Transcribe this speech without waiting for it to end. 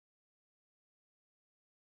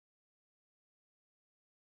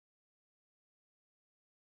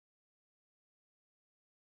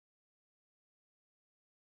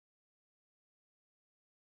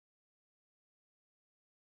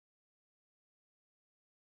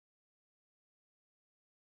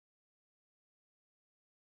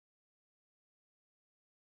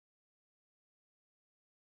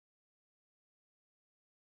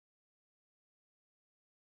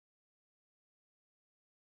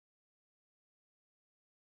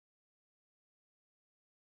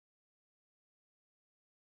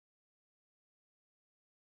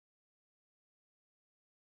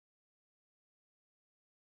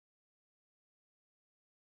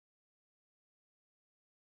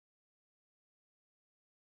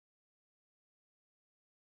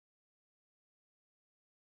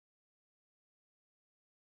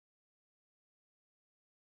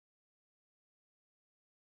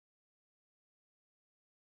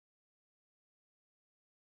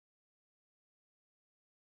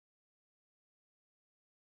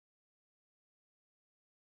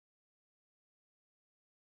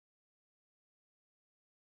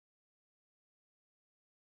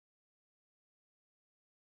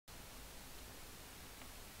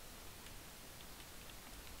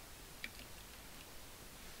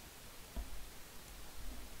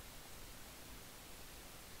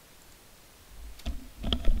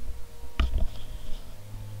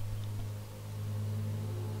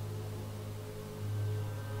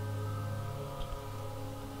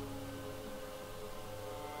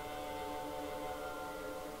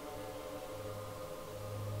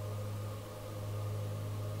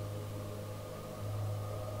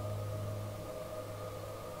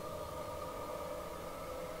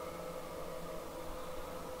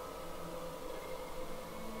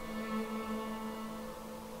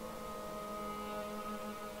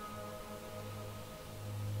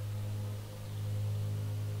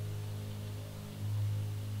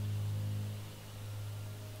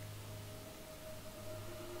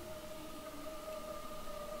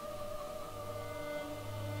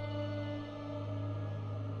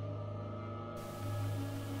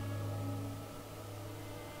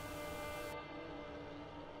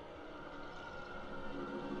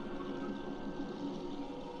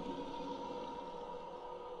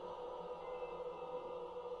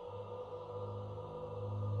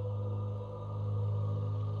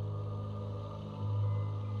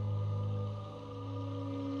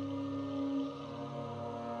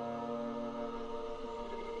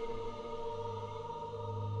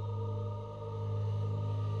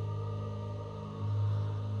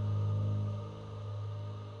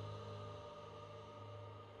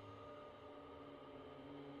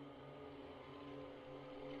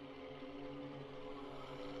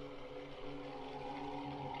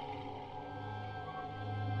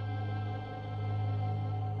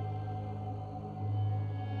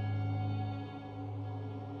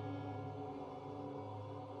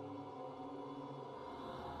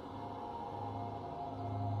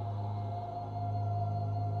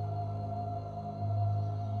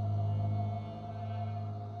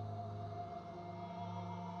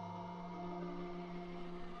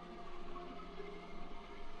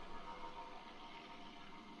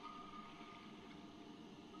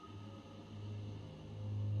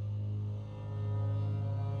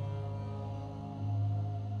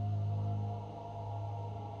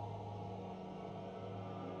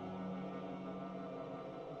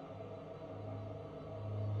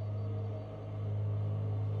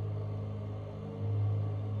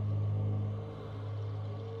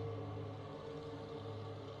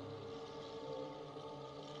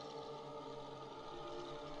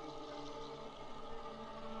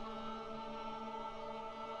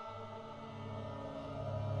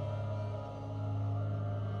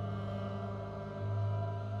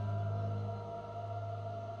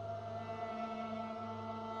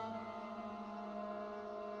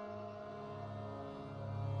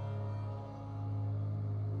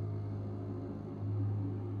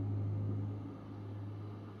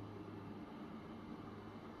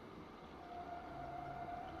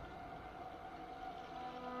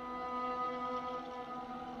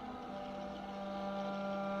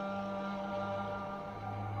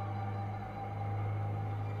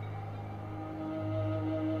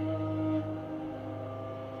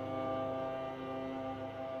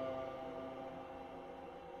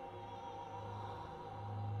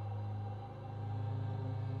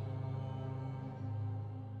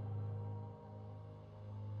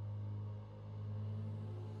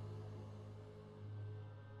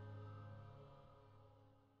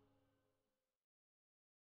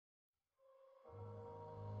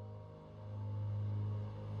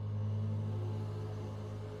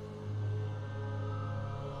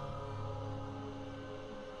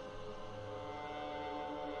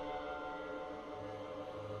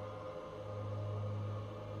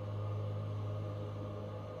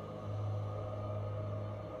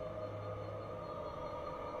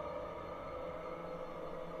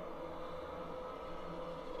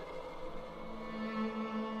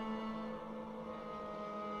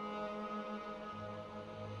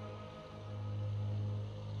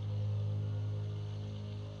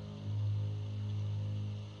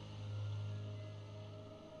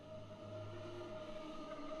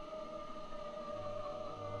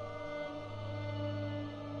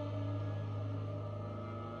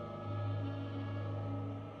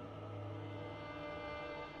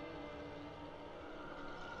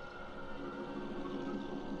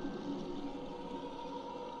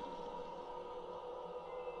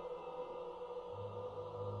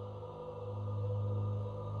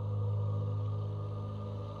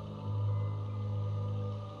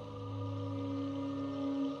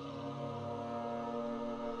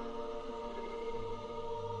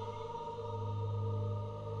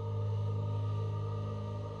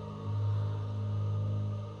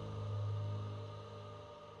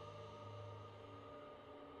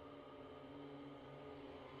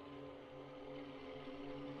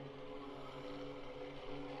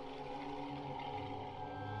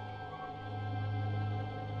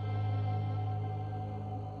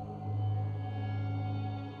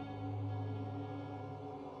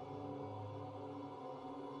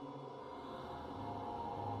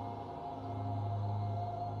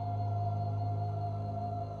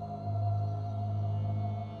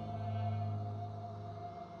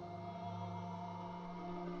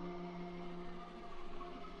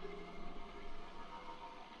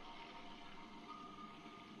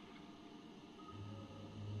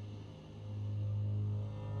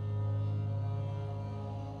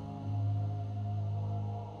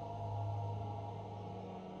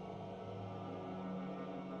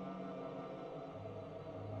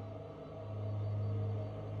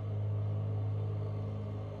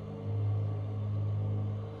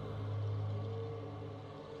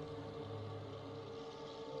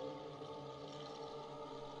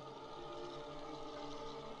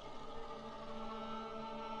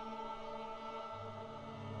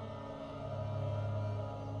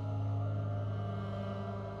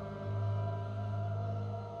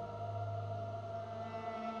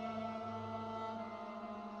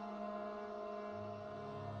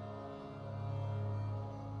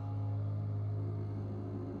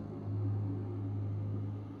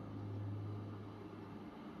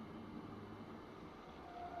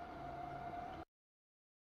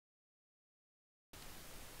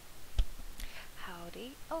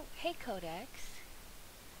Oh, hey Codex.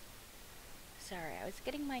 Sorry, I was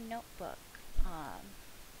getting my notebook.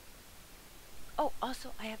 Oh,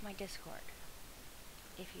 also I have my Discord,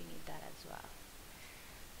 if you need that as well.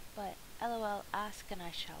 But LOL, ask and I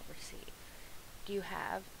shall receive. Do you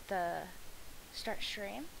have the start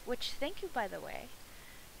stream? Which, thank you by the way,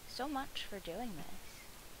 so much for doing this.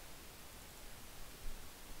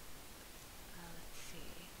 Let's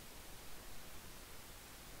see.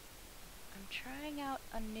 I'm trying out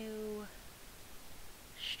a new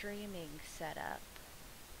streaming setup.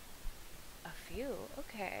 A few,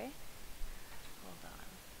 okay. Hold on.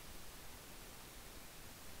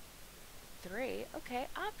 3, okay,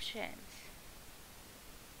 options.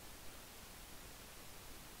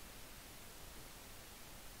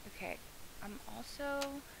 Okay,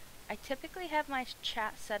 I typically have my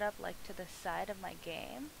chat set up like to the side of my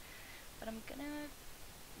game, but I'm gonna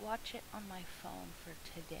watch it on my phone for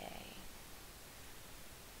today.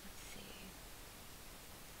 Let's see.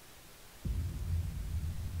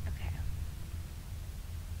 Okay.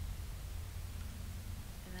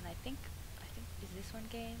 And then I think, is this one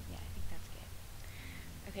game? Yeah, I think that's game.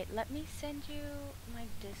 Okay, let me send you my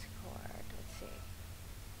Discord. Let's see.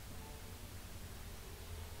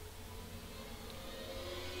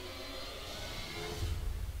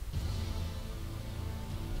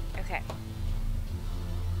 Okay.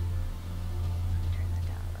 Turn that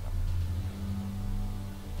down a little.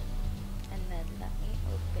 And then let me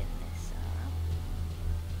open this up.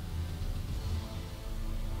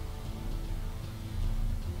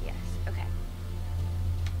 Yes, okay.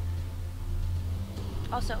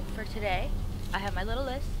 Also, for today, I have my little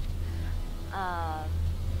list.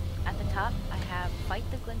 At the top, I have Fight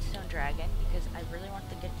the Glintstone Dragon, because I really want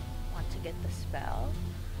to get the spell.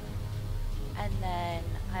 And then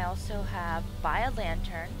I also have Buy a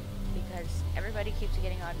Lantern, because everybody keeps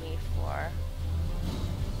getting on me for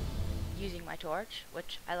using my torch,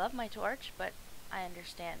 which I love my torch, but I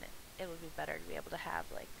understand it would be better to be able to have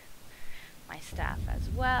like my staff as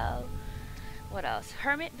well. What else?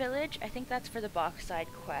 Hermit Village, I think that's for the box side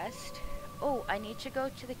quest. Oh, I need to go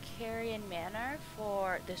to the Carrion Manor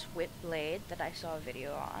for this whip blade that I saw a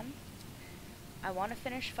video on. I want to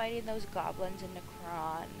finish fighting those goblins in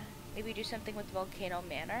Nokron. Maybe do something with Volcano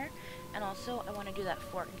Manor. And also, I want to do that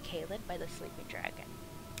fort in Caelid by the Sleeping Dragon.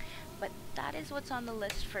 But that is what's on the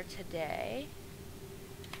list for today.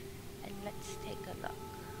 And let's take a look.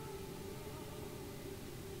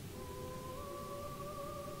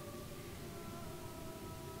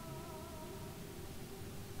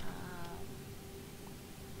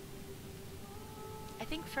 I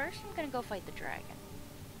think first I'm gonna go fight the dragon.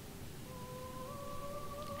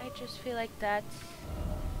 I just feel like that's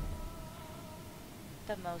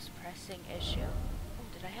the most pressing issue. Oh,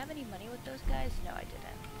 did I have any money with those guys? No, I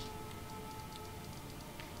didn't.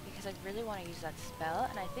 Because I really want to use that spell,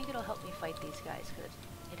 and I think it'll help me fight these guys because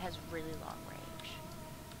it has really long range.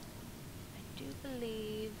 I do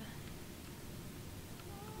believe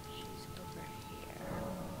she's over here.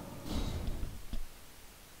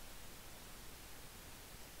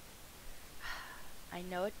 I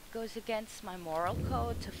know it goes against my moral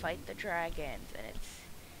code to fight the dragons, and it's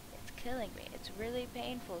killing me. It's really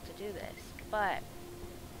painful to do this, but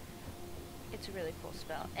it's a really cool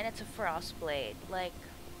spell, and it's a frost blade. Like,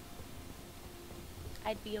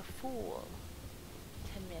 I'd be a fool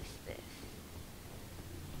to miss this.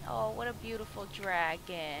 Oh, what a beautiful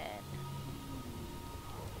dragon.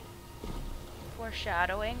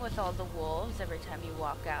 Foreshadowing with all the wolves every time you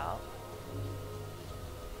walk out.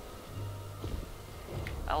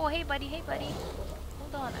 Oh, hey buddy, hey buddy.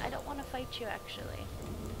 Hold on, I don't want to fight you actually.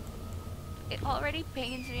 It already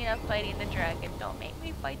pains me enough fighting the dragon. Don't make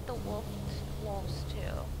me fight the wolves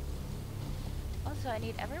too. Also, I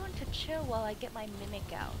need everyone to chill while I get my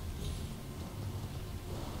mimic out.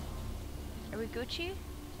 Are we Gucci?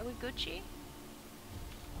 Are we Gucci?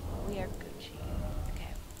 We are Gucci.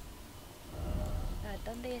 Okay.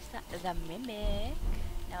 ¿Dónde está the mimic?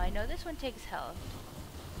 Now I know this one takes health.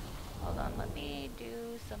 Hold on, let me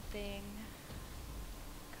do something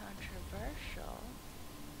controversial.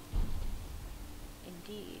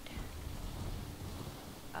 Indeed.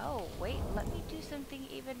 Oh, wait, let me do something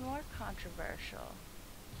even more controversial.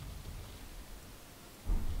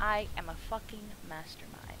 I am a fucking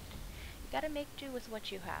mastermind. You gotta make do with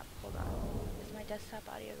what you have. Hold on. Is my desktop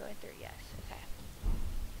audio going through? Yes, okay.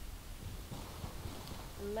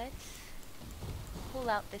 Let's pull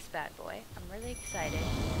out this bad boy. I'm really excited.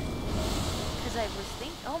 Because I was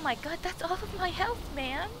thinking, oh my god, that's all of my health,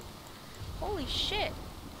 man! Holy shit!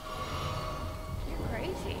 You're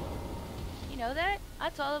crazy. You know that?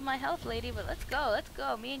 That's all of my health, lady, but let's go,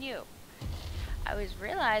 me and you. I was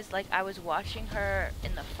realized like I was watching her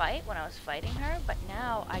in the fight when I was fighting her, but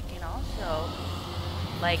now I can also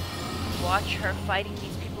like watch her fighting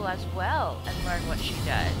these people as well and learn what she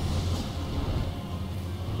does.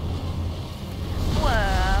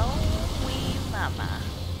 Whoa, wee mama.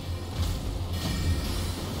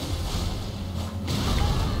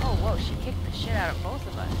 Oh, whoa, she kicked the shit out of both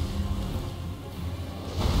of us.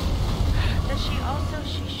 Does she also,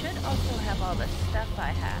 she should also have all the stuff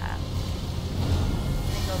I have.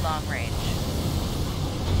 Let me go long range.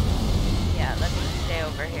 Yeah, let me stay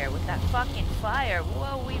over here with that fucking fire.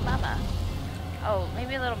 Whoa, wee mama. Oh,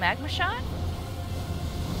 maybe a little magma shot?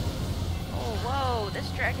 Oh, whoa, this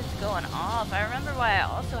dragon's going off. I remember why I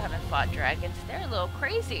also haven't fought dragons. They're a little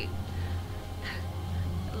crazy.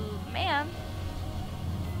 Ma'am.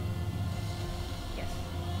 Yes.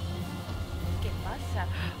 Get bust out.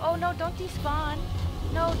 Oh, no, don't despawn.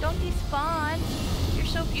 No, don't despawn. You're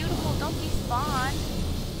so beautiful. Don't despawn.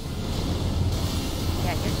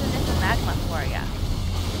 Yeah, here's a little magma for ya.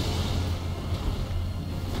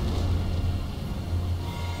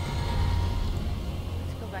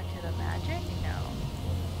 Let's go back to the magic. No.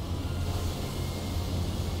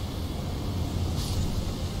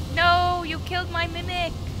 No, you killed my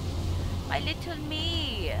mimic. My little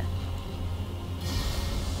me.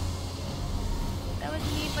 That was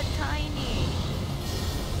me, but tiny.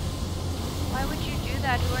 Why would you do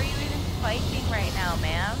that? Who are you even fighting right now,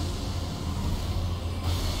 ma'am?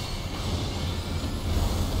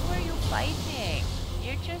 Who are you fighting?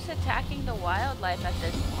 You're just attacking the wildlife at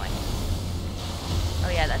this point. Oh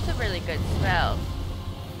yeah, that's a really good spell.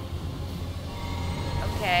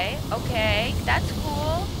 Okay, okay, that's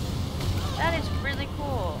cool. That is really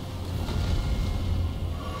cool.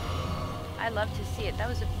 I love to see it. That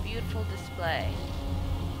was a beautiful display.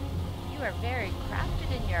 You are very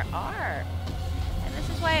crafted in your art. And this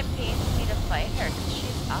is why it pains me to fight her, because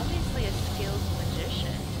she's obviously a skilled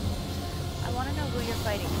magician. I want to know who you're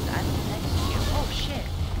fighting, because I'm next to you. Oh, shit.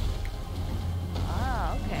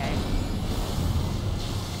 Ah, okay.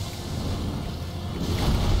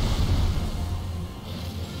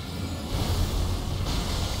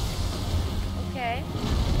 Okay.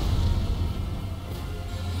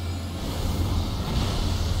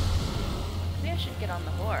 Maybe I should get on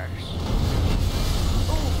the horse.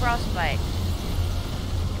 Ooh, frostbite.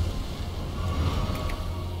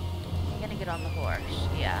 I'm gonna get on the horse,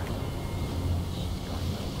 yeah. She's going a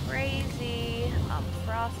little crazy. I'm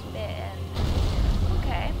frostbitten.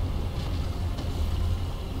 Okay.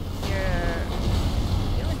 You're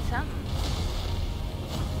doing something.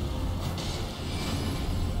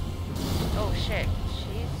 Oh shit,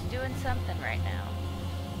 she's doing something right now.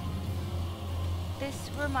 This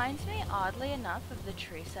reminds me, oddly enough, of the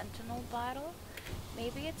Tree Sentinel battle.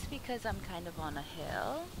 Maybe it's because I'm kind of on a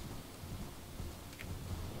hill.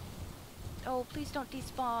 Oh, please don't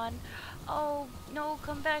despawn. Oh, no,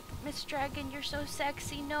 come back, Miss Dragon. You're so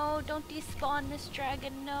sexy. No, don't despawn, Miss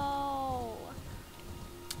Dragon. No.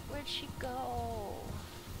 Where'd she go?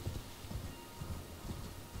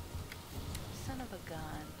 Son of a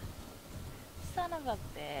gun. Son of a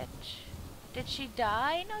bitch. Did she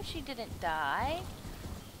die? No, she didn't die.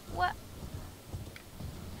 What?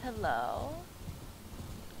 Hello?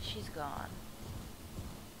 She's gone.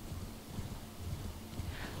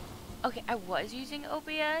 Okay, I was using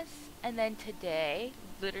OBS, and then today,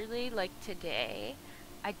 literally like today,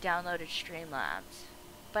 I downloaded Streamlabs.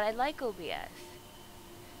 But I like OBS.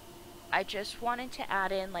 I just wanted to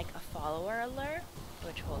add in like a follower alert,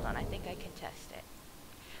 which, hold on, I think I can test it.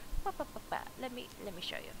 Let me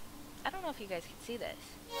show you. I don't know if you guys can see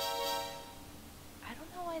this. I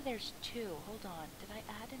don't know why there's two. Hold on. Did I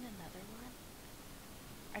add in another one?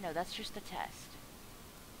 Or no, that's just the test.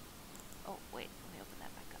 Oh, wait. Let me open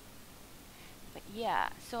that back up. But yeah,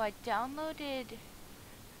 so I downloaded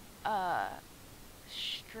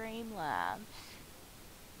Streamlabs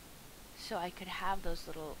so I could have those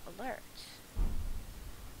little alerts.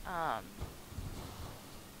 I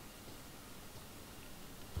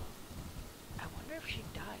wonder if she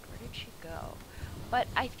died. Where did she go? But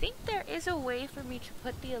I think there is a way for me to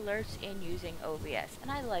put the alerts in using OBS,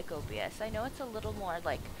 and I like OBS. I know it's a little more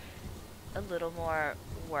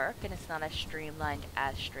work, and it's not as streamlined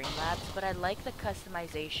as Streamlabs, but I like the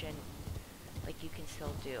customization like you can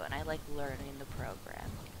still do, and I like learning the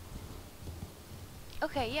program.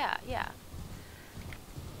 Okay, yeah.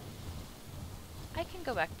 I can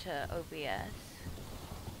go back to OBS.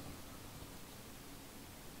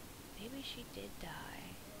 Maybe she did die.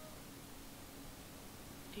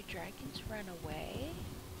 Do dragons run away?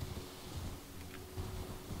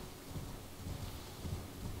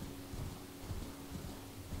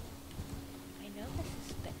 I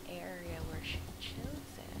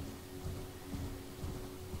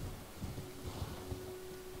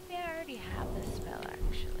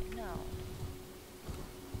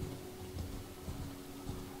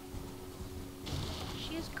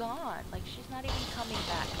gone. Like, she's not even coming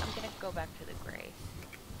back. I'm gonna go back to the Grace.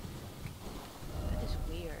 That is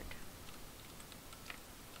weird.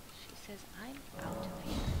 She says, I'm out of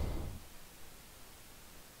here.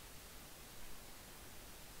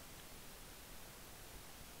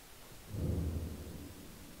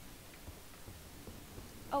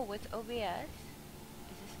 Oh, with OBS?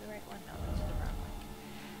 Is this the right one? No, that's the wrong one.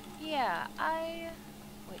 Yeah,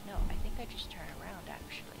 wait, no, I think I just turn around,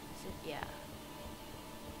 actually. Is it? Yeah.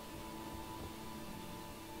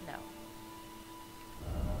 No.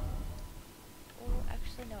 Oh,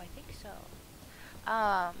 actually, no, I think so.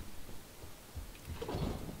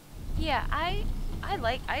 Yeah,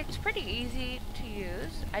 it's pretty easy to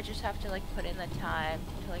use. I just have to, like, put in the time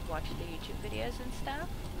to, like, watch the YouTube videos and stuff.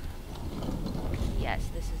 Yes,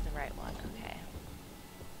 this is the right one. Okay.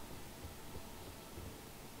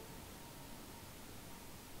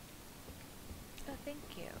 Oh, thank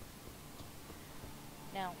you.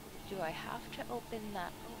 Now, do I have to open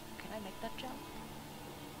that? Oh, can I make that jump?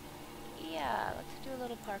 Yeah, let's do a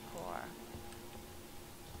little parkour.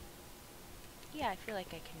 Yeah, I feel like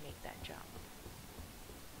I can make that jump.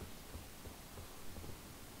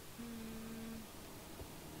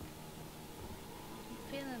 I'm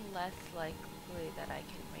feeling less likely that I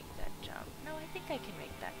can make that jump. No, I think I can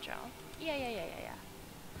make that jump. Yeah.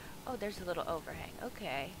 Oh, there's a little overhang.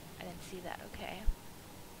 Okay. I didn't see that. Okay.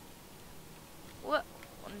 What?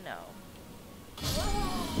 Oh, no.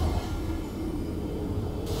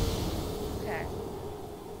 Okay.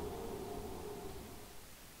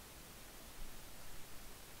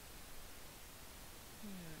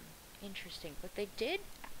 Interesting. But they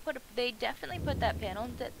they definitely put that panel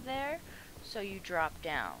there, so you drop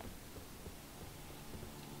down.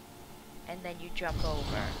 And then you jump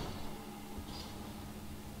over.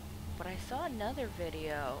 But I saw another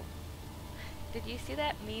video. Did you see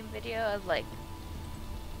that meme video of, like,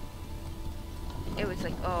 it was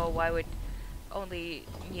like, oh, why would only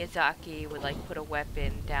Miyazaki would, like, put a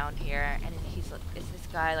weapon down here, and he's like, is this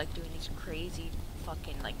guy, like, doing these crazy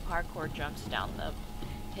fucking, like, parkour jumps down the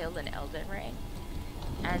hill in Elden Ring,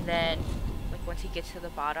 and then, like, once he gets to the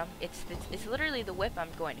bottom, it's literally the whip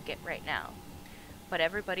I'm going to get right now. But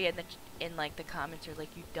everybody in like the comments are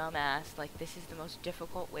like, you dumbass, like, this is the most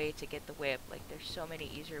difficult way to get the whip, like, there's so many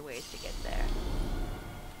easier ways to get there.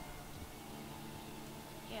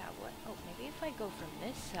 Yeah, what? Oh, maybe if I go from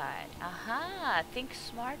this side. Aha! Think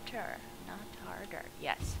smarter, not harder.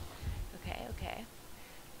 Yes. Okay.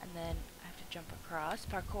 And then I have to jump across.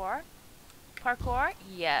 Parkour. Parkour?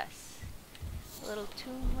 Yes. A little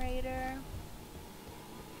Tomb Raider.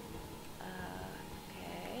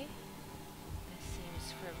 Okay. This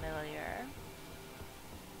seems familiar.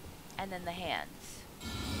 And then the hands.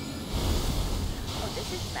 Oh,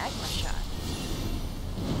 this is magma shot.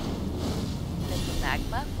 Little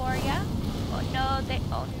magma for ya. Oh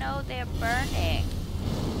no, they're burning.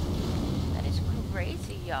 That is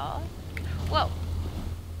crazy, y'all. Whoa.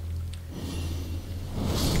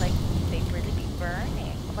 Like, they really be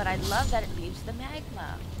burning. But I love that it leaves the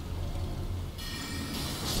magma.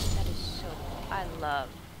 That is so cool.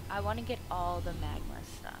 I want to get all the magma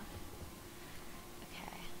stuff.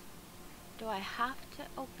 Okay. Do I have to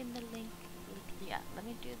open the link? Yeah, let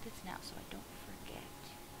me do this now so I don't forget.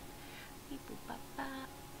 Beep boop bop bop.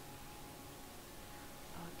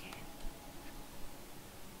 Okay.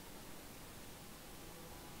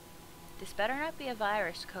 This better not be a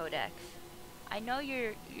virus, Codex. I know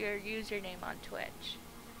your username on Twitch.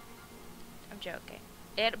 I'm joking.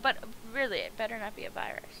 But really, it better not be a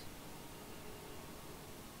virus.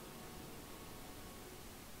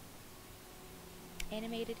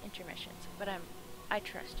 Animated intermissions, but I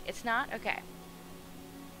trust you. It's not? Okay.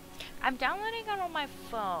 I'm downloading it on my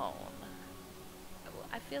phone.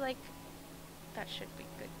 I feel like that should be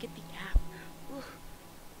good. Get the app. Ooh.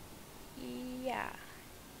 Yeah.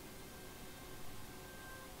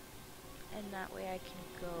 And that way I can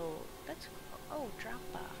go. That's cool. Oh,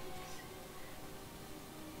 Dropbox.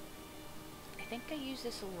 I think I used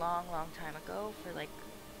this a long time ago for, like,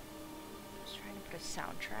 I was trying to put a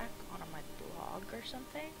soundtrack on my blog or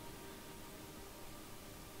something.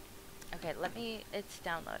 Okay, it's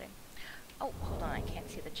downloading. Oh, hold on, I can't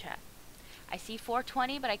see the chat. I see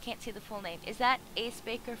 420, but I can't see the full name. Is that Ace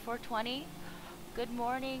Baker 420? Good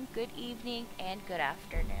morning, good evening, and good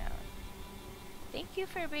afternoon. Thank you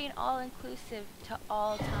for being all-inclusive to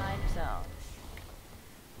all time zones.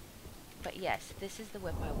 But yes, this is the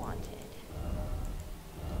whip I wanted.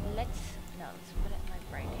 Let's put it in my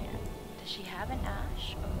right hand. Does she have an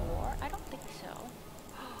ash or more? I don't think so.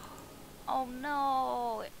 Oh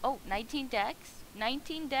no! Oh, 19 decks?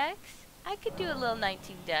 19 decks? I could do a little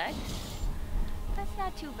 19 decks. That's That's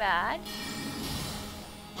not too bad.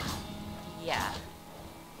 Yeah.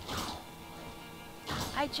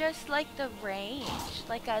 I just like the range.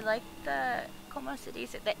 Like, I like the, como se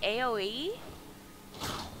dice, the AoE?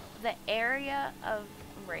 The area of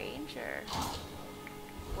range, or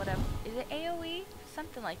whatever. Is it AoE?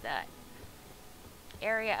 Something like that.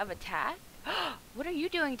 Area of attack? What are you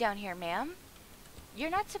doing down here, ma'am? You're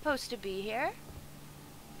not supposed to be here.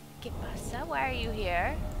 ¿Qué pasa? Why are you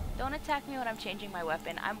here? Don't attack me when I'm changing my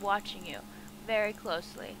weapon. I'm watching you very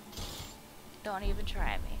closely. Don't even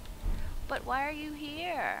try me. But why are you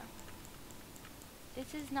here?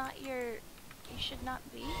 This is not your... You should not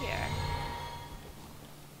be here.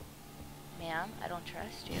 Ma'am, I don't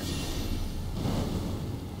trust you.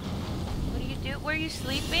 What do you do? Were you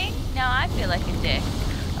sleeping? Now I feel like a dick.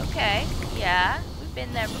 Okay, yeah, we've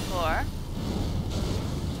been there before.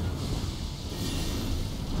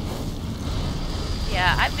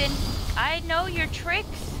 Yeah, I know your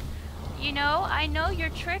tricks. You know, I know your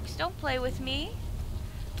tricks. Don't play with me.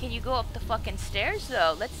 Can you go up the fucking stairs,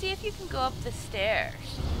 though? Let's see if you can go up the stairs.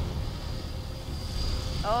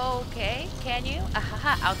 Okay, can you?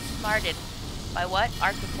 Ahaha, outsmarted. By what?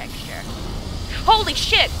 Architecture. Holy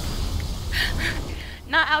shit!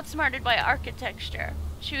 Not outsmarted by architecture.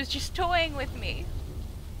 She was just toying with me.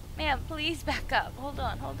 Ma'am, please back up. Hold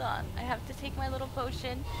on, hold on. I have to take my little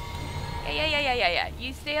potion. Yeah.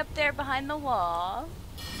 You stay up there behind the wall.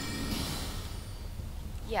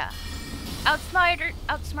 Yeah.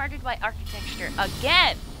 Outsmarted by architecture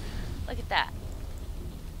again. Look at that.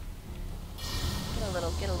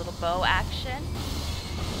 Get a little bow action.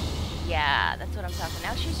 Yeah, that's what I'm talking.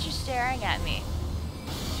 Now she's just staring at me.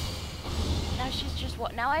 Now she's just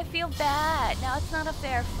what? Now I feel bad. Now it's not a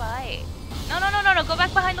fair fight. No. Go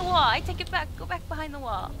back behind the wall. I take it back. Go back behind the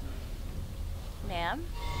wall. Ma'am?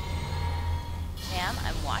 Ma'am,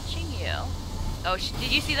 I'm watching you. Oh,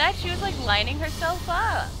 did you see that? She was like lining herself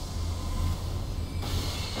up.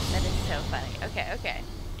 That is so funny. Okay. Okay.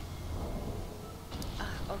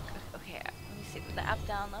 Let me see. Did the app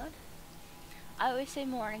download? I always say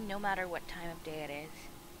morning no matter what time of day it is.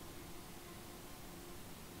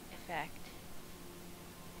 Effect.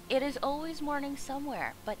 It is always morning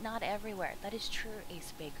somewhere, but not everywhere. That is true,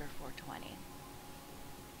 Ace Baker 420.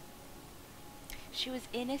 She was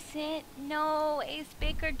innocent? No, Ace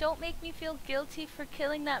Baker, don't make me feel guilty for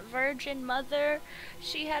killing that virgin mother.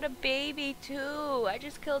 She had a baby too. I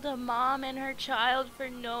just killed her mom and her child for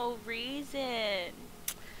no reason.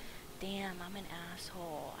 Damn, I'm an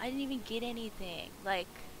asshole. I didn't even get anything. Like,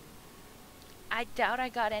 I doubt I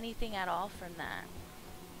got anything at all from that.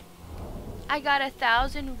 I got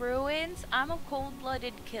 1,000 ruins. I'm a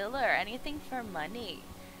cold-blooded killer. Anything for money.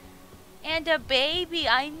 And a baby,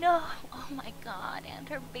 I know. Oh my god, and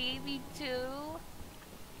her baby too.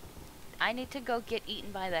 I need to go get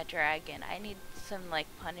eaten by that dragon. I need some, like,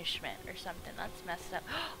 punishment or something. That's messed up.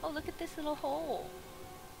 Oh, look at this little hole.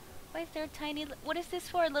 Why is there a tiny... What is this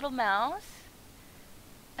for, a little mouse?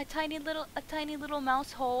 A tiny little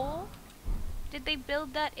mouse hole? Did they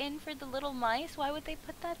build that in for the little mice? Why would they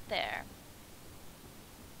put that there?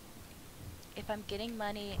 If I'm getting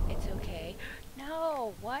money, it's okay.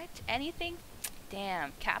 No, what? Anything?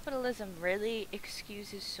 Damn, capitalism really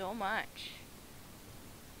excuses so much.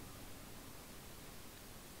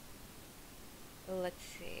 Let's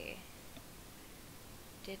see.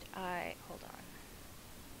 Hold on.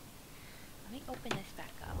 Let me open this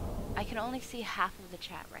back up. I can only see half of the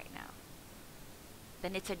chat right now.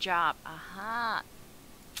 Then it's a job. Aha.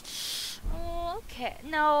 Oh, okay.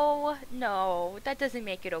 No, that doesn't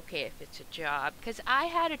make it okay if it's a job. Because I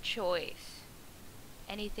had a choice.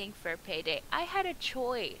 Anything for a payday. I had a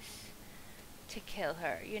choice to kill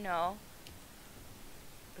her, you know.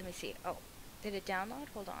 Let me see. Oh, did it download?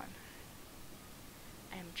 Hold on.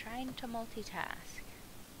 I'm trying to multitask.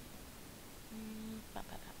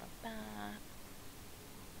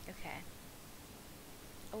 Okay.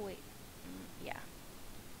 Oh, wait. Yeah.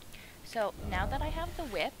 So, now that I have the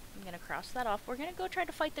whip, I'm gonna cross that off. We're gonna go try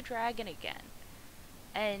to fight the dragon again.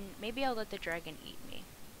 And maybe I'll let the dragon eat me.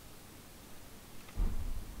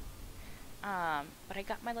 But I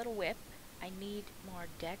got my little whip. I need more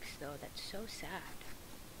decks, though. That's so sad.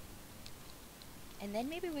 And then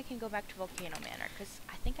maybe we can go back to Volcano Manor, because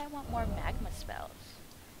I think I want more magma spells.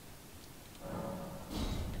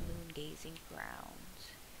 The moon gazing grounds.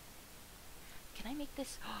 Can I make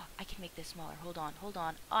this? Oh, I can make this smaller. Hold on. Oh,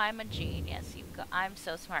 I'm a genius. I'm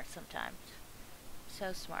so smart sometimes.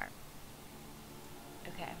 So smart.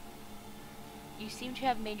 Okay. You seem to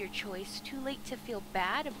have made your choice. Too late to feel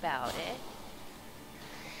bad about it.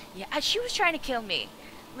 Yeah, she was trying to kill me.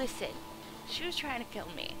 Listen, she was trying to kill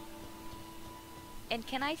me. And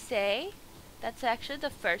can I say, that's actually the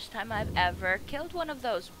first time I've ever killed one of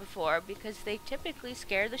those before, because they typically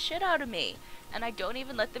scare the shit out of me, and I don't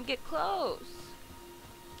even let them get close.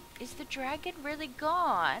 Is the dragon really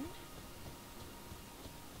gone?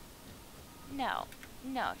 No.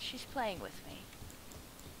 No, she's playing with me.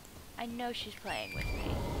 I know she's playing with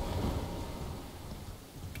me.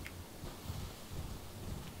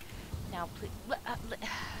 Now, please,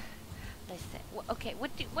 listen. Okay,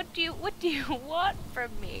 what do you want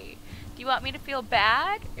from me? Do you want me to feel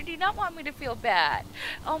bad, or do you not want me to feel bad?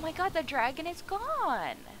 Oh my God, the dragon is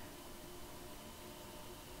gone.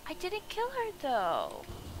 I didn't kill her though.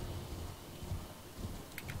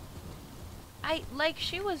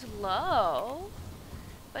 She was low,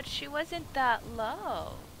 but she wasn't that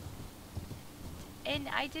low. And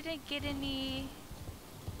I didn't get any,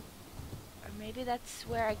 or maybe that's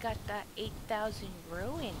where I got that 8,000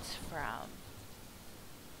 ruins from.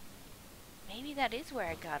 Maybe that is where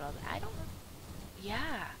I got all that. I don't know.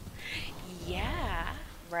 Yeah. Yeah.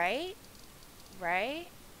 Right? Right?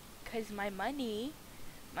 Because my money.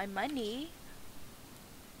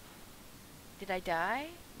 Did I die?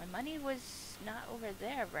 My money was not over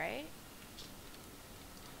there, right?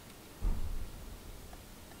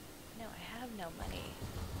 No, I have no money.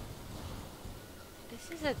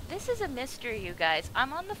 This is a mystery, you guys.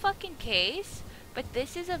 I'm on the fucking case, but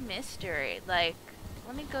this is a mystery. Like,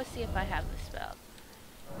 let me go see if I have the spell.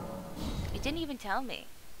 It didn't even tell me.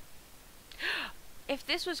 If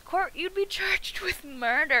this was court, you'd be charged with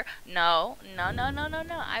murder. No.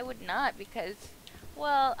 I would not, because,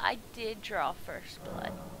 well, I did draw first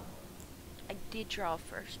blood.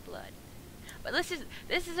 But this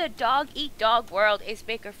is a dog eat dog world, Ace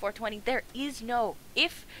Baker 420. There is no,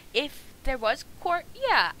 if there was court,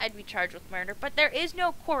 yeah, I'd be charged with murder, but there is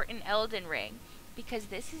no court in Elden Ring, because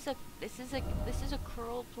this is a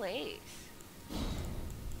cruel place.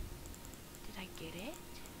 Did I get it?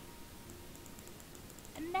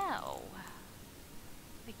 No.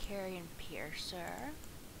 Vicarian Piercer.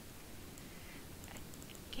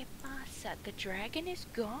 ¿Qué pasa? The dragon is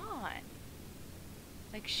gone.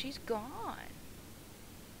 Like, she's gone.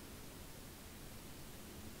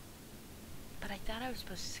 But I thought I was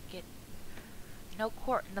supposed to get no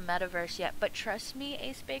court in the metaverse yet. But trust me,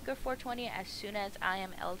 Ace Baker 420, as soon as I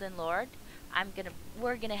am Elden Lord,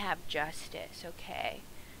 we're gonna have justice, okay?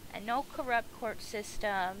 And no corrupt court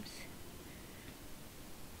systems.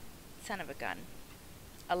 Son of a gun.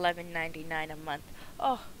 $11.99 a month.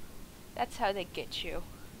 Oh, that's how they get you.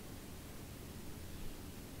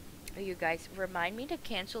 Oh, you guys, remind me to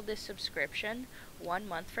cancel this subscription 1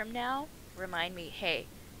 month from now. Remind me, hey,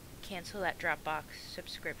 cancel that Dropbox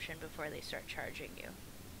subscription before they start charging you.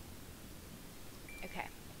 Okay.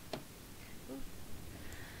 Ooh.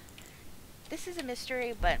 This is a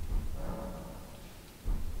mystery, but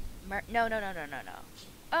no.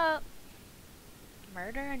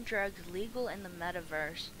 Murder and drugs legal in the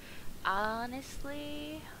metaverse.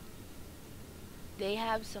 Honestly, they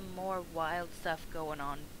have some more wild stuff going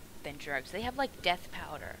on than drugs. They have like death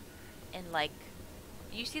powder and like,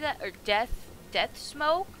 you see that, or death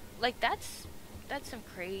smoke? Like that's some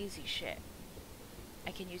crazy shit.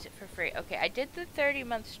 I can use it for free. Okay, I did the 30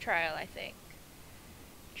 months trial, I think.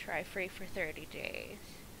 Try free for 30 days.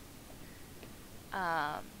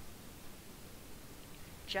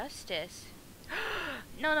 Justice.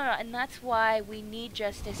 No, and that's why we need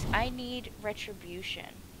justice. I need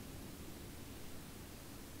retribution.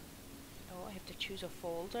 Oh, I have to choose a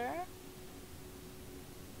folder?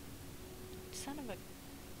 Son of a...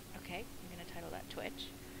 Okay, I'm gonna title that Twitch.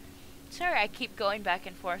 Sorry, I keep going back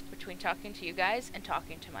and forth between talking to you guys and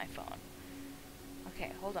talking to my phone.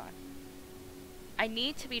 Okay, hold on. I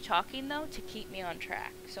need to be talking, though, to keep me on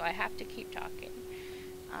track. So I have to keep talking.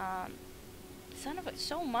 Son of a...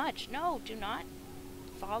 So much. No, do not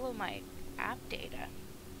follow my app data.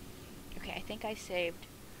 Okay, I think I saved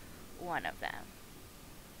one of them.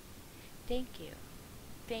 Thank you.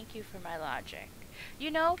 Thank you for my logic.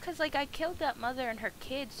 You know, because, like, I killed that mother and her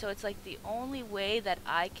kids, so it's like the only way that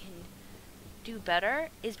I can do better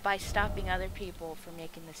is by stopping other people from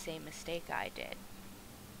making the same mistake I did.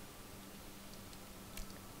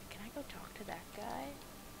 Can I go talk to that guy?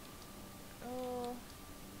 Oh...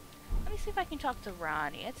 Let me see if I can talk to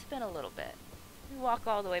Ronnie. It's been a little bit. Let me walk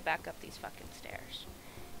all the way back up these fucking stairs.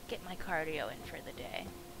 Get my cardio in for the day.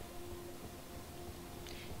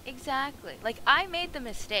 Exactly. Like, I made the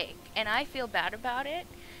mistake, and I feel bad about it.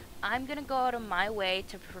 I'm gonna go out of my way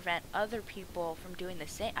to prevent other people from doing the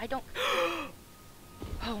same. I don't...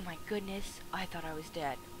 Oh my goodness. I thought I was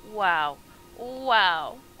dead. Wow.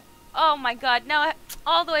 Wow. Oh my god. Now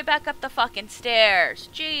all the way back up the fucking stairs.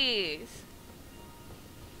 Jeez.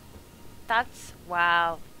 That's,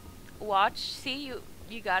 wow. Watch, see,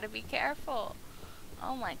 you gotta be careful.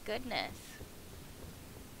 Oh my goodness.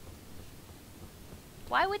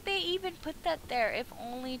 Why would they even put that there if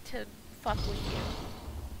only to fuck with you?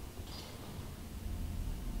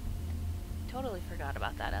 Totally forgot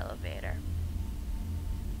about that elevator.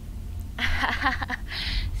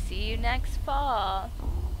 See you next fall.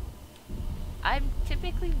 I'm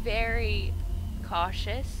typically very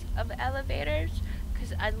cautious of elevators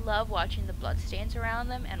because I love watching the bloodstains around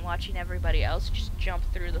them and watching everybody else just jump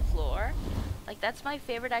through the floor. Like, that's my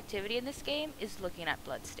favorite activity in this game, is looking at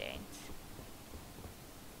bloodstains.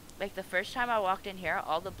 Like, the first time I walked in here,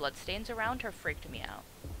 all the bloodstains around her freaked me out.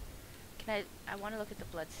 Can I want to look at the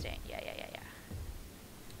bloodstain. Yeah.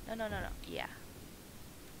 No. Yeah.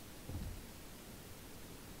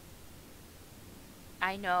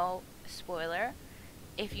 I know, spoiler,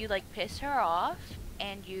 if you, like, piss her off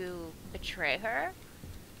and you betray her,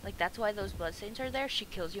 like, that's why those bloodstains are there. She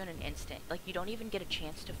kills you in an instant. Like, you don't even get a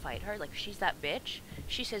chance to fight her. Like, she's that bitch.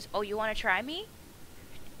 She says, oh, you want to try me?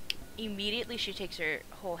 Immediately, she takes her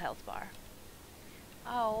whole health bar.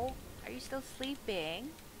 Oh, are you still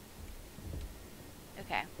sleeping?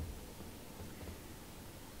 Okay.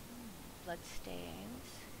 Bloodstains.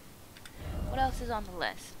 What else is on the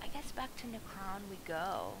list? I guess back to Nokron we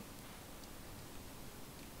go.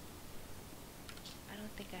 I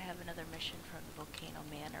don't think I have another mission from the Volcano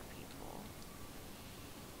Manor people.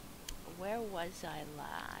 Where was I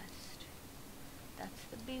last? That's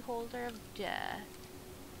the Beholder of Death.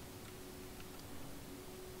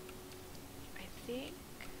 I think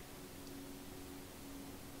it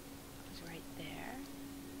was right there.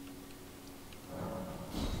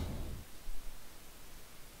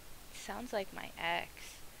 Sounds like my ex.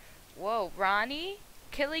 Whoa, Ronnie?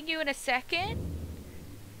 Killing you in a second?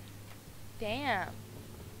 Damn.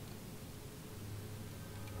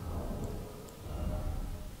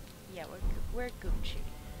 Yeah, we're Gucci.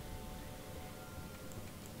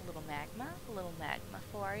 A little magma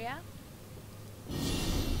for ya.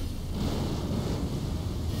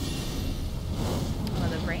 Well,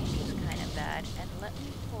 the range is kind of bad. And let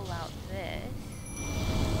me pull out this.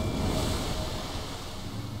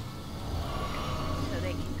 So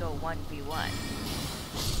they can go 1v1.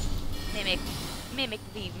 Mimic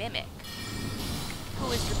v mimic.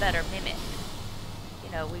 Who is the better mimic? You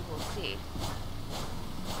know, we will see.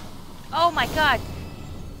 Oh my god!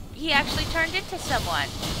 He actually turned into someone.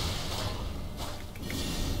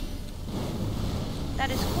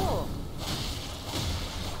 That is cool.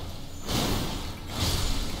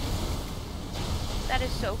 That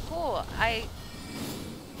is so cool. I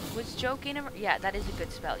was joking. Yeah, that is a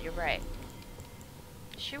good spell. You're right.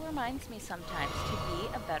 She reminds me sometimes to be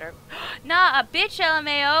a better... Nah, a bitch,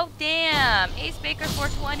 LMAO. Damn. Ace Baker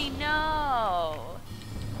 420. No.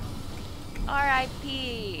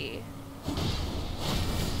 R.I.P.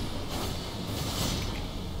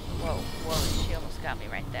 Whoa. She almost got me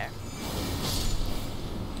right there.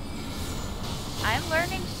 I'm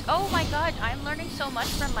learning... Oh my god. I'm learning so much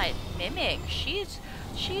from my mimic. She's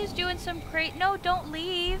doing some great... No, don't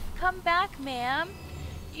leave. Come back, ma'am.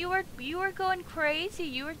 You were going crazy.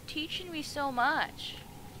 You were teaching me so much.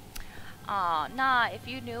 Aw, nah, if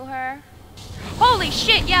you knew her. Holy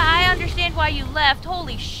shit, yeah, I understand why you left.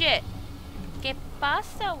 Holy shit. ¿Qué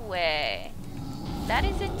pasa, wey? That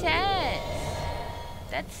is intense.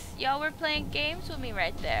 That's, y'all were playing games with me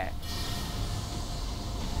right there.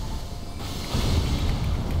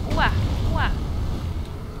 Wah.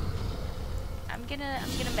 I'm gonna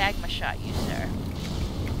magma shot you, sir.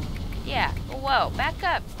 Yeah. Whoa. Back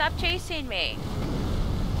up. Stop chasing me.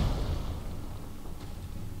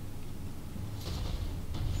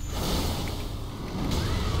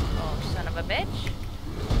 Oh, son of a bitch.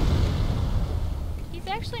 He's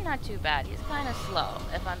actually not too bad. He's kind of slow,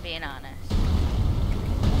 if I'm being honest.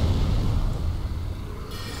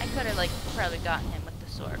 I could have, like, probably gotten him with the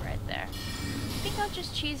sword right there. I think I'll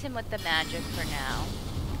just cheese him with the magic for now.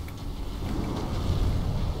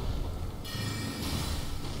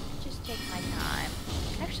 Take my time.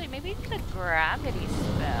 Actually, maybe you could gravity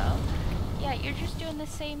spell. Yeah, you're just doing the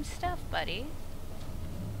same stuff, buddy.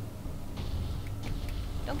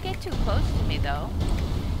 Don't get too close to me, though.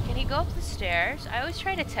 Can he go up the stairs? I always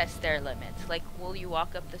try to test their limits. Like, will you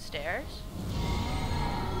walk up the stairs?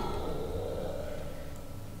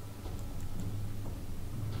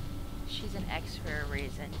 She's an X for a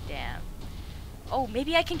reason. Damn. Oh,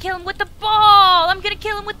 maybe I can kill him with the ball! I'm gonna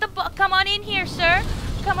kill him with the ball! Come on in here, sir!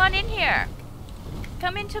 Come on in here.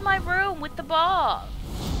 Come into my room with the ball.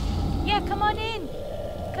 Yeah, come on in.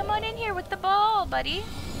 Come on in here with the ball, buddy.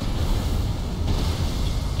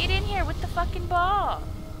 Get in here with the fucking ball.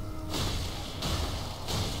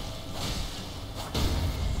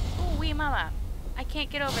 you, mama. I can't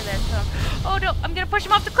get over there, so... Oh, no, I'm gonna push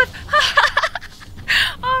him off the cliff.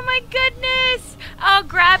 Oh, my goodness. Oh,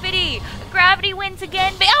 gravity. Gravity wins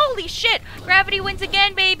again. Holy shit. Gravity wins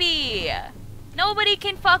again, baby. Nobody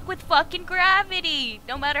can fuck with fucking gravity.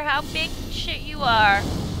 No matter how big shit you are.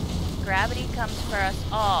 Gravity comes for us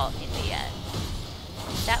all in the end.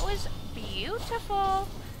 That was beautiful.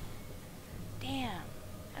 Damn.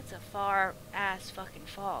 That's a far-ass fucking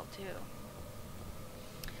fall, too.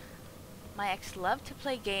 My ex loved to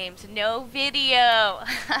play games. No video.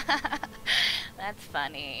 That's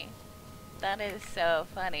funny. That is so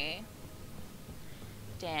funny.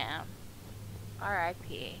 Damn.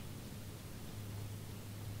 R.I.P.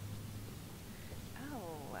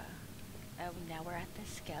 Oh. Oh, now we're at the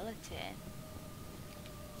skeleton.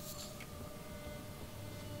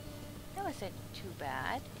 That wasn't too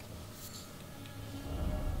bad.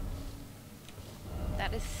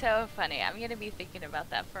 That is so funny. I'm gonna be thinking about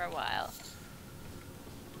that for a while.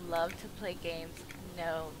 Love to play games,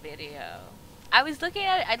 no video. I was looking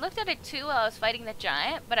at it, I looked at it too while I was fighting the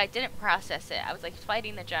giant, but I didn't process it. I was like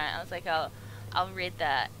fighting the giant, I was like, I'll read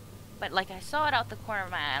that. But like I saw it out the corner of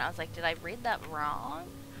my eye and I was like, did I read that wrong?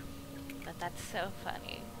 But that's so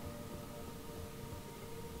funny.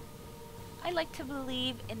 I like to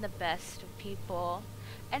believe in the best of people.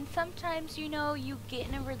 And sometimes, you know, you get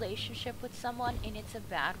in a relationship with someone and it's a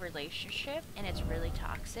bad relationship and it's really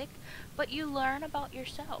toxic, but you learn about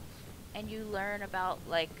yourself and you learn about,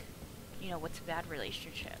 like, you know, what's a bad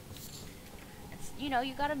relationship. It's, you know,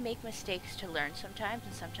 you gotta make mistakes to learn sometimes,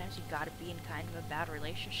 and sometimes you gotta be in kind of a bad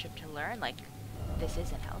relationship to learn, like, this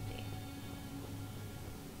isn't healthy.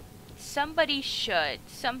 Somebody should.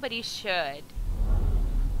 Somebody should.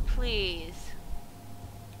 Please.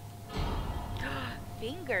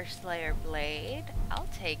 Finger Slayer blade. I'll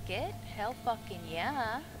take it. Hell fucking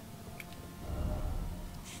yeah.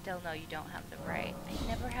 Still no, you don't have the right. I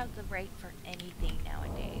never have the right for anything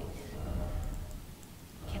nowadays.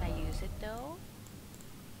 Can I use it though?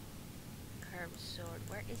 Curved sword.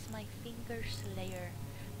 Where is my Finger Slayer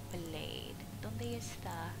blade? ¿Dónde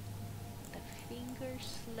está the Finger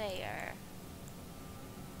Slayer?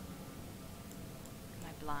 Am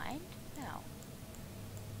I blind? No.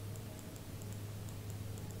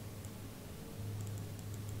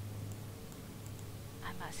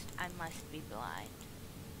 I must be blind.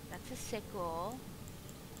 That's a sickle.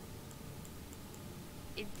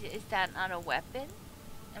 Is that not a weapon?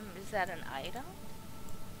 Is that an item?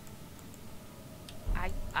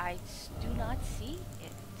 I do not see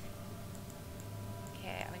it.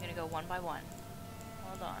 Okay, I'm gonna go one by one.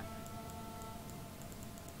 Hold on.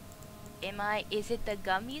 Is it the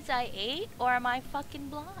gummies I ate, or am I fucking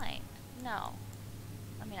blind? No.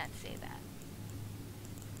 Let me not say that.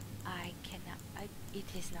 I cannot, it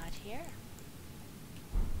is not here.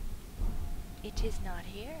 It is not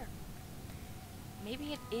here.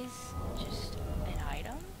 Maybe it is just an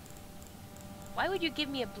item? Why would you give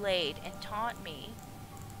me a blade and taunt me?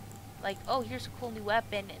 Like, oh, here's a cool new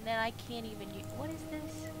weapon, and then I can't even use, what is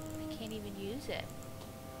this? I can't even use it.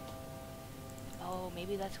 Oh,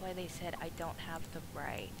 maybe that's why they said I don't have the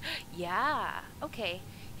right. Yeah, okay.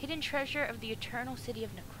 Hidden treasure of the eternal city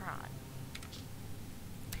of Nokron.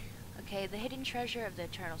 Okay, the hidden treasure of the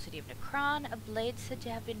eternal city of Nokron, a blade said to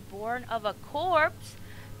have been born of a corpse.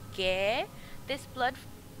 Gay. This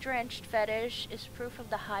blood-drenched fetish is proof of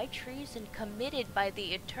the high treason committed by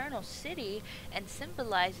the eternal city and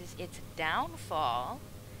symbolizes its downfall.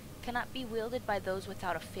 Cannot be wielded by those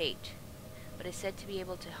without a fate, but is said to be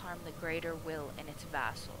able to harm the greater will and its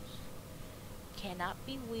vassals. Cannot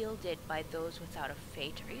be wielded by those without a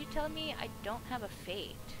fate. Are you telling me I don't have a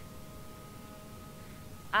fate?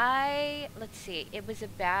 Let's see, it was a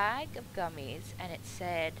bag of gummies, and it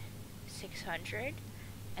said 600,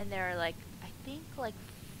 and there were like, I think like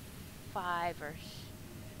 5 or,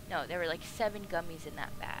 no, there were like 7 gummies in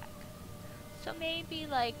that bag. So maybe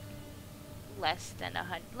like less than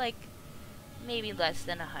 100, like maybe less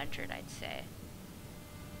than 100, I'd say.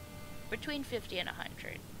 Between 50 and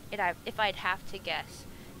 100, if I'd have to guess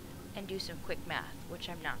and do some quick math, which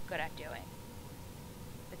I'm not good at doing.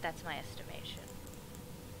 But that's my estimation.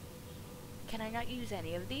 Can I not use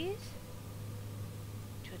any of these?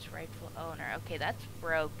 To its rightful owner. Okay, that's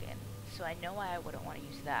broken. So I know why I wouldn't want to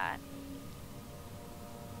use that.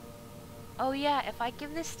 Oh yeah, if I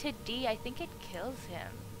give this to D, I think it kills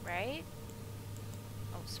him, right?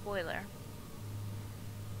 Oh, spoiler.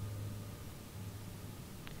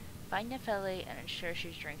 Find Nepheli and ensure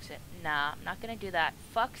she drinks it. Nah, I'm not gonna do that.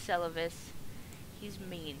 Fuck Celivis. He's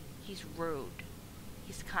mean. He's rude.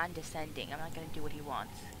 He's condescending. I'm not gonna do what he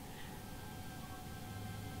wants.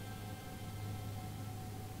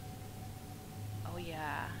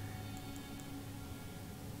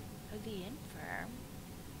 Oh, the infirm.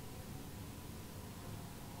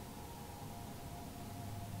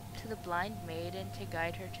 To the blind maiden to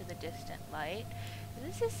guide her to the distant light.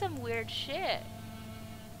 This is some weird shit.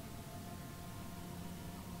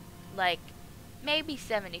 Like, maybe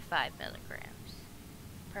 75 milligrams.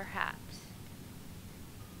 Perhaps.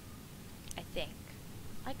 I think.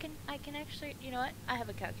 I can actually, you know what? I have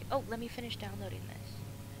a calculator. Oh, let me finish downloading this.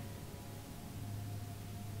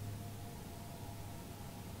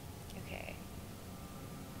 Okay.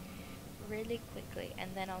 Really quickly,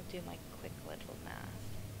 and then I'll do my quick little math.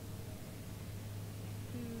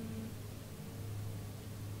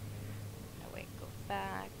 No, wait, go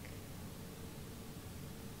back.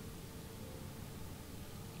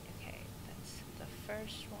 Okay, that's the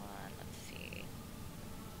first one. Let's see.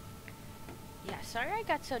 Yeah, sorry I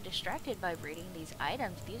got so distracted by reading these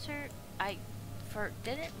items. These are,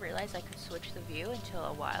 didn't realize I could switch the view until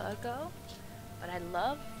a while ago, but I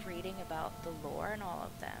love reading about the lore and all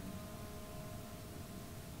of them.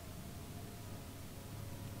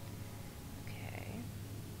 Okay.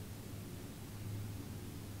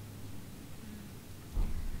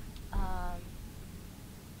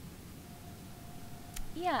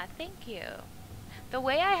 Yeah, thank you. The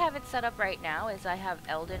way I have it set up right now is I have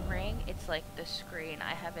Elden Ring. It's like the screen.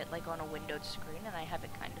 I have it like on a windowed screen, and I have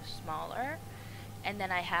it kind of smaller. And then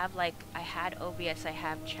I have like, I had OBS, I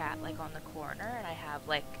have chat like on the corner, and I have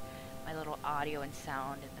like my little audio and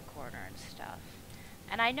sound in the corner and stuff.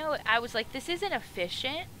 And I know, I was like, this isn't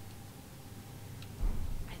efficient.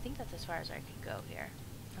 I think that's as far as I can go here.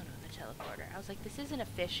 Oh no, the teleporter. I was like, this isn't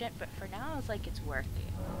efficient, but for now I was like, it's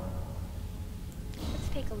working. Let's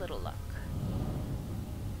take a little look.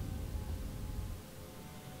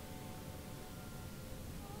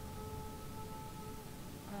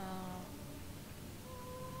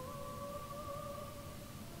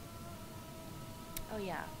 Oh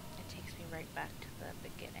yeah, it takes me right back to the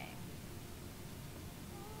beginning.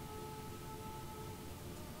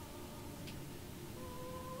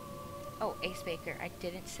 Oh, Ace Baker, I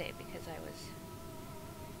didn't say because I was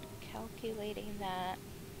calculating that.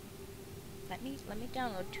 Let me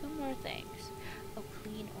download 2 more things. Oh,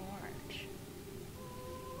 clean orange.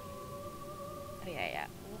 Oh yeah.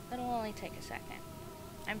 It'll only take a second.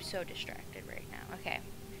 I'm so distracted right now. Okay.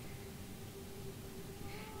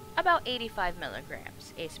 About 85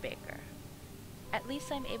 milligrams, Ace Baker. At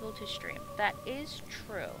least I'm able to stream. That is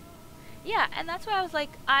true. Yeah, and that's why I was like,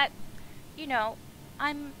 I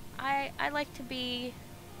like to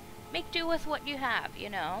make do with what you have, you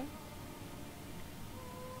know?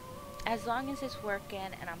 As long as it's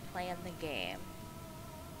working and I'm playing the game.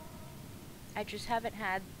 I just haven't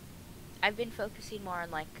had, I've been focusing more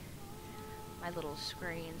on like my little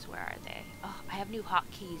screens. Where are they? Oh, I have new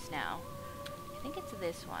hotkeys now. I think it's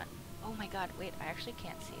this one. Oh my god, wait, I actually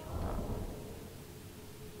can't see. Hold on.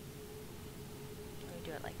 Let me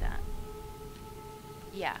do it like that.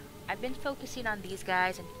 Yeah, I've been focusing on these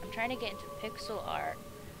guys, and I'm trying to get into pixel art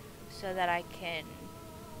so that I can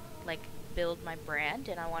like build my brand,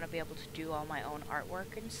 and I want to be able to do all my own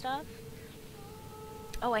artwork and stuff.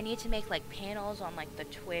 Oh, I need to make like panels on like the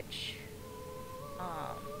Twitch,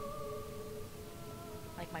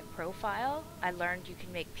 like my profile. I learned you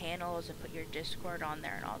can make panels and put your Discord on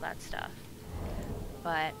there and all that stuff.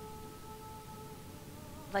 But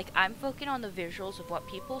like, I'm focusing on the visuals of what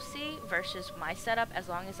people see versus my setup. As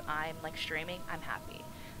long as I'm like streaming, I'm happy.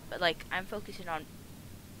 But like, I'm focusing on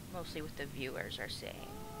mostly what the viewers are seeing.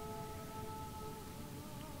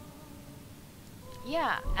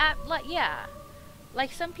 Yeah,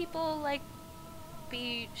 like some people like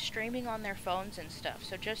be streaming on their phones and stuff,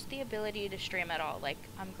 so just the ability to stream at all, like,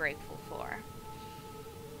 I'm grateful for.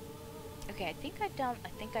 Okay, I think I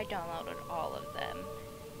downloaded all of them.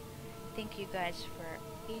 Thank you guys for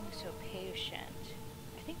being so patient.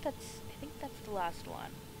 I think that's the last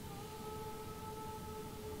one.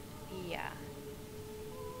 Yeah.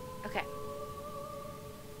 Okay.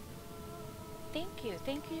 Thank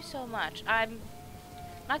you so much. I'm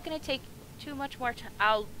not gonna take too much more time.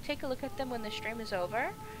 I'll take a look at them when the stream is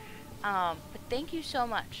over. But thank you so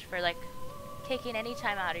much for like taking any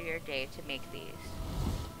time out of your day to make these.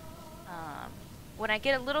 When I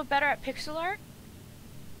get a little better at pixel art,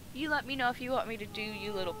 you let me know if you want me to do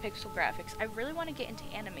you little pixel graphics. I really want to get into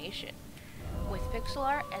animation with pixel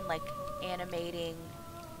art and like animating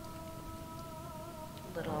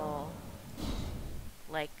little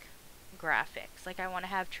like graphics. Like, I want to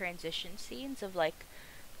have transition scenes of like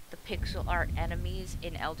the pixel art enemies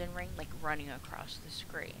in Elden Ring like running across the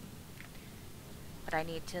screen. But I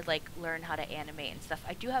need to like learn how to animate and stuff.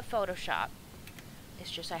 I do have Photoshop.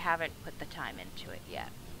 It's just I haven't put the time into it yet.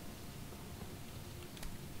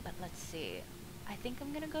 But But let's see. I think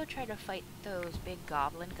I'm gonna go try to fight those big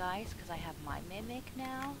goblin guys because I have my mimic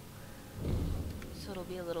now. So it'll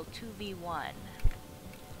be a little 2v1.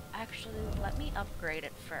 Actually, let me upgrade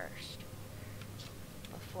it first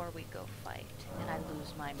before we go fight and I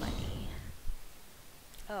lose my money.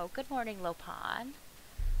 Oh, good morning, Lopan.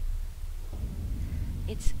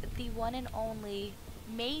 It's the one and only,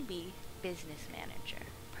 maybe, business manager.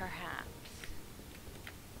 Perhaps.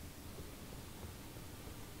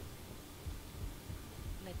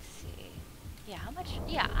 Let's see. Yeah, how much?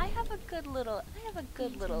 Yeah, I have a good little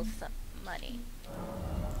money.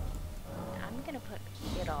 I'm gonna put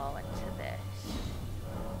it all into this.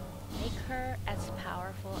 Make her as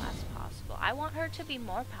powerful as possible. I want her to be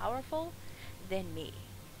more powerful than me.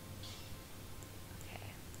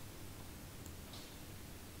 Okay.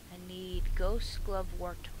 I need Ghost Glove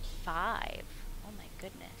worked 5. Oh my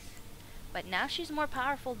goodness. But now she's more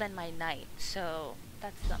powerful than my knight, so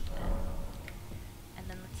that's something. And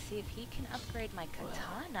then let's see if he can upgrade my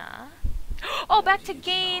katana. Oh, back to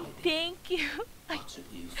game! Thank you!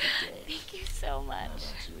 Thank you so much.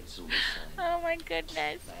 Oh my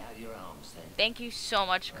goodness. Thank you so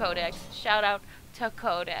much, Codex. Shout out to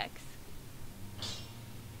Codex.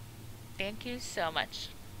 Thank you so much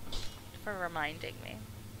for reminding me.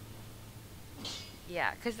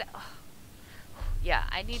 Yeah, cause yeah,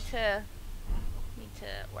 I need to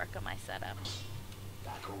work on my setup.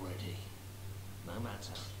 Back already. No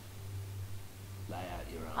matter. Lay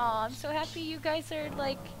out your arms. Oh, I'm so happy you guys are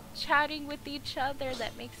like chatting with each other.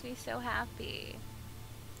 That makes me so happy.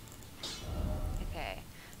 Okay.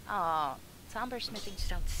 Oh, Somber Smithing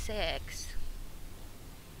Stone 6.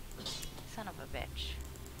 Son of a bitch.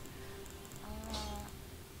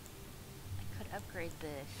 I could upgrade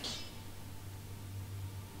this.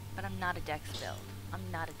 But I'm not a dex build.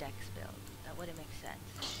 I'm not a dex build. That wouldn't make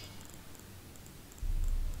sense.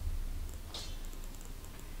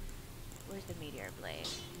 Where's the meteor blade?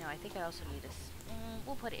 No, I think I also need this.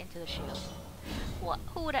 We'll put it into the shield. What?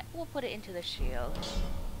 We'll put it into the shield.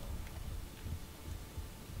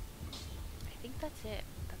 I think that's it.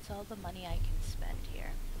 That's all the money I can spend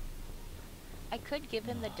here. I could give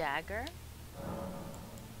him the dagger,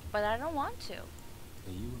 but I don't want to.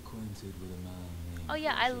 Are you acquainted with a man named... Oh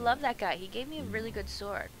yeah, I love that guy. He gave me a really good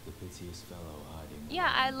sword. The piteous fellow hiding... Yeah,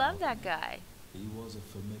 I love that guy. He was a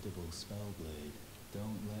formidable spellblade.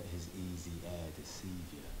 Don't let his easy air deceive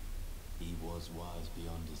you. He was wise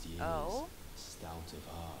beyond his years. Oh? Stout of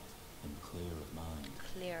heart and clear of mind.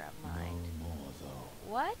 Clear of mind. No more, though.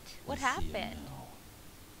 What? What We see him happened?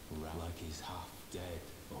 now, like he's half dead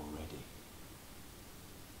already.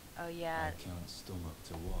 Oh yeah. I can't stomach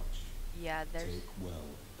to watch. Yeah, there's... Take well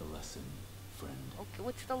the lesson, friend. Okay,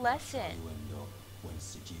 what's the That's how lesson? you end up when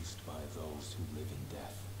seduced by those who live in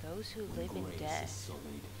death. Those who When live in grace death. is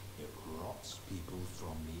sullied, it rots people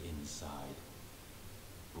from the inside,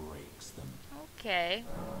 breaks them. Okay.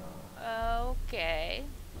 Okay.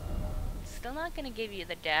 Still not gonna give you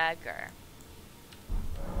the dagger.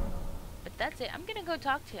 But that's it. I'm gonna go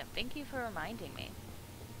talk to him. Thank you for reminding me.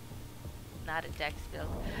 Not a dex build.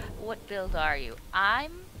 What build are you?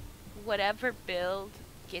 I'm whatever build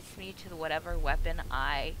gets me to whatever weapon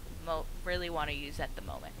I really want to use at the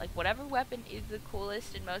moment. Like whatever weapon is the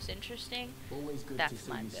coolest and most interesting, Always good that's to see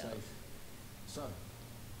my you build. safe. So,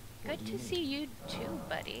 Good to see you too,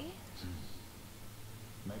 buddy.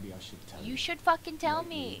 Maybe I should tell You should fucking tell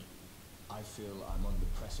me. I feel I'm on the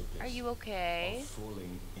precipice Are you okay? of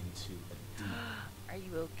falling into a deep, Are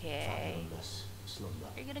you okay? fathomless slumber.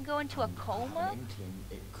 Are you gonna go into a And I have coma? an inkling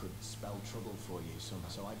it could spell trouble for you, so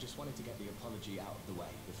I just wanted to get the apology out of the way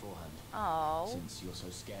beforehand. Oh. Since you're so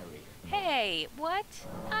scary. Hey, what?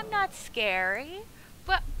 I'm not scary.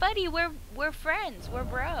 But buddy, we're friends. We're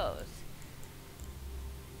bros.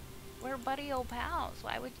 We're buddy old pals.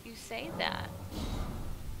 Why would you say that?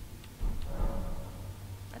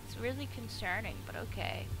 That's really concerning, but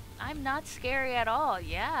okay. I'm not scary at all.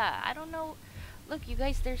 Yeah, I don't know. Look, you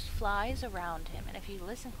guys, there's flies around him, and if you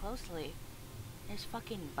listen closely, there's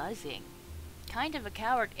fucking buzzing. Kind of a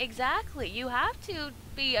coward. Exactly. You have to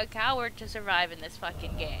be a coward to survive in this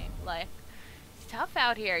fucking game. Like, it's tough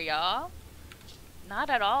out here, y'all. Not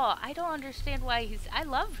at all. I don't understand why I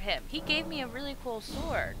love him. He gave me a really cool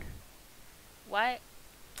sword. Why?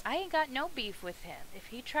 I ain't got no beef with him. If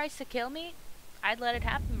he tries to kill me, I'd let it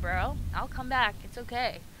happen, bro. I'll come back. It's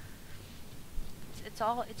okay. It's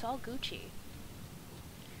all Gucci.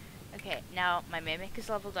 Okay, now my mimic is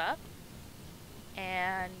leveled up,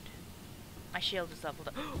 and my shield is leveled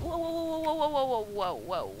up. Whoa, whoa, whoa, whoa, whoa, whoa, whoa,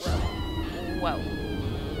 whoa, whoa, whoa.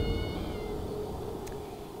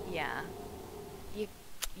 Yeah.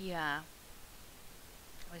 Yeah.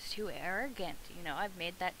 was too arrogant. You know, I've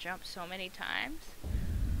made that jump so many times.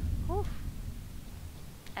 Whew.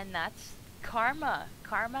 And that's karma.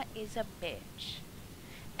 Karma is a bitch.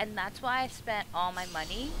 And that's why I spent all my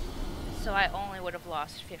money, so I only would have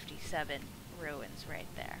lost 57 ruins right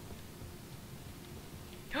there.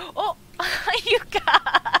 Oh, you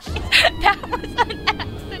guys, that was an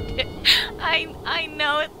accident. I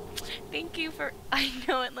know it. Thank you for, I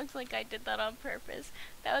know it looks like I did that on purpose.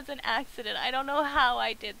 That was an accident. I don't know how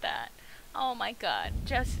I did that. Oh my god,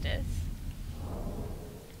 justice.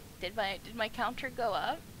 Did my counter go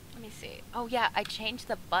up? Let me see. Oh yeah, I changed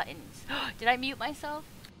the buttons. Did I mute myself?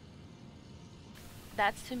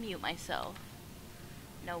 That's to mute myself.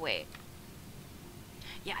 No, wait.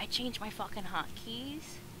 Yeah, I changed my fucking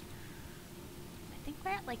hotkeys. I think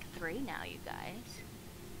we're at like 3 now, you guys.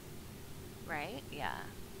 Right? Yeah.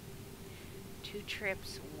 2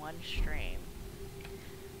 trips, 1 stream.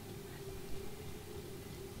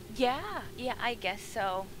 Yeah, I guess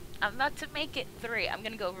so. I'm about to make it 3. I'm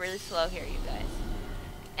gonna go really slow here, you guys.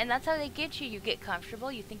 And that's how they get you. You get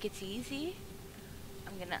comfortable. You think it's easy.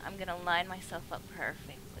 I'm gonna line myself up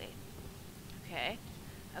perfectly. Okay.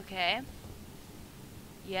 Okay.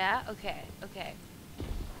 Yeah. Okay. Okay.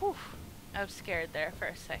 Whew. I was scared there for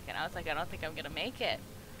a second. I was like, I don't think I'm gonna make it.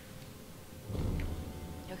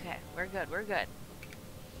 Okay. We're good. We're good.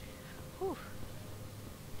 Whew.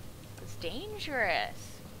 It's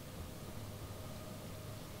dangerous.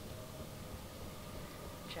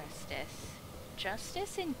 Justice.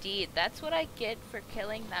 Justice indeed. That's what I get for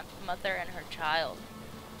killing that mother and her child.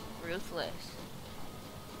 Ruthless.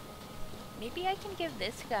 Maybe I can give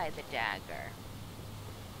this guy the dagger.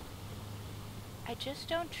 I just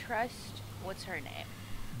don't trust... What's her name?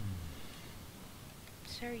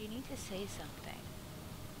 Sir, you need to say something.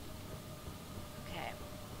 Okay.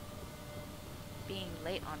 Being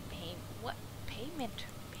late on payment. What? Payment?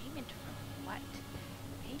 Payment for what?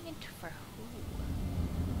 Payment for who?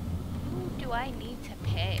 Who do I need to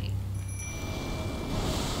pay?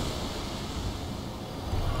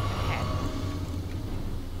 Okay.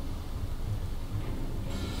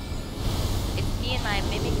 It's me and my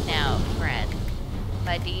mimic now, friend.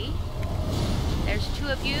 Buddy. There's 2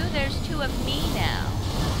 of you, there's 2 of me now.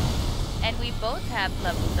 And we both have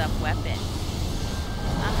leveled up weapons.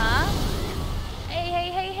 Uh-huh.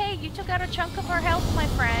 Hey, you took out a chunk of her health, my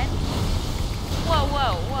friend.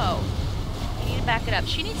 Whoa. You need to back it up.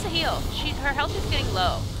 She needs to heal. Her health is getting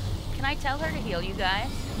low. Can I tell her to heal, you guys?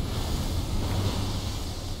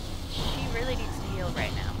 She really needs to heal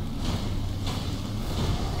right now.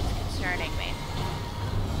 It's concerning me.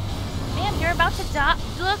 Man, you're about to die.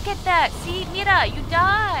 Look at that. See, Mira, you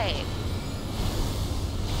died.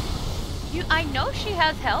 I know she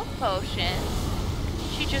has health potions.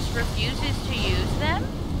 She just refuses to use them.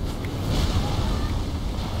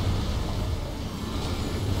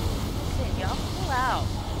 Listen, y'all pull out.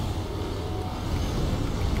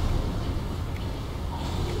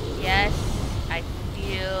 Yes, I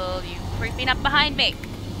feel you creeping up behind me.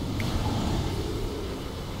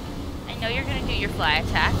 I know you're gonna do your fly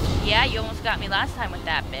attack. Yeah, you almost got me last time with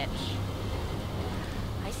that bitch.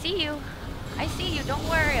 I see you. I see you. Don't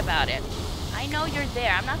worry about it. I know you're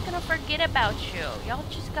there. I'm not gonna forget about you. Y'all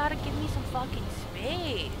just gotta give me some fucking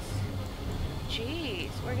space.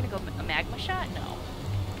 Jeez. We're gonna go a magma shot? No.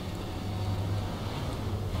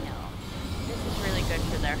 No. This is really good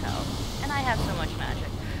for their health. And I have so much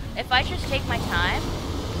magic. If I just take my time,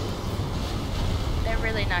 they're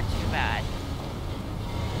really not too bad.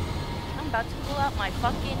 I'm about to pull out my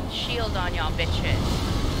fucking shield on y'all bitches.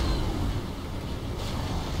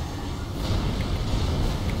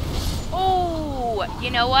 Oh,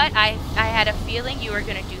 you know what? I had a feeling you were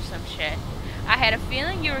gonna do some shit. I had a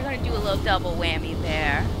feeling you were gonna do a little double whammy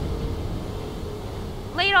there.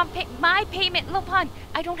 Late on my payment, Lopon.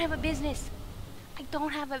 I don't have a business. I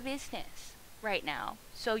don't have a business right now.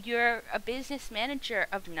 So you're a business manager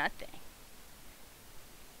of nothing.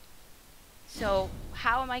 So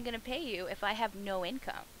how am I gonna pay you if I have no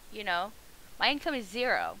income? You know, my income is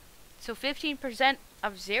 0. So 15%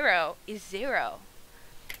 of 0 is 0.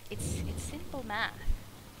 It's simple math.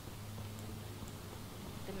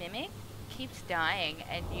 The mimic keeps dying,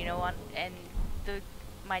 and you know what? And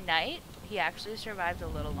my knight, he actually survived a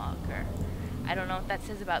little longer. I don't know what that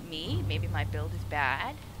says about me. Maybe my build is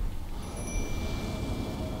bad,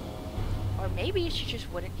 or maybe she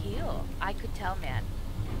just wouldn't heal. I could tell, man.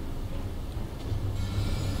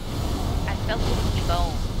 I felt it in my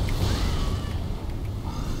bone.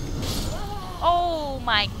 Oh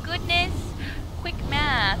my goodness! Quick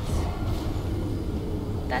maths.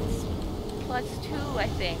 That's +2, I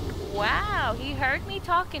think. Wow, he heard me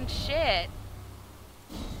talking shit.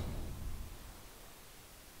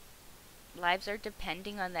 Lives are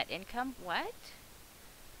depending on that income? What?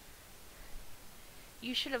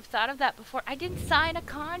 You should have thought of that before. I didn't sign a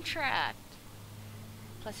contract.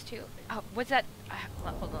 +2. Oh, was that...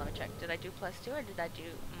 hold on, let me check. Did I do +2 or did I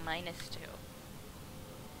do -2?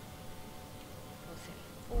 We'll see.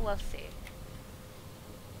 We'll see.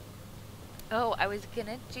 Oh, I was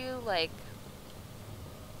gonna do, like...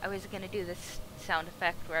 I was gonna do this sound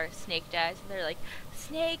effect where a snake dies and they're like,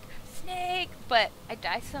 snake, snake! But I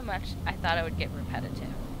die so much, I thought it would get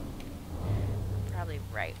repetitive. I'm probably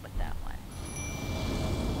right with that one.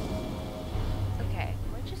 Okay,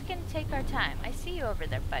 we're just gonna take our time. I see you over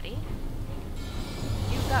there, buddy.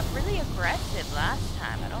 You got really aggressive last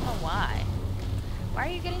time. I don't know why. Why are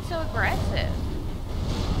you getting so aggressive?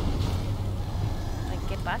 Like,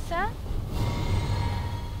 ¿qué pasa?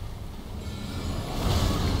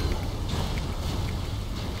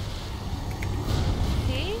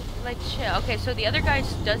 See? Like, chill. Okay, so the other guy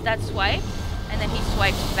does that swipe, and then he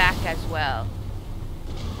swipes back as well.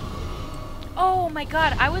 Oh my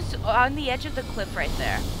god, I was on the edge of the cliff right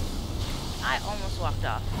there. I almost walked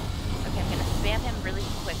off. Okay, I'm gonna spam him really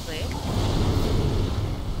quickly.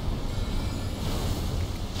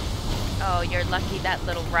 Oh, you're lucky that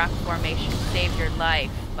little rock formation saved your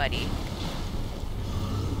life, buddy.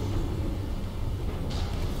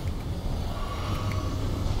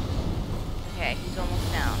 Okay, he's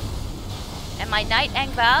almost down. And my Knight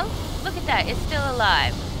Angval, look at that, it's still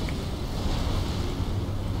alive.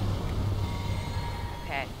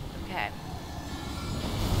 Okay, okay.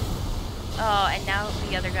 Oh, and now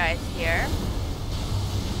the other guy's here.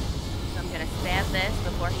 So I'm gonna spam this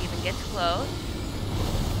before he even gets close.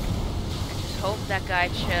 And just hope that guy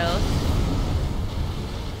chills.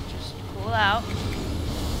 Just cool out.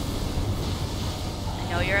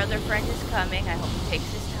 I know your other friend is coming. I hope he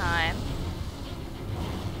takes his time.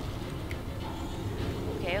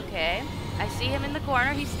 Okay, okay. I see him in the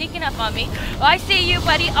corner. He's sneaking up on me. Oh, I see you,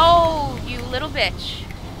 buddy. Oh, you little bitch.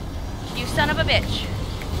 You son of a bitch.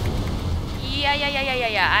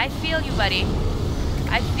 Yeah. I feel you, buddy.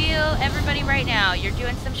 I feel everybody right now. You're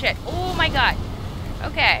doing some shit. Oh my god.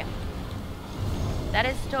 Okay. That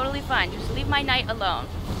is totally fine. Just leave my knight alone.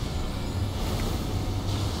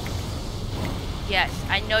 Yes,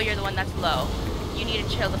 I know you're the one that's low. You need to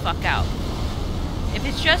chill the fuck out. If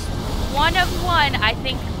it's just 1 of 1, I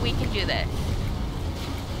think we can do this.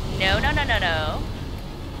 No.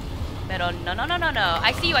 Pero no.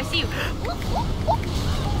 I see you.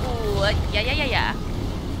 Ooh, yeah.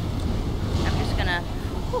 I'm just gonna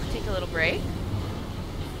take a little break.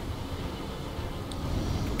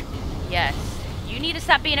 Yes. You need to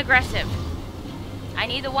stop being aggressive. I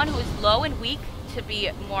need the one who is low and weak to be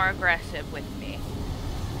more aggressive with me.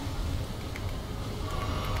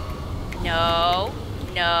 No.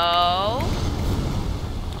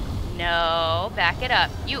 Back it up.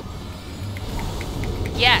 You.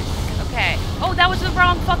 Yes. Okay. Oh, that was the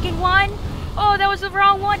wrong fucking one. Oh, that was the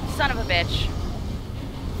wrong one. Son of a bitch.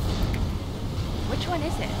 Which one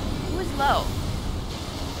is it? Who is low?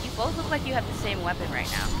 You both look like you have the same weapon right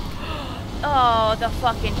now. Oh, the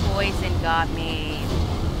fucking poison got me.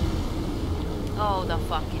 Oh, the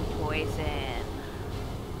fucking poison.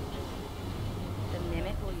 The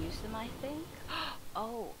mimic will use them, I think.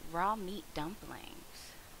 Oh, raw meat dumplings.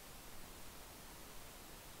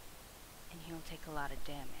 And he'll take a lot of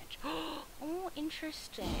damage. Oh,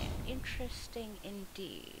 interesting. Interesting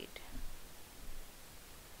indeed.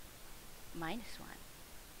 -1.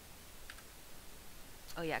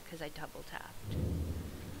 Oh yeah, because I double tapped.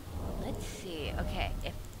 Let's see. Okay,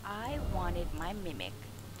 if I wanted my mimic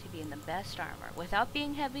to be in the best armor without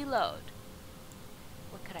being heavy load,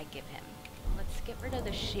 what could I give him? Let's get rid of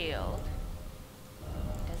the shield.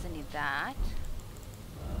 Doesn't need that.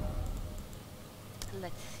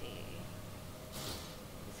 Let's see.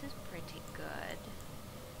 This is pretty good.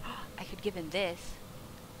 I could give him this,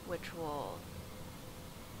 which will...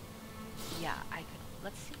 Yeah, I could...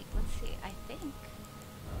 Let's see. I think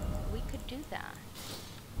we could do that.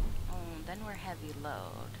 Oh, then we're heavy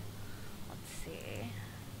load. Let's see.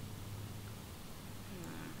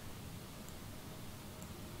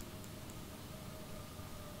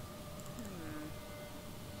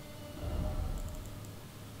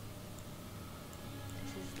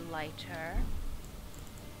 This is lighter.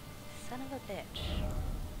 Son of a bitch.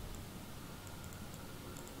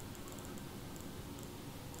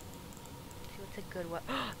 See what's a good one.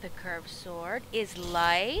 The curved sword is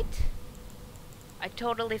light. I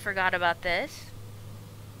totally forgot about this.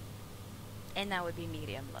 And that would be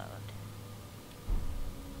medium load.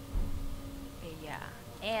 Yeah.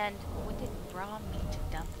 And what did raw meat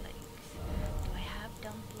dumplings? Do I have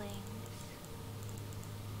dumplings?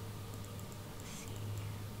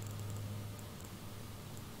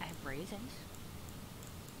 raisins.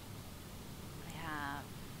 I have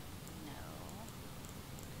no.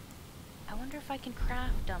 I wonder if I can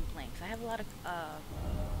craft dumplings. I have a lot of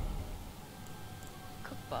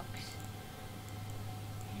cookbooks.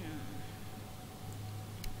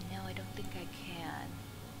 No, I don't think I can.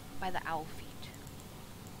 By the owl feet.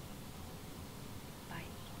 By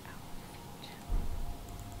the owl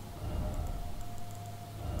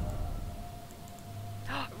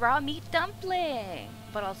feet. Raw meat dumpling!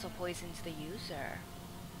 But also poisons the user.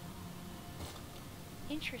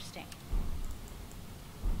 Interesting.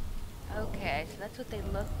 Okay, so that's what they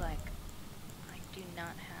look like. I do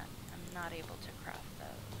not have... I'm not able to craft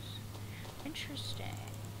those. Interesting.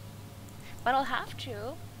 But I'll have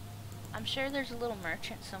to. I'm sure there's a little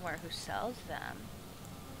merchant somewhere who sells them.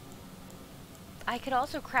 I could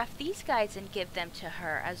also craft these guys and give them to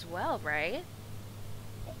her as well, right?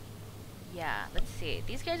 Yeah, let's see.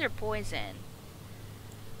 These guys are poison.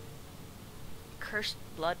 Cursed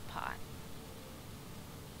blood pot.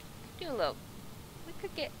 Do a little. We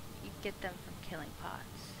could get them from killing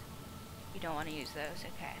pots. You don't want to use those,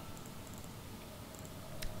 okay?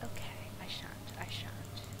 Okay, I shan't. I shan't.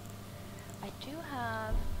 I do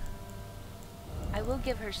have. I will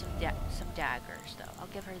give her some daggers though. I'll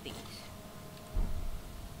give her these.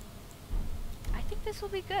 I think this will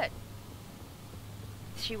be good.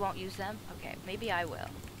 She won't use them? Okay, maybe I will.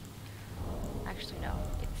 Actually, no.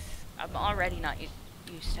 I'm already not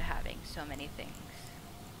used to having so many things.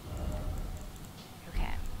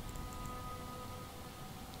 Okay.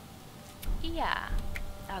 Yeah.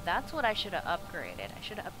 Now that's what I should have upgraded. I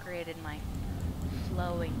should have upgraded my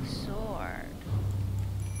flowing sword.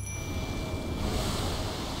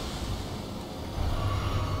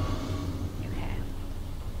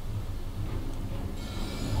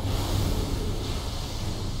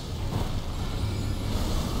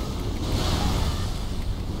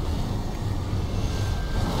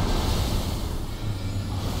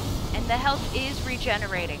 The health is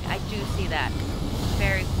regenerating. I do see that.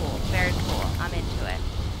 Very cool. Very cool. I'm into it.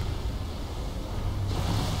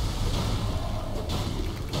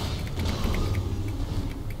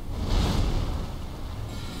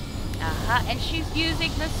 And she's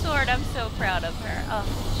using the sword. I'm so proud of her. Oh,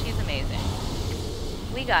 she's amazing.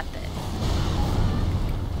 We got this.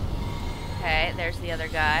 Okay, there's the other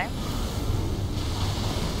guy.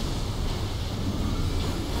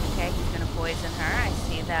 Okay, he's gonna poison her. I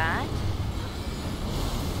see that.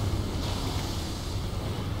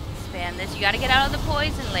 Expand this. You gotta get out of the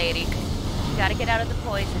poison, lady. You gotta get out of the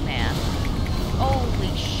poison, man.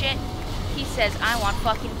 Holy shit. He says, I want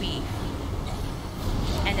fucking beef.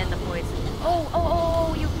 And then the poison.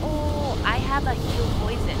 I have a heal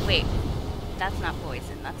poison. Wait, that's not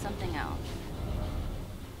poison. That's something else.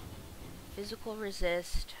 Physical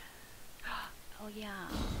resist. Oh, yeah.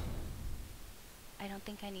 I don't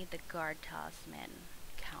think I need the guard talisman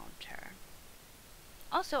counter.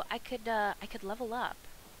 Also, I could level up.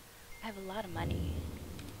 I have a lot of money.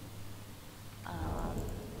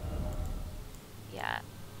 Yeah,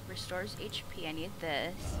 restores HP. I need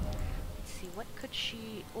this. Let's see, what could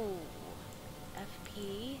she? Oh,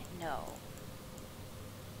 FP? No.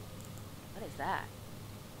 What is that?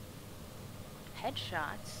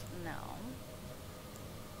 Headshots? No.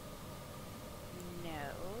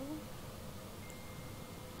 No.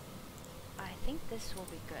 I think this will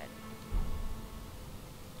be good.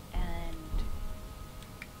 And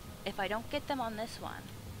if I don't get them on this one,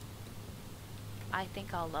 I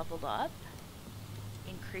think I'll level up,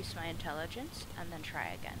 increase my intelligence, and then try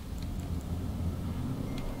again.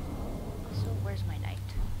 Also, where's my knight?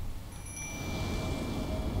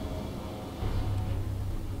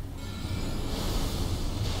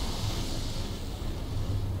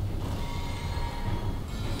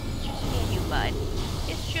 It's just me and you, bud.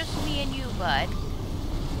 It's just me and you, bud.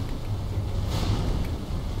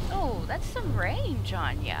 Oh, that's some range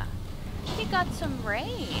on ya. You got some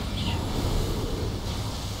range.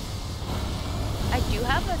 I do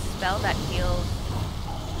have a spell that heals,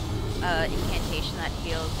 incantation that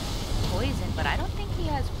heals poison, but I don't think he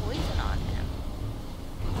has poison on him.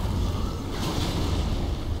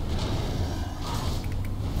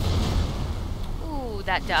 Ooh,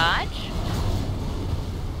 that dodge.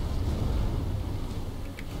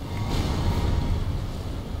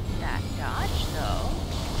 That dodge, though.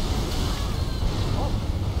 Oh.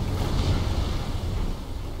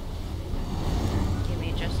 Give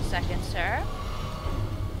me just a second, sir.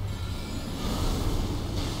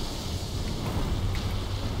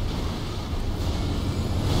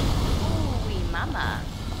 Mama.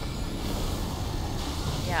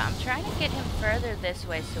 Yeah, I'm trying to get him further this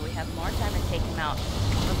way so we have more time to take him out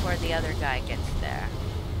before the other guy gets there.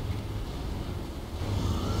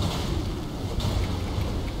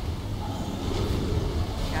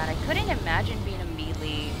 couldn't imagine being a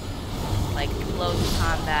melee, like, close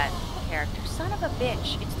combat character. Son of a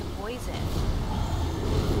bitch, it's the poison.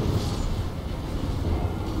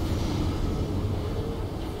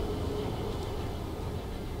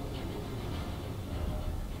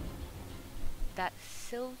 That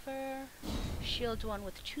silver shield one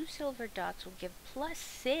with 2 silver dots will give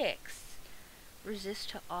 +6 resist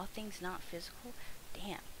to all things not physical.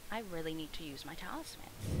 Damn, I really need to use my talismans.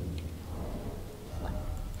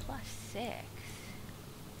 +6.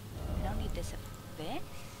 I don't need this of this.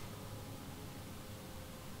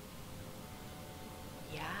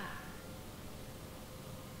 Yeah.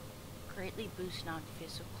 Greatly boost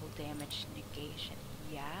non-physical damage negation.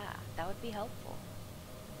 Yeah, that would be helpful.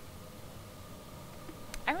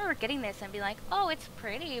 I remember getting this and being like, oh, it's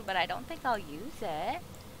pretty, but I don't think I'll use it.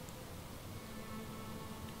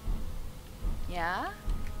 Yeah?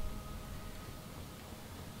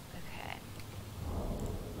 Okay.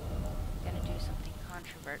 Gonna do something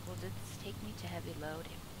controversial. Will this take me to heavy load?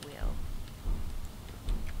 It will.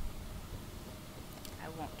 I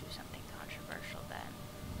won't do something controversial then.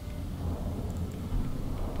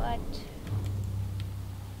 But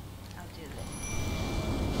I'll do this.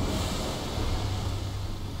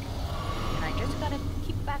 And I just gotta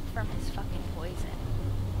keep back from his fucking poison.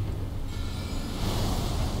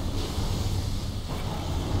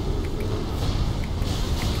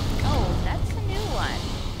 Oh, that's a new one.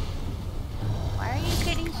 Why are you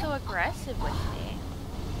getting so aggressive with me?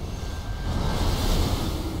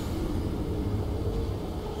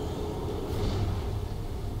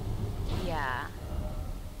 Yeah.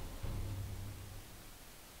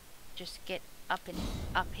 Just get up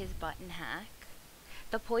his butt and hack.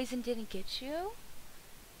 The poison didn't get you?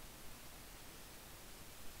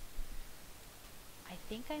 I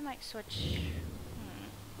think I might switch.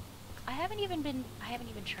 I haven't even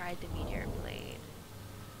tried the meteor blade.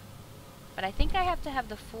 But I think I have to have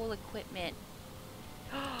the full equipment.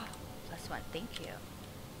 +1, thank you.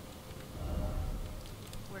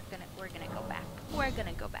 We're gonna go back. We're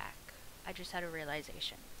gonna go back. I just had a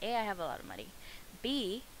realization. A, I have a lot of money.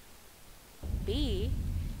 B,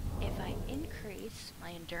 if I increase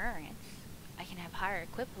my endurance, I can have higher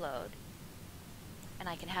equip load, and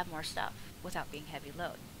I can have more stuff without being heavy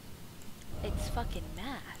load. It's fucking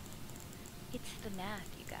math. It's the math,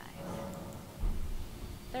 you guys.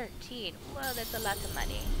 13. Whoa, that's a lot of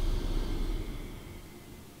money.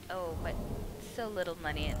 Oh, but so little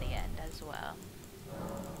money in the end as well.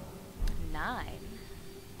 9.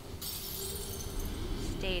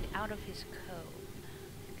 Stayed out of his code.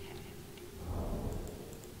 Okay.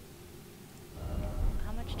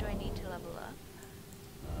 How much do I need to level up?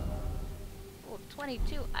 Oh,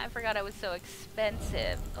 22. I forgot I was so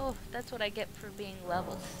expensive. Oh, that's what I get for being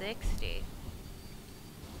level 60.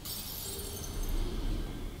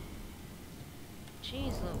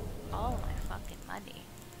 Jeez, look, all my fucking money.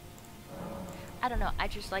 I don't know, I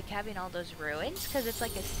just like having all those ruins because it's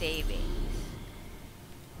like a savings.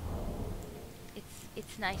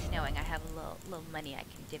 It's nice knowing I have a little money I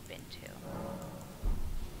can dip into.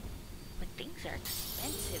 But things are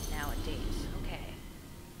expensive nowadays. Okay.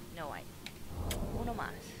 No, uno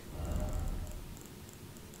más.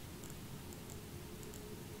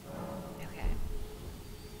 Okay.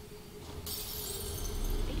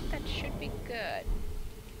 I think that should be good.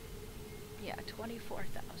 Yeah,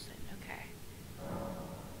 24,000. Okay.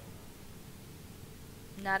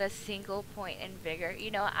 Not a single point in vigor.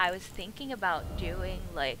 You know, I was thinking about doing,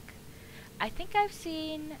 like, I think I've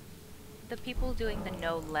seen the people doing the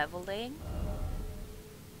no leveling,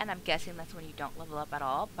 and I'm guessing that's when you don't level up at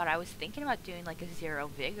all, but I was thinking about doing, like, a 0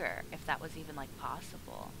 vigor, if that was even, like,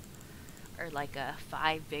 possible. Or, like, a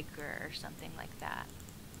 5 vigor or something like that.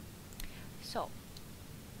 So,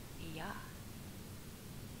 yeah.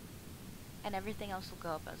 And everything else will go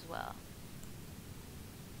up as well.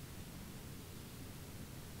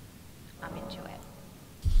 I'm into it.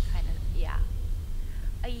 Kind of, yeah.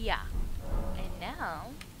 Yeah. And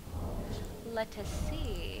now, let us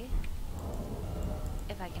see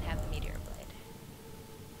if I can have the meteor blade.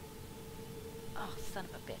 Oh, son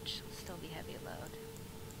of a bitch. It'll still be heavy load.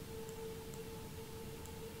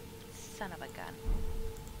 Son of a gun.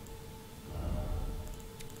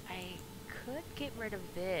 I could get rid of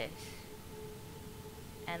this.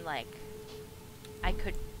 And, like, I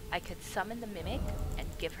could summon the mimic and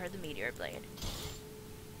give her the meteor blade.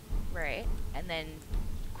 Right? And then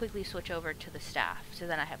quickly switch over to the staff. So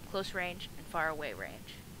then I have close range and far away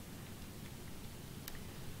range.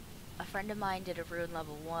 A friend of mine did a rune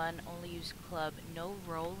level 1, only use club, no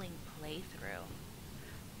rolling playthrough.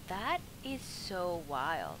 That is so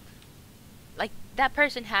wild. Like, that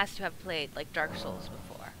person has to have played, like, Dark Souls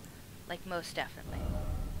before. Like, most definitely.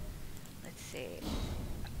 Let's see.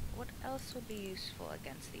 What else would be useful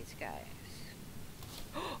against these guys?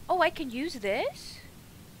 Oh, I can use this?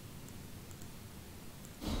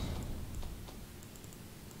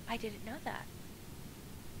 I didn't know that.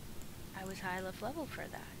 I was high enough level for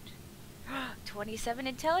that. 27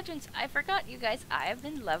 intelligence. I forgot, you guys. I have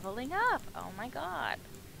been leveling up. Oh my god.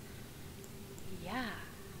 Yeah.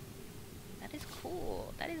 That is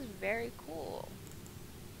cool. That is very cool.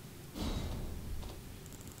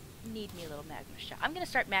 Need me a little magma shot. I'm gonna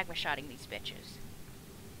start magma shotting these bitches.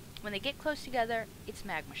 When they get close together, it's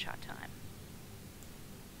magma shot time.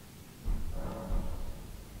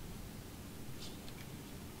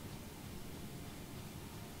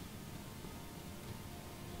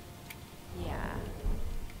 Yeah.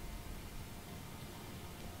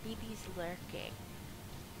 BB's lurking.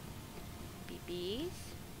 BBs?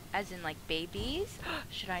 As in like babies?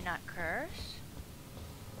 Should I not curse?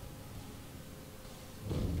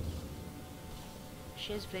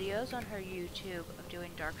 She has videos on her YouTube of doing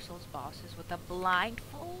Dark Souls bosses with a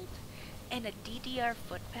blindfold and a DDR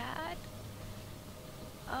footpad.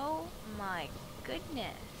 Oh my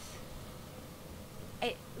goodness.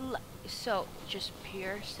 So just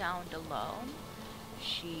pure sound alone,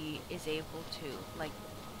 she is able to like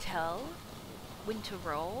tell when to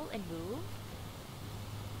roll and move.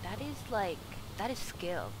 That is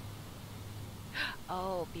skill.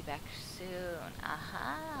 Oh, be back soon.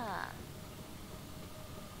 Aha.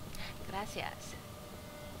 Gracias.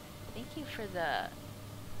 Thank you for the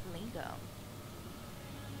lingo.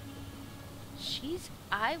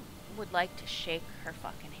 I would like to shake her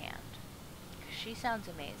fucking hand. She sounds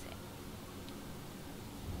amazing.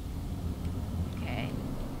 Okay.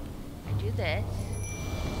 I do this.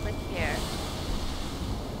 Click here.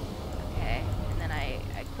 Okay. And then I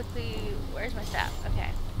quickly... Where's my staff?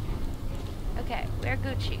 Okay. Okay. We're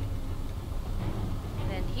Gucci.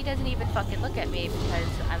 And then he doesn't even fucking look at me because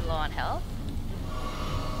I'm low on health.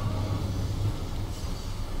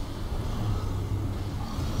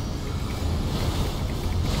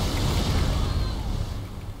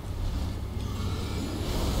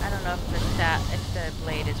 I don't know if the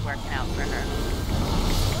blade is working out for her.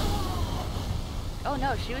 Oh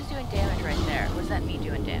no, she was doing damage right there. Was that me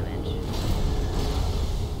doing damage?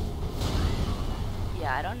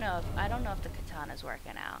 Yeah, I don't know if the katana's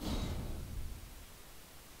working out.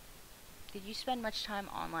 Did you spend much time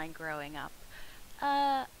online growing up?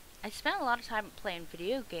 I spent a lot of time playing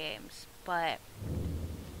video games, but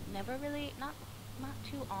never really, not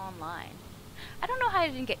too online. I don't know how I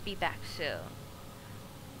didn't get Be Back Soon.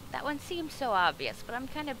 That one seems so obvious, but I'm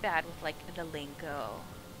kind of bad with like the lingo.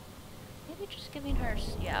 Maybe just giving her,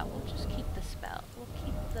 yeah, we'll just keep the spell. We'll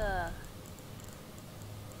keep the,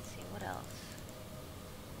 let's see, what else?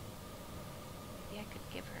 Maybe I could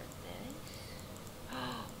give her this.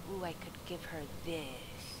 Ooh, I could give her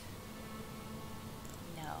this.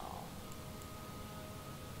 No.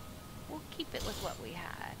 We'll keep it with what we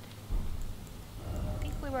had. I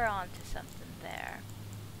think we were on to something there.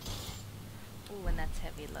 Ooh, and that's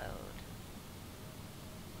heavy load.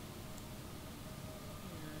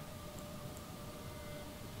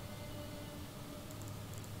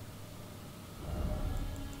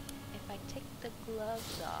 If I take the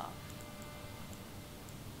gloves off,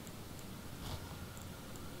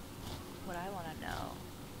 what I want to know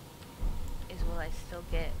is, will I still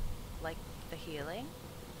get, like, the healing?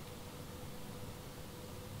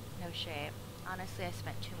 No shame. Honestly, I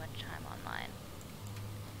spent too much time online.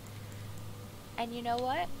 And you know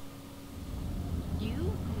what?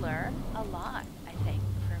 You learn a lot, I think,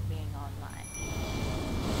 from being online.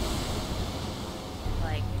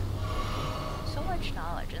 Like, so much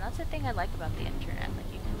knowledge. And that's the thing I like about the internet.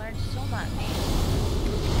 Like, you can learn so much.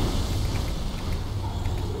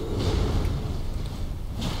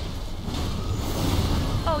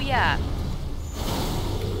 Oh, yeah.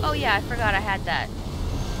 Oh, yeah, I forgot I had that.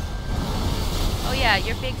 Oh, yeah,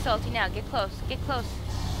 you're big salty now. Get close. Get close.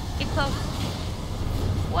 Get close.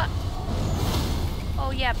 What?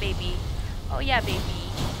 Oh, yeah, baby. Oh, yeah, baby.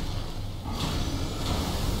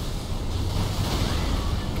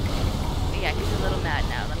 Yeah, he's a little mad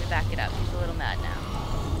now. Let me back it up. He's a little mad now.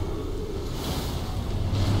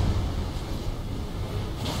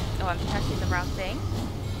 Oh, I'm pressing the wrong thing?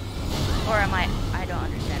 Or am I don't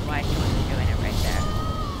understand why she wasn't doing it right there.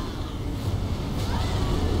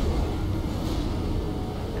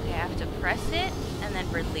 Okay, I have to press it and then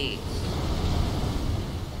release.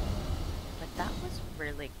 But that was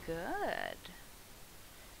really good.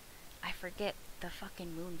 I forget the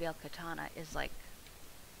fucking Moonveil Katana is like,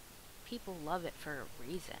 people love it for a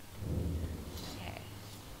reason. Okay.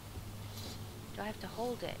 Do I have to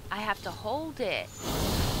hold it? I have to hold it.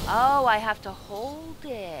 Oh, I have to hold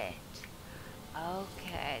it.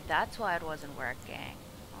 Okay, that's why it wasn't working.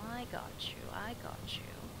 I got you. I got you.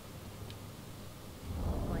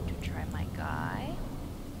 I'm going to try my guy.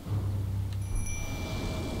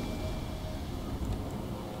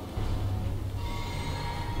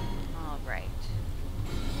 Alright.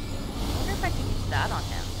 I wonder if I can use that on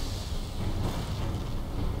him.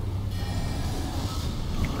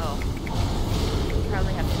 Oh.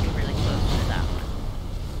 Probably have to be really close for that one.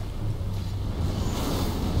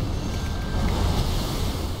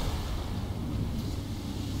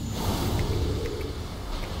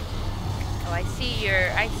 Oh, I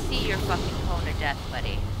see your fucking cone of death,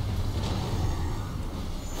 buddy.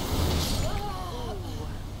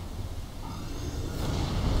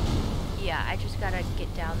 Yeah, I just gotta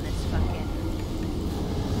get down this fucking...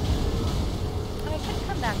 Oh, I can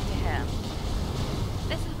come back to him.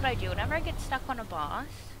 This is what I do. Whenever I get stuck on a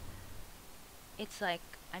boss, it's like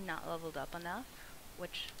I'm not leveled up enough,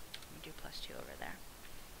 which... Let me do +2 over there.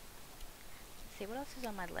 Let's see, what else is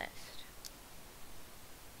on my list?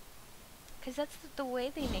 Because that's the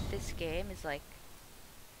way they make this game is like...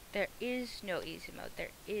 There is no easy mode.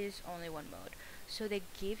 There is only one mode. So they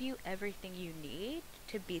give you everything you need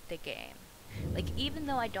to beat the game. Like, even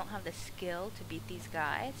though I don't have the skill to beat these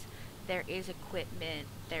guys, there is equipment,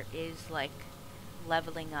 there is, like,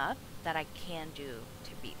 leveling up that I can do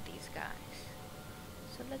to beat these guys.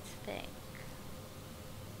 So let's think.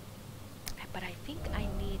 But I think I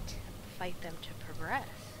need to fight them to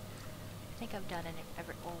progress. I think I've done it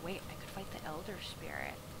every... Oh, wait, I could fight the Elder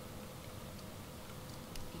Spirit.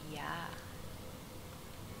 Yeah.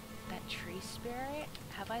 That tree spirit?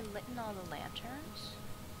 Have I lit all the lanterns?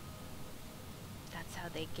 That's how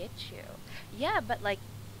they get you. Yeah, but like,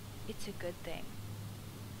 it's a good thing.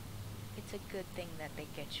 It's a good thing that they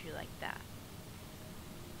get you like that.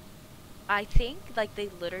 I think like they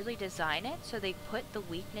literally design it so they put the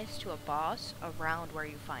weakness to a boss around where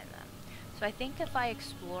you find them. So I think if I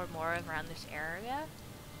explore more around this area,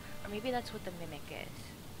 or maybe that's what the mimic is.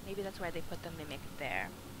 Maybe that's why they put the mimic there.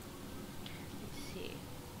 Let's see.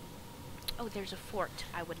 Oh, there's a fort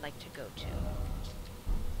I would like to go to.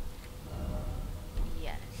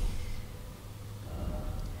 Yes.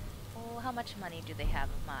 Oh, how much money do they have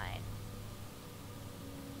of mine?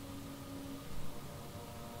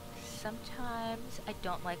 Sometimes I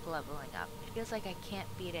don't like leveling up. It feels like I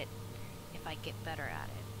can't beat it if I get better at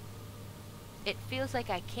it. It feels like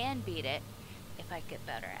I can beat it if I get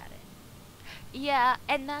better at it. Yeah,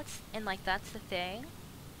 and that's the thing.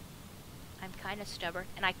 I'm kind of stubborn,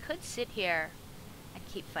 and I could sit here and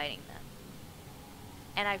keep fighting them.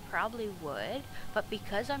 And I probably would, but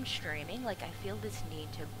because I'm streaming, like, I feel this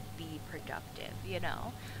need to be productive, you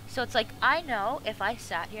know? So it's like, I know if I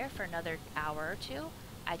sat here for another hour or two,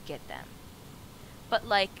 I'd get them. But,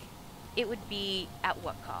 like, it would be at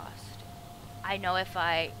what cost? I know if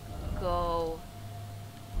I go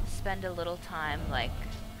spend a little time, like,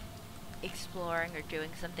 exploring or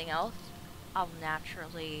doing something else, I'll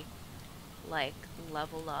naturally, like,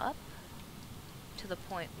 level up to the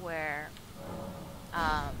point where,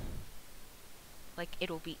 like,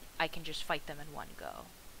 I can just fight them in one go.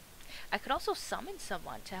 I could also summon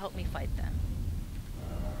someone to help me fight them.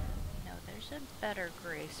 No, there's a better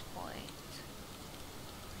grace point.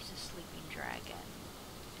 There's a sleeping dragon.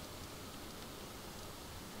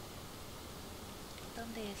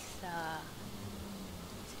 ¿Dónde está?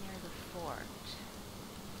 It's near the fort.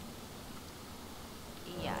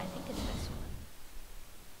 Yeah, I think it's this one.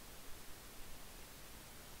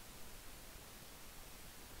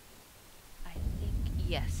 I think,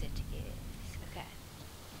 yes, it is. Okay.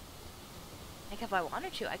 Like, if I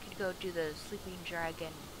wanted to, I could go do the Sleeping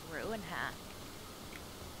Dragon Ruin hack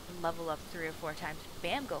and level up 3 or 4 times.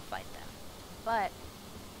 Bam, go fight them. But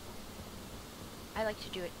I like to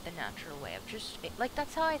do it the natural way of just, like,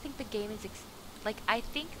 that's how I think the game is, like, I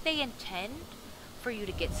think they intend for you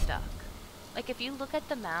to get stuck. Like, if you look at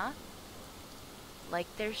the map, like,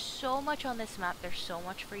 there's so much on this map, there's so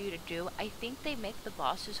much for you to do. I think they make the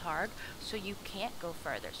bosses hard so you can't go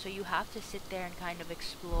further. So you have to sit there and kind of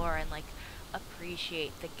explore and, like,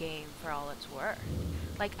 appreciate the game for all it's worth.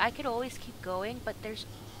 Like, I could always keep going, but there's,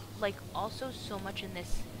 like, also so much in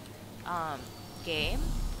this, game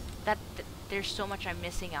that there's so much I'm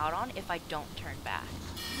missing out on if I don't turn back.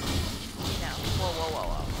 You know? Whoa, whoa, whoa,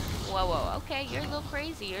 whoa. Whoa, whoa, okay, you're a little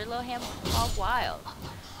crazy. You're a little hog wild.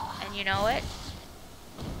 And you know what?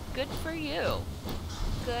 Good for you.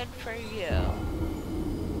 Good for you.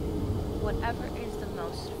 Whatever is the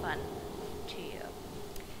most fun to you.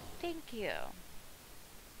 Thank you.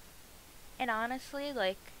 And honestly,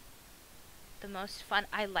 like, the most fun.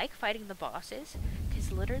 I like fighting the bosses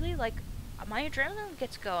because literally, like, my adrenaline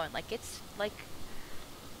gets going. Like, it's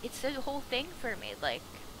the whole thing for me. Like,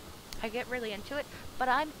 I get really into it, but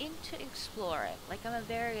I'm into exploring. Like, I'm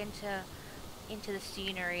very into the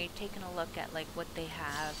scenery, taking a look at like what they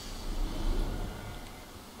have.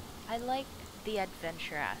 I like the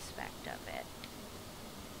adventure aspect of it.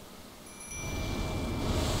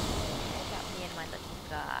 Got me and my little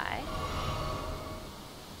guy.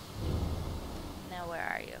 Now where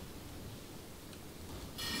are you?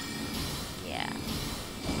 Yeah.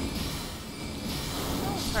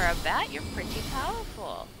 Oh, for a bat, you're pretty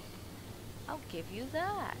powerful. I'll give you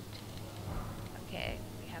that. Okay,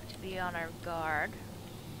 we have to be on our guard.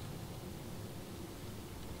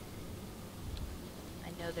 I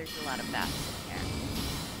know there's a lot of bats in here.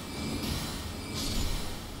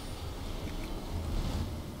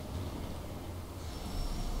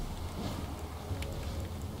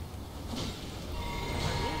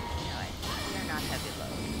 We are not heavy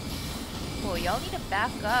load. Cool, y'all need to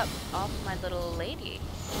back up off my little lady.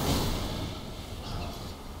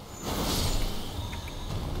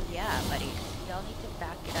 Yeah, buddies. Y'all need to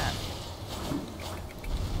back it up.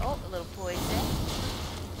 Oh, a little poison.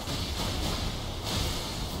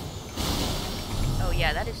 Oh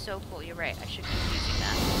yeah, that is so cool. You're right. I should keep using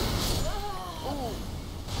that. Ooh.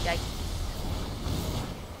 Yikes.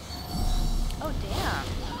 Oh, damn.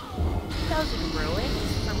 2,000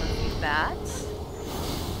 ruins from a few bats?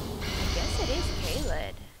 I guess it is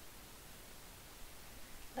Kaled.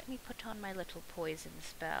 Let me put on my little poison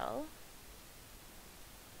spell.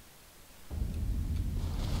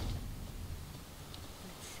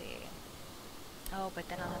 Let's see. Oh, but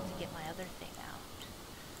then I'll have to get my other thing out.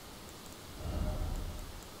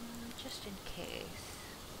 Just in case.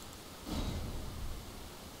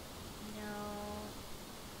 No.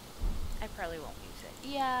 I probably won't use it.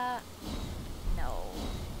 Yeah. No.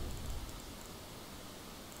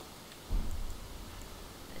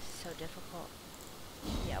 This is so difficult.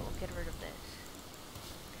 Yeah, we'll get rid of this.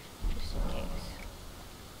 Just in case.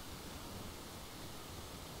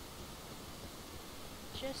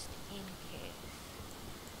 Just in case.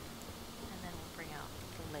 And then we'll bring out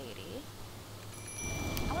the lady.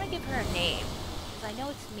 I want to give her a name, because I know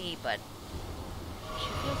it's me, but she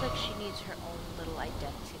feels like she needs her own little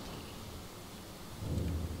identity.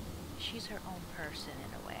 She's her own person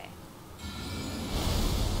in a way.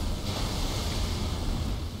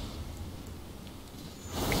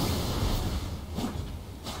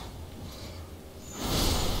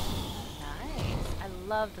 Nice. I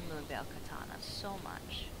love the Moonveil Katana so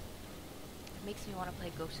much. It makes me want to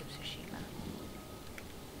play Ghost of Tsushima.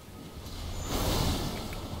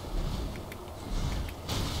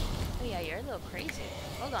 Oh yeah, you're a little crazy.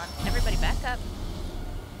 Hold on, everybody back up.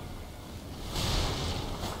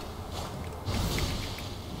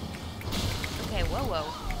 Okay, whoa, whoa.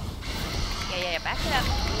 Yeah, back it up.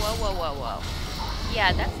 Whoa.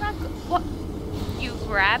 Yeah, that's not good. What? You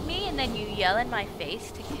grab me and then you yell in my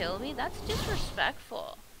face to kill me? That's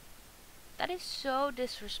disrespectful. That is so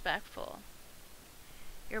disrespectful.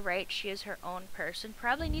 You're right, she is her own person.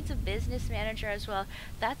 Probably needs a business manager as well.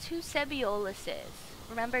 That's who Sebiolis is.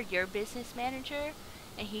 Remember your business manager?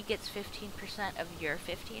 And he gets 15% of your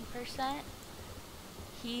 15%?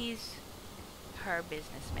 He's her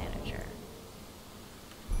business manager.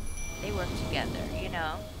 They work together, you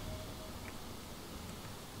know?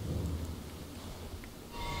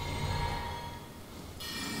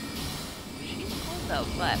 She's cool though,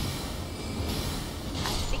 but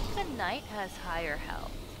I think the knight has higher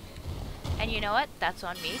health. And you know what? That's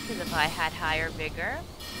on me, because if I had higher vigor,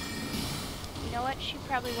 you know what? She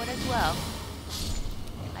probably would as well.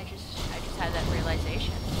 I just had that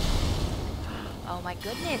realization. Oh my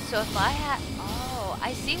goodness, so if I had... Oh,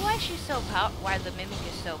 I see why she's so why the mimic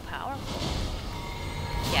is so powerful.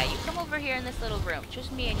 Yeah, you come over here in this little room.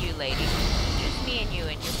 Just me and you, lady. Just me and you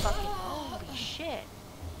and your fucking... Holy shit.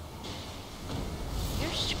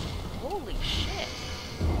 Holy shit.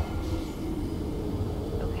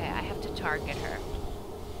 Okay, I have to target her.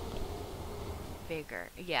 Vigor.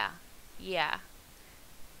 Yeah.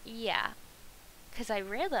 Because I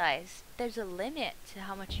realized there's a limit to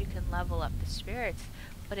how much you can level up the spirits.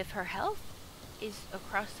 But if her health is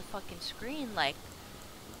across the fucking screen, like,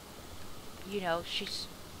 you know, it's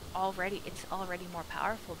already more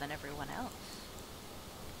powerful than everyone else.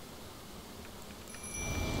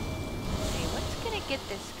 Okay, what's gonna get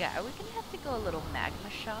this guy? Are we gonna have to go a little magma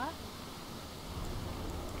shot?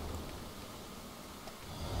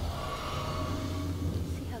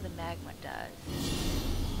 Let's see how the magma does.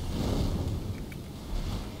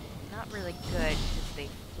 Not really good because they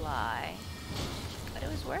fly, but it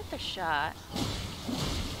was was worth a shot.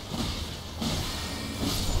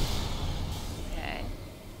 Okay.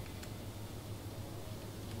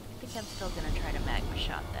 I think I'm still gonna try to magma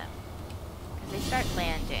shot them. Because they start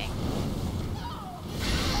landing.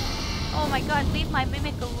 Oh my god, leave my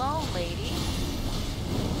mimic alone, lady.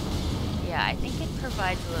 Yeah, I think it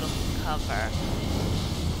provides a little cover.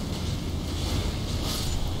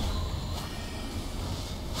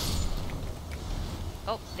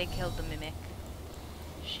 Oh, they killed the mimic.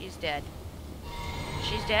 She's dead.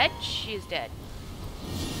 She's dead? She's dead.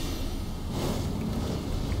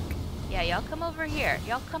 Yeah, y'all come over here.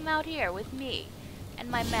 Y'all come out here with me and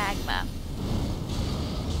my magma.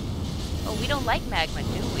 Oh, we don't like magma,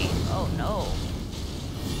 do we? Oh, no.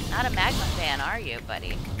 Not a magma fan, are you,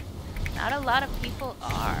 buddy? Not a lot of people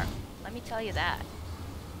are. Let me tell you that.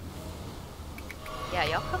 Yeah,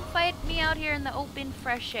 y'all come fight me out here in the open,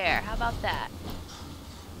 fresh air. How about that?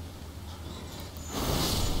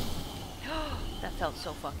 That felt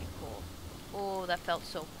so fucking cool. Oh, that felt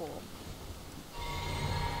so cool.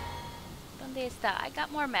 ¿Dónde está? I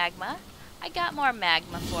got more magma. I got more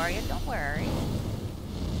magma for you. Don't worry.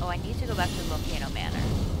 Oh, I need to go back to Volcano Manor.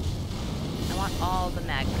 I want all the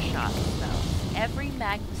magma shot spells. Every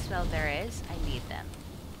magma spell there is, I need them.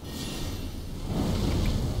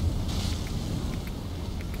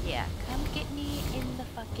 Yeah, come get me in the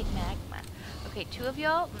fucking magma. Okay, two of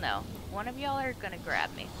y'all? No. One of y'all are gonna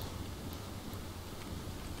grab me.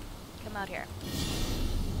 Come out here.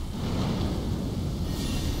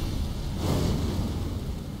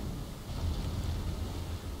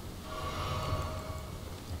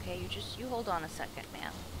 Okay, you hold on a second,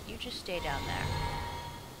 ma'am. You just stay down there.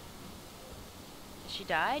 Did she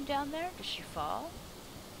die down there? Did she fall?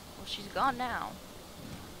 Well, she's gone now.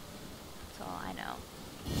 That's all I know.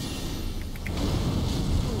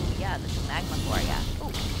 Ooh, yeah, there's some magma for ya.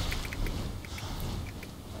 Ooh.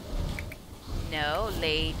 No,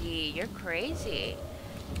 lady, you're crazy.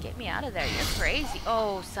 Get me out of there, you're crazy.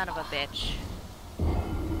 Oh, son of a bitch.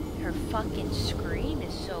 Her fucking scream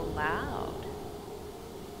is so loud.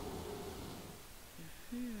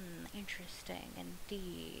 Interesting,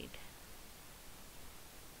 indeed.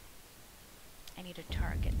 I need to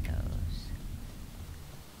target those.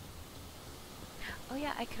 Oh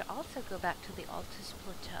yeah, I could also go back to the Altus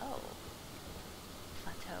Plateau.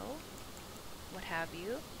 What have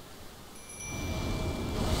you.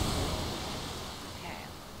 Okay.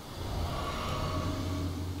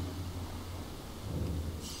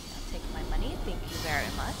 I'll take my money, thank you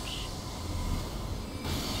very much.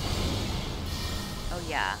 Oh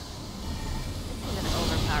yeah. This is an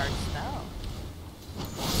overpowered spell.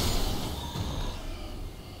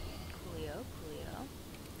 Coolio.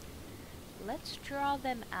 Let's draw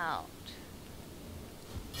them out.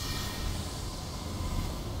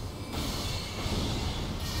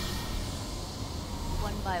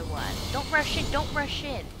 One by one. Don't rush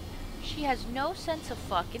in. She has no sense of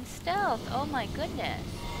fucking stealth. Oh my goodness.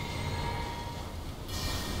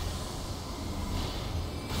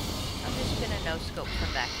 I'm just gonna no scope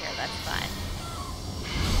from back here, that's fine.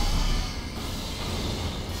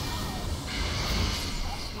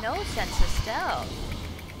 No sense of stealth.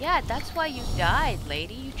 Yeah, that's why you died,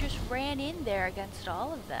 lady. You just ran in there against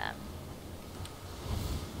all of them.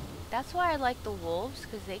 That's why I like the wolves,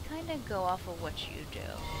 because they kind of go off of what you do.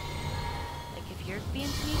 Like, if you're being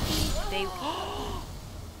sneaky, they...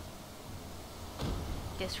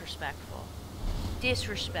 Disrespectful.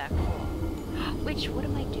 Which, what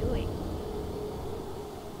am I doing?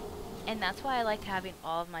 And that's why I like having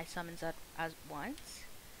all of my summons up at once.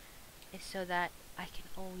 Is so that I can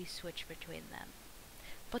always switch between them.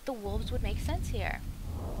 But the wolves would make sense here.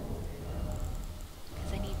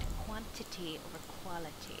 Because I need quantity over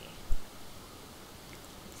quality.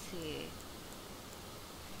 Let's see.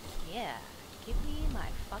 Yeah, give me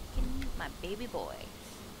my baby boys.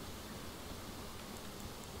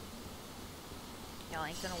 Y'all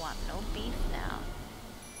ain't gonna want no beef now.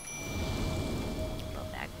 Little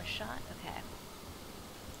magma shot, okay.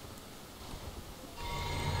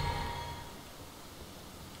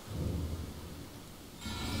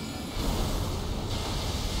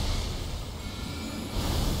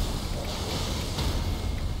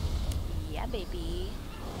 Yeah, baby.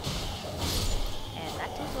 And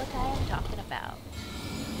that is what I am talking about.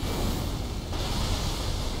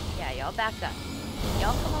 Yeah, y'all back up.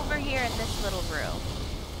 Y'all come over here in this little room.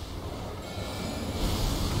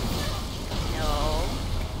 No.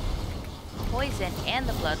 Poison and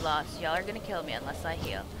the blood loss. Y'all are gonna kill me unless I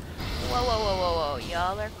heal. Whoa.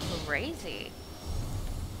 Y'all are crazy.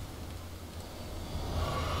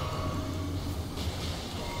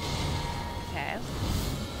 Okay.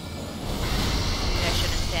 Maybe I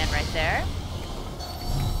shouldn't stand right there.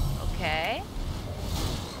 Okay.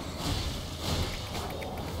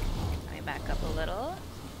 Let me back up a little.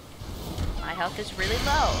 My health is really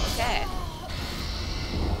low. Okay.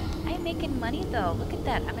 I'm making money though. Look at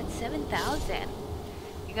that. I'm at 7,000.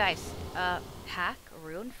 You guys, hack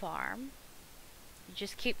ruin farm. You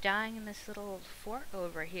just keep dying in this little fort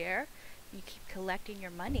over here. You keep collecting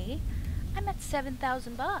your money. I'm at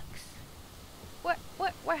 7,000 bucks.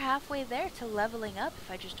 We're halfway there to leveling up if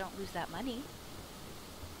I just don't lose that money.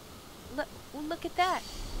 Look at that.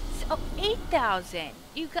 Oh, 8,000.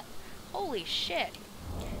 You got, holy shit.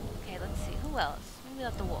 Okay, let's see. Who else? Maybe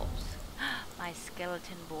not the wolves. My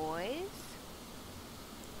skeleton boys.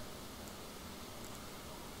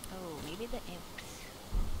 Oh, maybe the imps.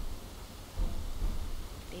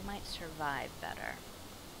 They might survive better.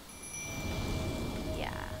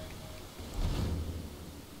 Yeah.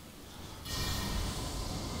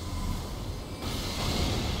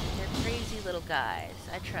 They're crazy little guys.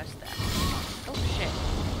 I trust them. Oh shit.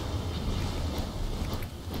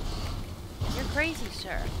 You're crazy,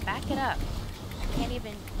 sir. Back it up. I can't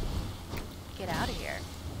even get out of here.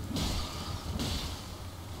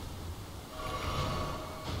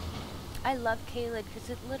 I love Caelid because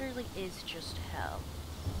it literally is just hell.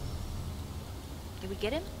 Did we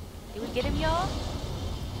get him? Did we get him, y'all?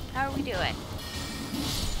 How are we doing?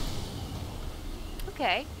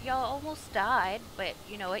 Okay, y'all almost died, but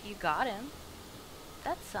you know what? You got him.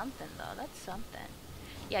 That's something, though. That's something.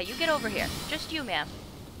 Yeah, you get over here. Just you, ma'am.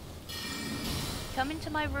 Come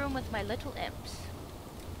into my room with my little imps.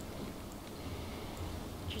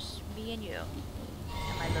 Just me and you.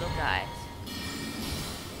 And my little guys.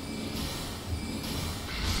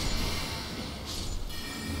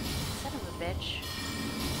 Son of a bitch.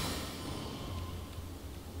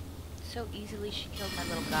 So easily she killed my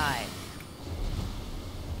little guys.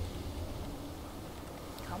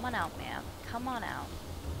 Come on out, ma'am. Come on out.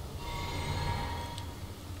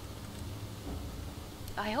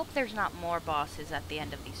 I hope there's not more bosses at the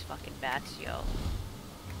end of these fucking bats, yo.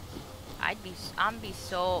 I'm be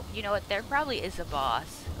so, you know what, there probably is a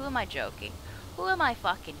boss. Who am I joking? Who am I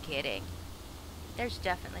fucking kidding? There's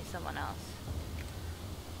definitely someone else.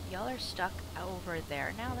 Y'all are stuck over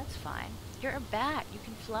there now, that's fine. You're a bat, you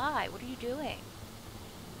can fly. What are you doing?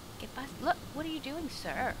 Get past, look, what are you doing,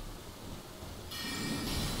 sir?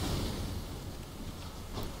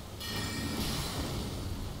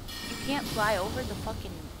 You can't fly over the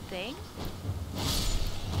fucking thing?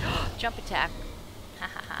 Jump attack.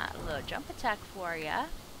 Hahaha, a little jump attack for ya.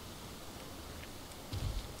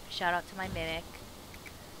 Shout out to my mimic,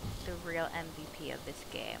 the real MVP of this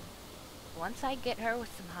game. Once I get her with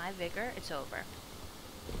some high vigor, it's over.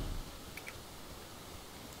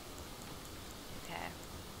 Okay.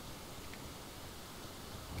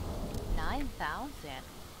 9,000. I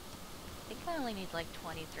think I only need like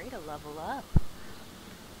 23 to level up.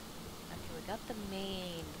 Okay, we got the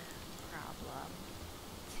main problem.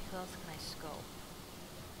 Let's see, who else can I scope?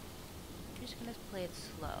 I'm just gonna play it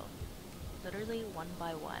slow. Literally one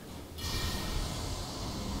by one.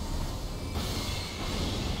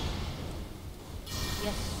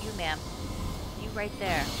 Yes, you ma'am. You right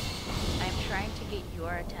there. I am trying to get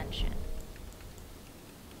your attention.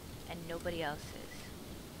 And nobody else's.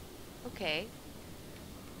 Okay.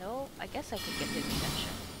 No, I guess I could get his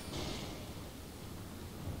attention.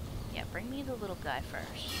 Yeah, bring me the little guy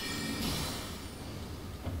first.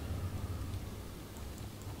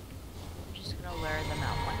 I'm just gonna lure them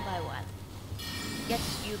out one by one.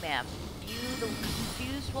 Yes, you ma'am. You, the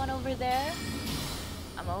confused one over there?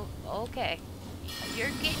 I'm okay. You're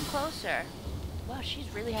getting closer. Wow, she's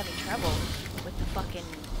really having trouble with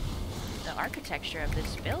the architecture of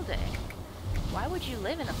this building. Why would you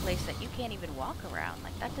live in a place that you can't even walk around?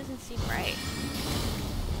 Like, that doesn't seem right.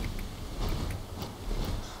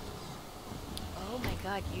 Oh my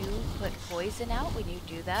god, you put poison out when you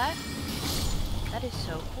do that? That is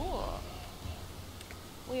so cool.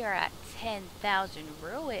 We are at 10,000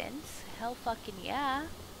 ruins. Hell fucking yeah.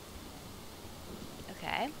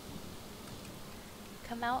 Okay.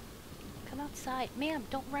 Come out. Come outside. Ma'am,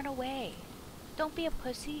 don't run away. Don't be a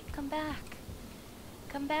pussy. Come back.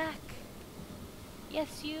 Come back.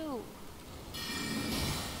 Yes, you.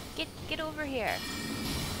 Get over here.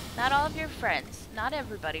 Not all of your friends. Not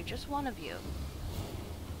everybody. Just one of you.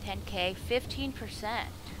 10k. 15%.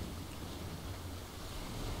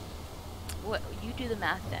 What? You do the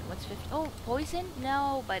math then. What's 50? Oh, poison?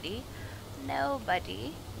 No, buddy. No,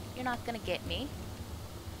 buddy. You're not gonna get me.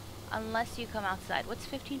 Unless you come outside. What's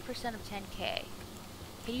 15% of 10k?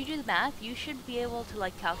 Can you do the math? You should be able to,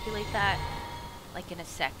 like, calculate that, like, in a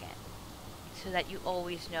second. so that you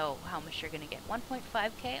always know how much you're gonna get.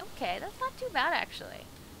 1.5k? Okay, that's not too bad actually.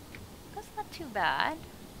 That's not too bad.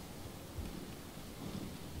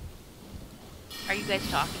 Are you guys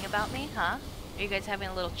talking about me, huh? Are you guys having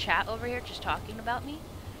a little chat over here just talking about me?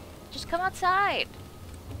 Just come outside.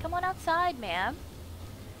 Come on outside, ma'am.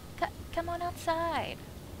 Come on outside.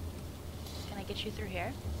 Can I get you through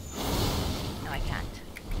here? No, I can't.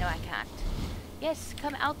 No, I can't. Yes,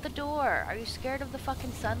 come out the door. Are you scared of the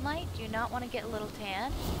fucking sunlight? Do you not want to get a little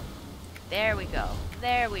tan? There we go.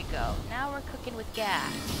 There we go. Now we're cooking with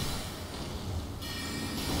gas.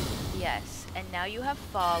 Yes, and now you have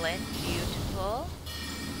fallen. Beautiful.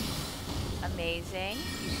 Amazing.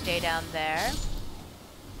 You stay down there.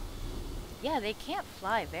 Yeah, they can't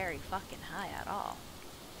fly very fucking high at all.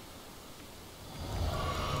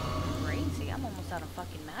 Crazy. I'm almost out of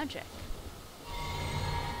fucking magic.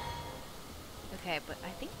 Okay, but I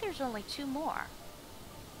think there's only 2 more.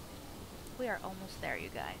 We are almost there, you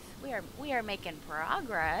guys. We are making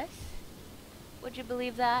progress. Would you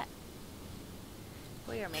believe that?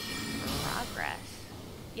 We are making progress.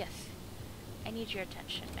 Yes. I need your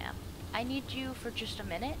attention, ma'am. I need you for just a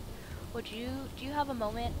minute. Do you have a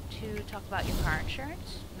moment to talk about your car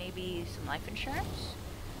insurance? Maybe some life insurance?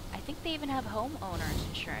 I think they even have homeowners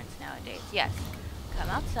insurance nowadays. Yes. Come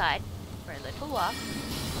outside for a little walk.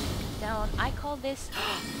 Down, I call this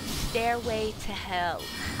stairway to hell.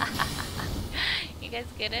 You guys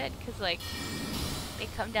get it? Because, like, they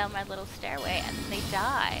come down my little stairway and they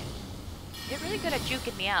die. They're really good at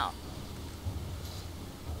juking me out.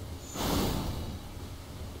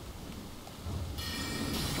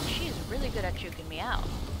 She is really good at juking me out.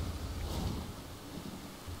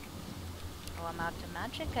 Oh, I'm out of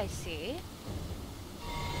magic, I see.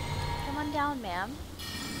 Come on down, ma'am.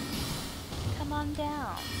 Come on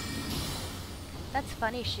down. That's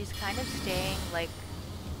funny, she's kind of staying, like,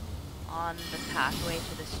 on the pathway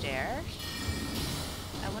to the stairs.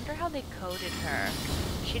 I wonder how they coded her.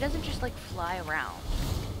 She doesn't just, like, fly around.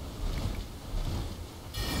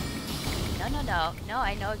 No. No,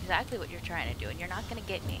 I know exactly what you're trying to do, and you're not gonna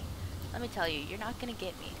get me. Let me tell you, you're not gonna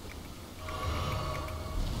get me.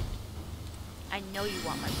 I know you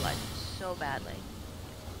want my blood so badly.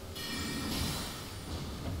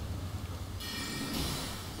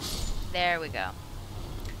 There we go.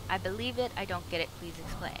 I believe it, I don't get it, please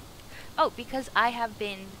explain. Oh, because I have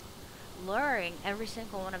been luring every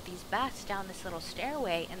single one of these bats down this little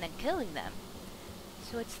stairway and then killing them.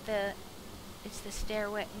 So it's the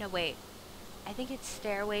stairway, no wait. I think it's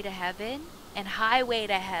stairway to heaven and highway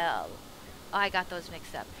to hell. Oh, I got those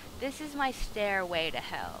mixed up. This is my stairway to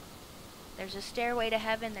hell. There's a stairway to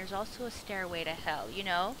heaven, there's also a stairway to hell, you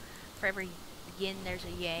know? For every yin there's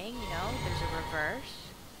a yang, you know? There's a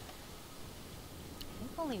reverse. I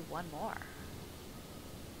think only 1 more.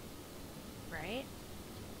 Right?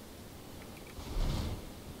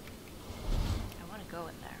 I want to go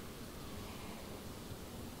in there.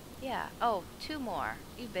 Yeah. Oh, 2 more.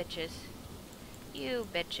 You bitches. You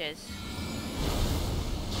bitches.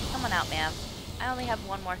 Come on out, ma'am. I only have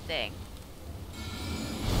 1 more thing.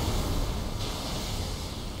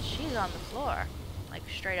 She's on the floor. Like,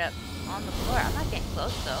 straight up on the floor. I'm not getting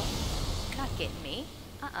close, though. You're not getting me.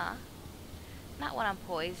 Not when I'm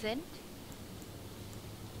poisoned.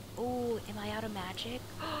 Oh, am I out of magic?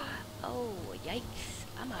 Oh, yikes.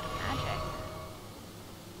 I'm out of magic.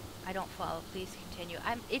 I don't follow. Please continue.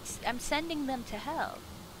 I'm sending them to hell.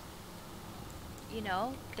 You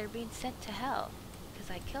know, they're being sent to hell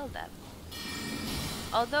because I killed them.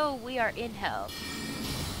 Although we are in hell.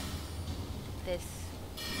 This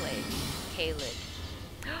place, Caled.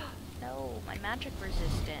 No, my magic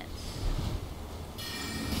resistance.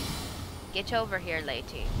 Get over here,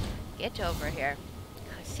 lady. Get over here.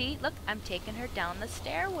 See, look, I'm taking her down the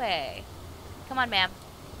stairway. Come on, ma'am.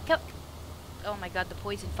 Come. Oh my god, the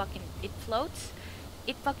poison fucking, it floats?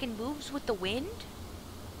 It fucking moves with the wind?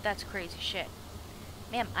 That's crazy shit.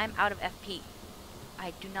 Ma'am, I'm out of FP.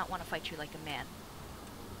 I do not want to fight you like a man.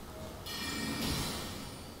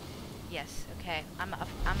 Yes, okay. I'm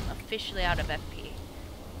officially out of FP.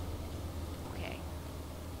 Okay.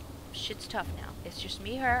 Shit's tough now. It's just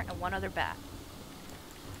me, her, and 1 other bat.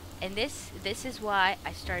 And this is why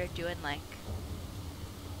I started doing, like,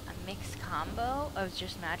 a mixed combo of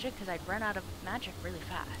just magic, because I'd run out of magic really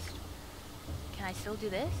fast. Can I still do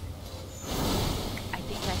this? I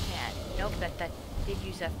think I can. Nope, that did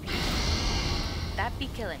use FP. That be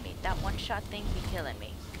killing me. That one-shot thing be killing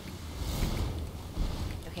me.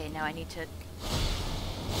 Okay, now I need to...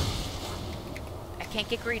 I can't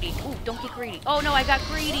get greedy. Ooh, don't get greedy. Oh no, I got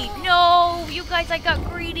greedy. No, you guys, I got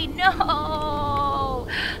greedy. No!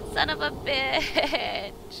 Son of a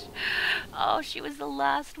bitch. Oh, she was the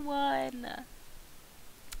last one.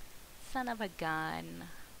 Son of a gun.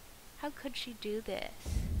 How could she do this?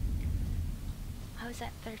 I was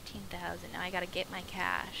at 13,000. Now I gotta get my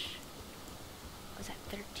cash. I was at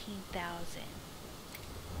 13,000.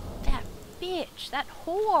 That bitch. That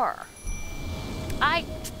whore.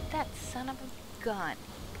 That son of a gun.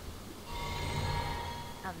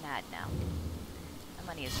 I'm mad now.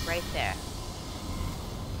 My money is right there.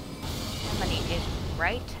 My money is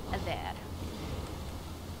right there.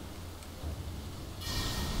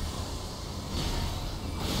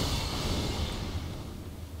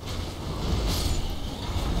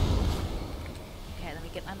 Okay, let me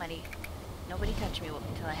get my money. Nobody touch me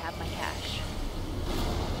until I have my cash.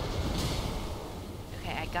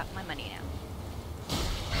 Okay, I got my money now.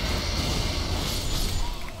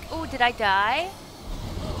 Oh, did I die?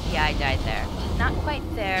 Yeah, I died there. Not quite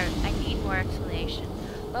there. I need more explanation.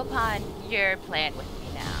 Lopan, you're playing with me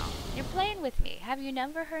now. You're playing with me. Have you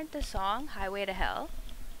never heard the song Highway to Hell?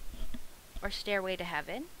 Or Stairway to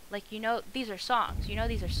Heaven? Like, you know, these are songs. You know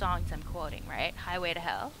these are songs I'm quoting, right? Highway to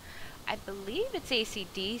Hell. I believe it's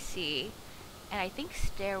AC/DC, and I think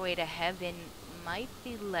Stairway to Heaven might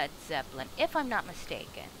be Led Zeppelin, if I'm not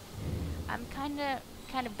mistaken. I'm kind of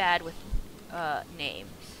bad with names.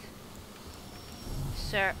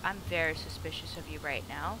 Sir, I'm very suspicious of you right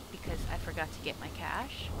now because I forgot to get my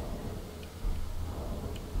cash.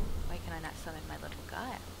 Why can I not summon my little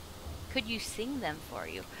guy? Could you sing them for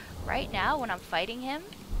you? Right now, when I'm fighting him,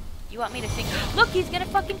 you want me to sing? Look, he's gonna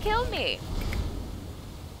fucking kill me!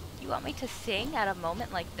 You want me to sing at a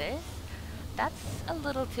moment like this? That's a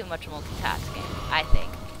little too much multitasking, I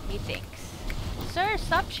think. He thinks. Sir,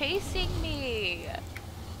 stop chasing me!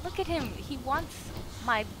 Look at him, he wants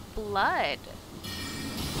my blood.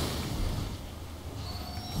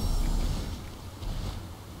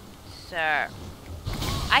 Sir.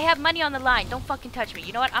 I have money on the line. Don't fucking touch me.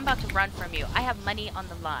 You know what? I'm about to run from you. I have money on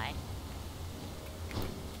the line.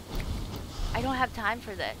 I don't have time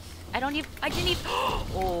for this. I didn't even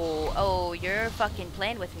oh, you're fucking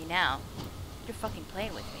playing with me now. You're fucking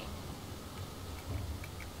playing with me.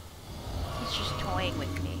 He's just toying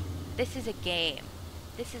with me. This is a game.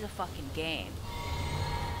 This is a fucking game.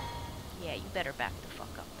 Yeah, you better back the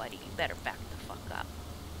fuck up, buddy. You better back the fuck up.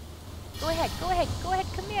 Go ahead, go ahead, go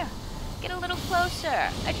ahead, come here. Get a little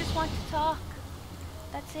closer. I just want to talk.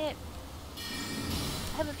 That's it.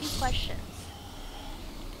 I have a few questions.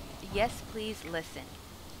 Yes, please listen.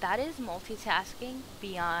 That is multitasking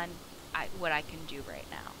beyond what I can do right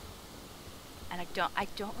now. And I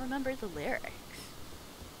don't remember the lyrics.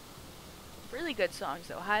 Really good songs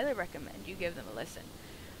though. Highly recommend you give them a listen.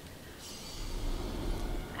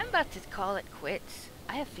 I'm about to call it quits.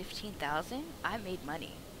 I have 15,000. I made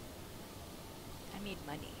money. I made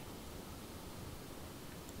money.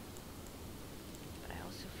 But I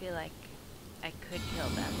also feel like I could kill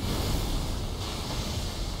them.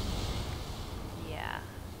 Yeah.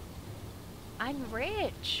 I'm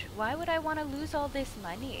rich. Why would I want to lose all this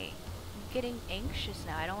money? I'm getting anxious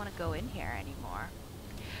now. I don't want to go in here anymore.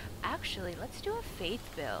 Actually, let's do a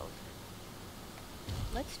faith build.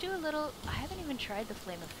 Let's do a little... I haven't even tried the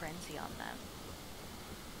Flame of Frenzy on them.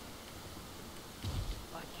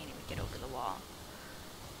 Oh, I can't even get over the wall.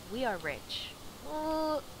 We are rich.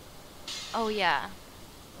 Oh yeah.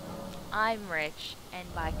 I'm rich,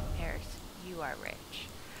 and by comparison, you are rich.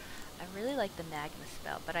 I really like the Magma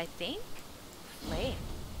spell, but I think Flame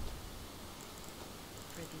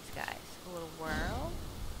for these guys. A little Whirl.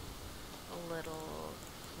 A little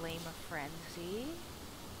Flame of Frenzy.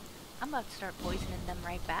 I'm about to start poisoning them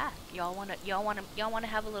right back. Y'all wanna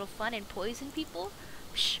have a little fun and poison people?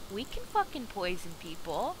 Psh, we can fucking poison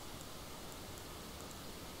people.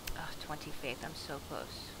 Oh, 20 faith, I'm so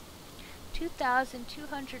close.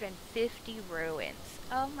 2,250 ruins.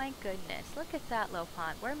 Oh my goodness, look at that,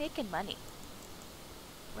 Lopan. We're making money.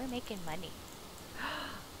 We're making money.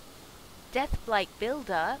 Deathblight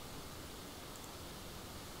buildup.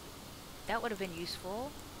 That would have been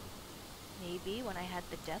useful. Maybe when I had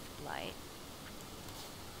the Deathblight.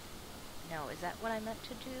 No, is that what I meant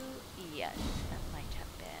to do? Yes, that might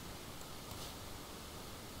have been.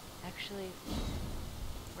 Actually,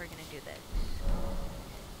 we're gonna do this.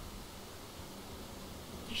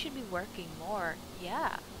 You should be working more.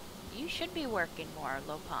 Yeah, you should be working more,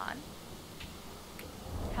 Lopan.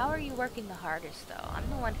 How are you working the hardest, though? I'm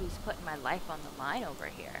the one who's putting my life on the line over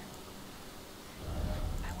here.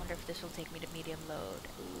 I wonder if this will take me to medium load.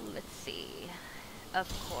 Ooh, let's see. Of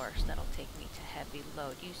course, that'll take me to heavy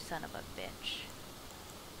load, you son of a bitch.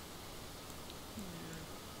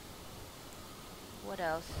 What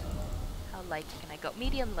else? How light can I go?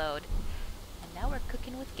 Medium load. And now we're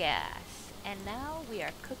cooking with gas. And now we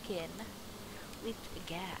are cooking with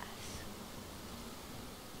gas.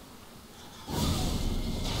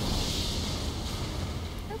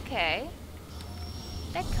 Okay.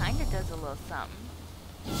 That kinda does a little something.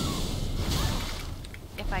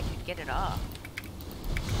 If I could get it off.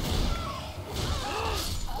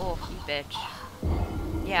 Oh, you bitch.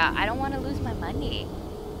 Yeah, I don't want to lose my money.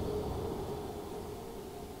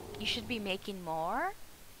 You should be making more?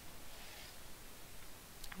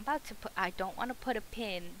 I'm about to put... I don't want to put a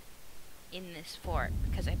pin in this fort,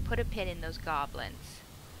 because I put a pin in those goblins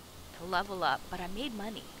to level up, but I made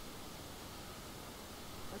money.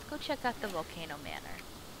 Let's go check out the Volcano Manor.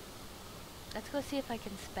 Let's go see if I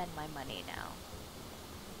can spend my money now.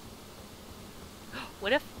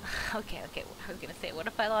 What if... Okay, I was gonna say, what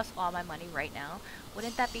if I lost all my money right now?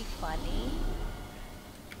 Wouldn't that be funny?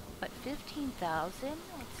 But 15,000?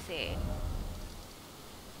 Let's see.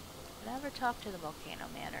 Did I ever talk to the Volcano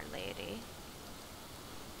Manor lady?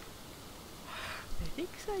 I think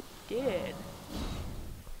I did.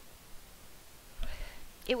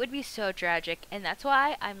 It would be so tragic, and that's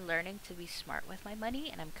why I'm learning to be smart with my money,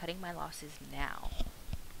 and I'm cutting my losses now.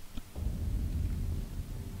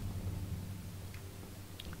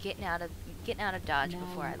 Getting out of Dodge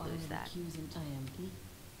before I lose that.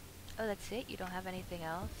 Oh, that's it? You don't have anything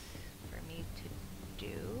else for me to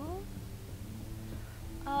do?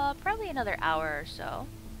 Probably another hour or so.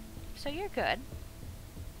 So you're good.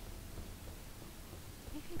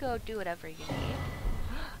 You can go do whatever you need.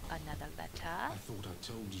 Another letter. I thought I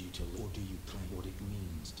told you to, or do you claim what it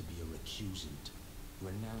means to be a recusant?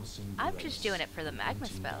 Renouncing I'm just doing it for the magma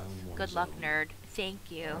spells. Good luck, nerd. Thank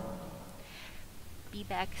you. Be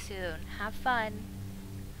back soon. Have fun.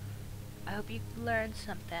 I hope you learned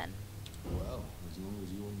something. Well, as long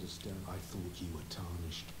as you understand, I thought you were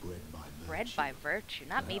tarnished, bred by virtue. Bred by virtue,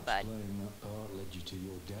 not me, bud. Playing that part led you to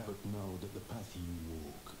your death, but know that the path you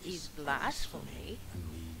walk is blasphemy and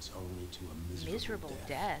leads only to a miserable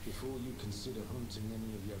death. Before you consider hunting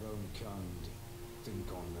any of your own kind, think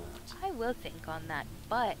on that. I will think on that,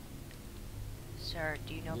 but sir,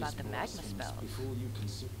 do you know about the magma spell? Before you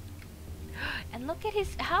consider. And look at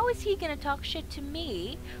his... How is he gonna talk shit to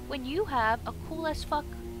me when you have a cool as fuck,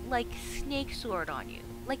 like, snake sword on you?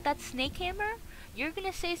 Like that snake hammer? You're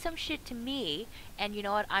gonna say some shit to me, and you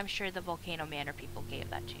know what? I'm sure the Volcano Manor people gave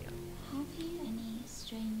that to you. Have you any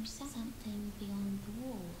strange something beyond the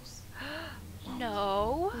walls? Like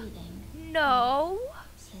No. breathing? No.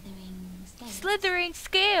 Slithering scales? Slithering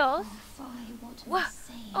scales? Oh, Fi, what am I What?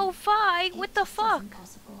 saying? Oh, Fi, It what the just fuck? isn't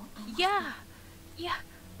possible. I must Yeah. Yeah.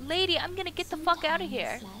 Lady, I'm gonna get the fuck out of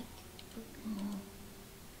here. Sometimes like, oh,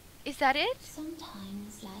 Is that it?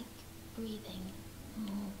 sometimes like breathing.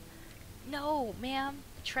 Oh, No, ma'am.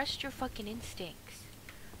 Trust your fucking instincts.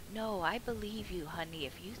 No, I believe you, honey.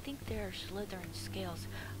 If you think there are slithering scales,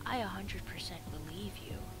 I 100% believe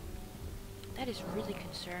you. That is really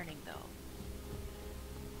concerning, though.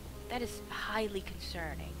 That is highly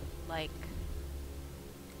concerning. Like...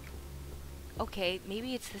 Okay,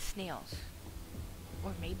 maybe it's the snails.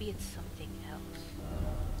 Or maybe it's something else.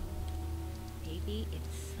 Maybe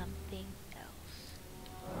it's something else.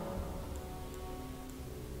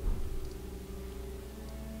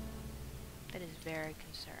 That is very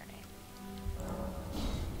concerning.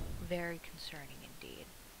 Very concerning indeed.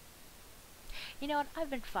 You know what? I've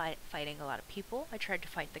been fighting a lot of people. I tried to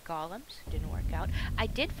fight the golems. Didn't work out. I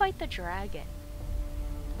did fight the dragon.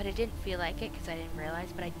 But I didn't feel like it because I didn't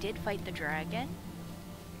realize. But I did fight the dragon.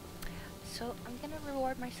 So I'm gonna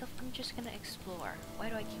reward myself. I'm just gonna explore. Why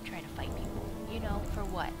do I keep trying to fight people? You know, for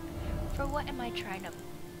what? For what am I trying to,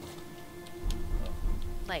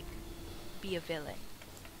 like, be a villain?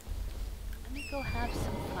 Let me go have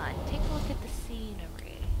some fun. Take a look at the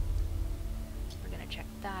scenery. We're gonna check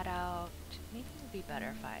that out. Maybe it would be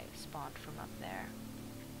better if I spawned from up there.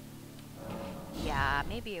 Yeah,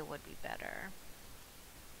 maybe it would be better.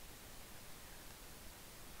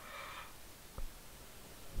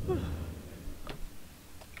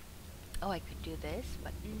 Oh, I could do this,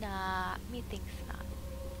 but nah, methinks not.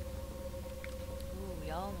 Ooh,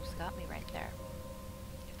 y'all almost got me right there.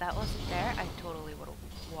 If that wasn't there, I totally would have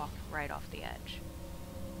walked right off the edge.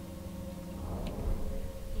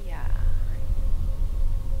 Yeah.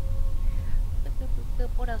 Boop, boop, boop, boop.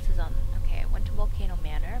 What else is on? Okay, I went to Volcano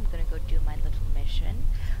Manor. I'm gonna go do my little mission.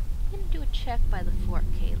 I'm gonna do a check by the Fort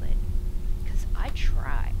Caelid. Because I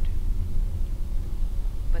tried.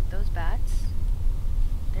 But those bats,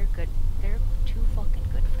 they're good. They're too fucking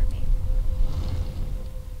good for me.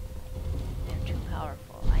 They're too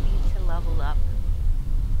powerful. I need to level up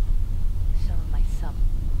some of my summons.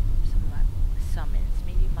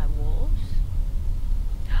 Maybe my wolves?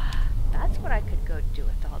 That's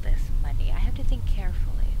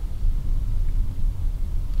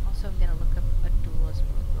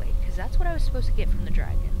was supposed to get from the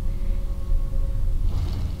dragon.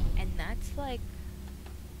 And that's like,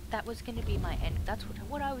 that was going to be my end. That's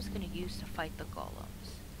what I was going to use to fight the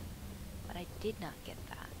golems. But I did not get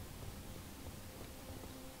that.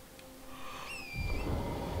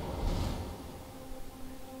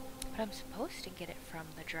 But I'm supposed to get it from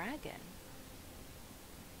the dragon.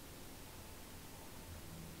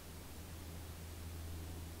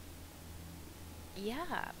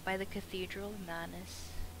 Yeah, by the Cathedral of Manus.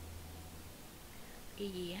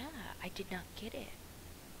 Yeah, I did not get it.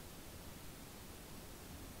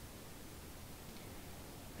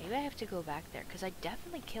 Maybe I have to go back there, because I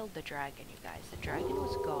definitely killed the dragon, you guys. The dragon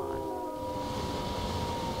was gone.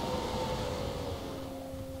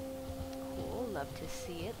 Cool, love to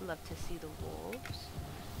see it. Love to see the wolves.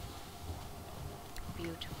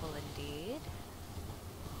 Beautiful indeed.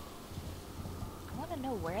 I want to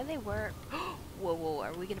know where they were. Whoa, whoa,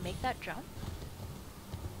 are we going to make that jump?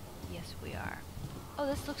 Yes, we are. Oh,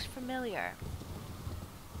 this looks familiar.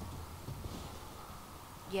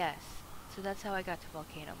 Yes. So that's how I got to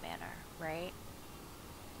Volcano Manor, right?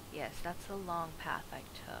 Yes, that's the long path I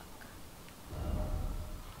took.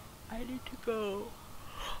 I need to go.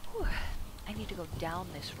 I need to go down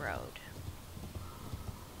this road.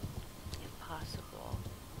 If possible.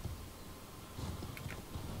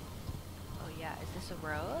 Oh yeah, is this a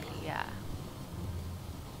road? Yeah.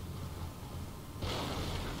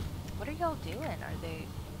 What are y'all doing? Are they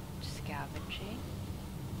scavenging?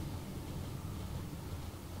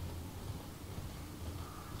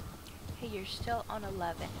 Hey, you're still on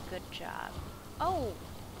 11. Good job. Oh!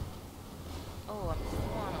 Oh, I'm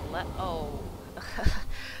still on 11. Oh.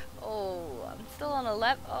 Oh, I'm still on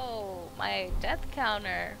 11. Oh, my death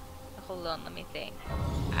counter. Hold on, let me think.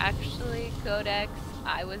 Actually, Codex,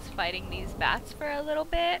 I was fighting these bats for a little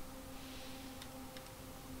bit.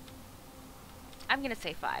 I'm gonna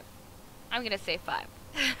say 5. I'm gonna say 5.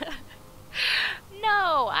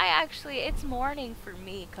 No, it's morning for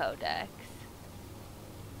me, Codex.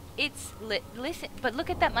 It's listen, but look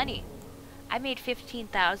at that money. I made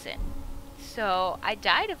 15,000. So I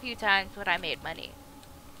died a few times, but I made money.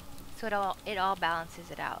 So it all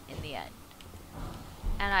balances it out in the end.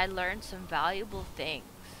 And I learned some valuable things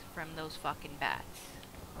from those fucking bats.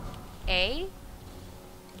 A,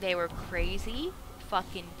 they were crazy,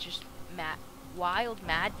 fucking just wild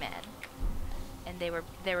madmen, and they were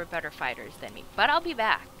better fighters than me. But I'll be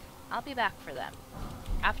back. I'll be back for them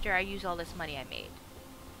after I use all this money I made.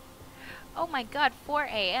 Oh my god, 4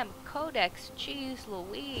 a.m. Codex, jeez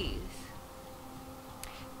Louise.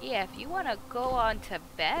 Yeah, if you want to go on to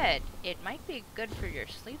bed, it might be good for your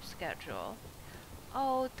sleep schedule.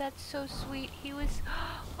 Oh, that's so sweet. He was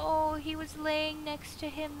laying next to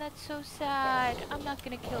him. That's so sad. I'm not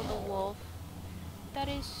gonna kill the wolf. That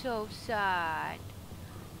is so sad.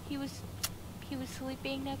 He was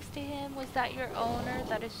sleeping next to him. Was that your owner?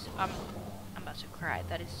 That is, I'm about to cry.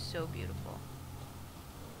 That is so beautiful.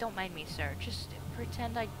 Don't mind me, sir. Just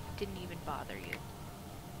pretend I didn't even bother you.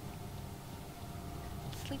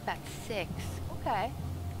 Sleep at 6. Okay.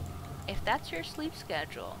 If that's your sleep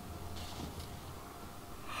schedule,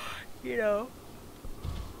 you know,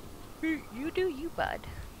 you do you, bud.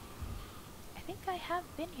 I think I have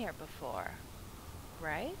been here before,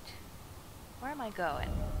 right? Where am I going?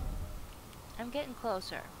 I'm getting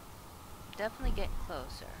closer. Definitely getting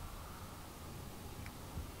closer.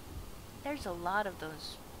 There's a lot of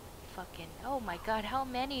those fucking... Oh my god, how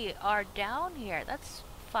many are down here? That's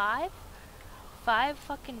 5? 5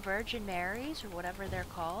 fucking Virgin Marys, or whatever they're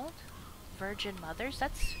called. Virgin Mothers.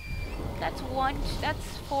 That's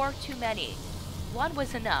 4 too many. 1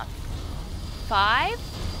 was enough. 5?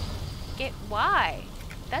 Why?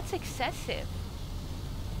 That's excessive.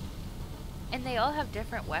 And they all have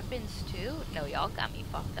different weapons too? No, y'all got me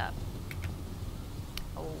fucked up.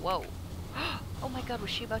 Oh, whoa. Oh my god, was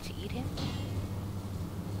she about to eat him?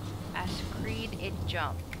 As Creed it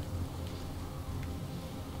jump.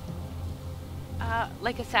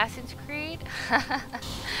 Like Assassin's Creed?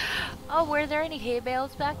 Oh, were there any hay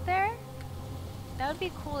bales back there? That would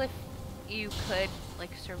be cool if you could, like,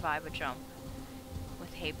 survive a jump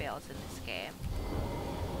with hay bales in this game.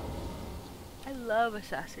 I love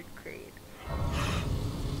Assassin's Creed.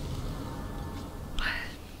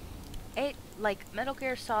 It, like, Metal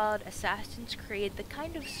Gear Solid, Assassin's Creed, the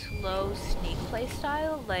kind of slow sneak play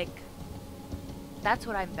style, like, that's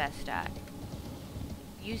what I'm best at.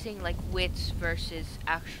 Using, like, wits versus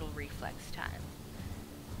actual reflex time.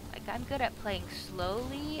 Like, I'm good at playing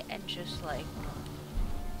slowly and just, like,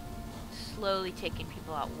 slowly taking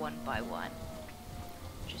people out one by one.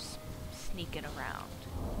 Just sneaking around.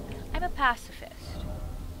 I'm a pacifist.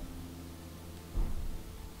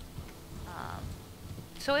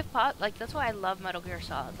 So like, that's why I love Metal Gear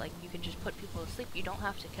Solid. Like, you can just put people to sleep. You don't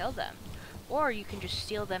have to kill them. Or you can just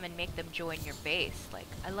steal them and make them join your base. Like,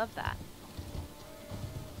 I love that.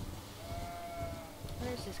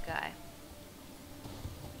 Where's this guy?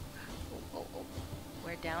 Oh.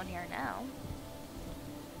 We're down here now.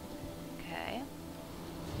 Okay.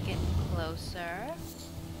 Getting closer. Let's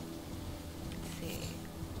see.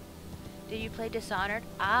 Did you play Dishonored?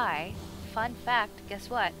 Fun fact, guess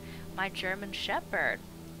what? My German Shepherd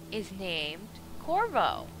is named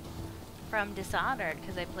Corvo from Dishonored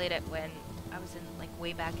because I played it when I was in, like,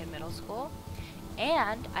 way back in middle school.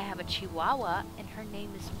 And I have a Chihuahua and her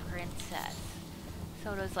name is Princess.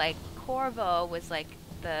 So it was like, Corvo was like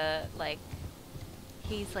the, like,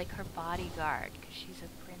 he's like her bodyguard because she's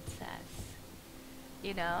a princess.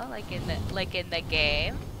 You know, like in the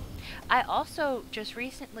game. I also just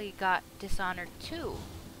recently got Dishonored 2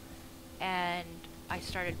 and I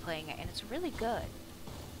started playing it and it's really good.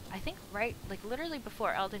 I think like literally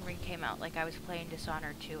before Elden Ring came out, like I was playing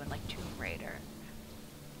Dishonored 2 and like Tomb Raider.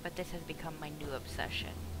 But this has become my new obsession.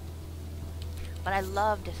 But I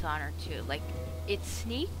love Dishonored 2. Like, it's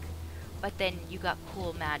sneak, but then you got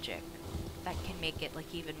cool magic that can make it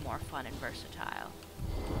like even more fun and versatile.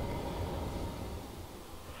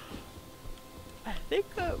 I think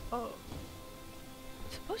I'm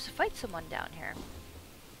supposed to fight someone down here.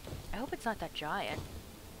 I hope it's not that giant.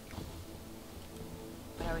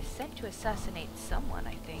 But I was sent to assassinate someone,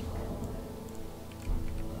 I think.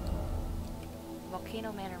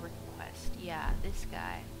 Volcano Manor request. Yeah, this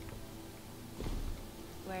guy.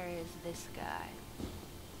 Where is this guy?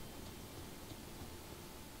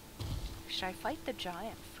 Should I fight the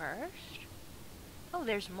giant first? Oh,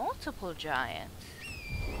 there's multiple giants.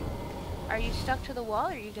 Are you stuck to the wall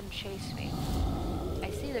or are you gonna chase me?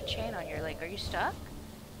 I see the chain on your leg. Are you stuck?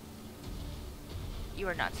 You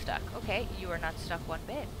are not stuck. Okay, you are not stuck one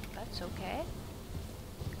bit. That's okay.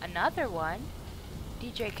 Another one.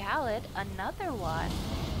 DJ Khaled, another one.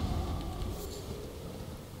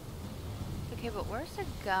 Okay, but where's the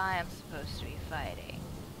guy I'm supposed to be fighting?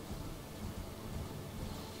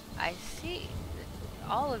 I see.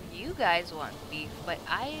 All of you guys want beef, but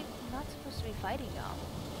I'm not supposed to be fighting y'all.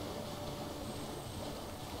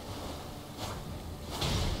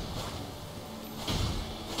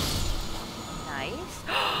 Nice.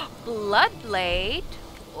 Bloodblade.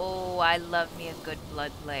 Oh, I love me a good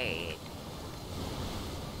Bloodblade.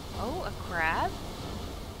 Oh, a crab?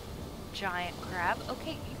 Giant crab.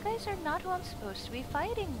 Okay, you guys are not who I'm supposed to be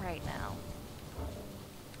fighting right now.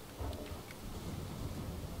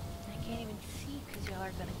 I can't even see because y'all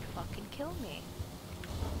are gonna fucking kill me.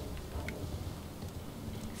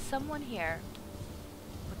 Someone here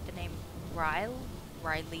with the name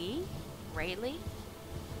Riley?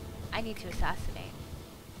 I need to assassinate.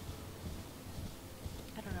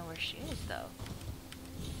 I don't know where she is though.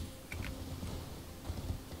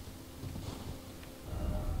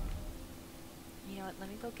 You know what, let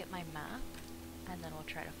me go get my map and then we'll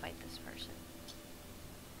try to fight this person.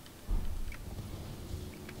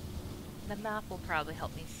 The map will probably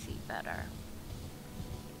help me see better.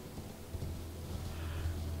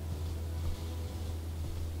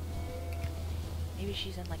 Maybe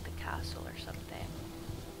she's in like the castle or something.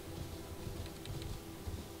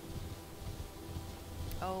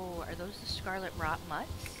 Oh, are those the Scarlet Rot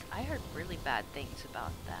Mutts? I heard really bad things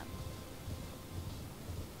about them.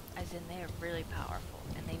 As in, they are really powerful,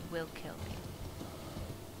 and they will kill me.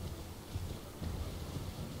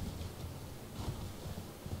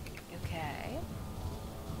 Okay.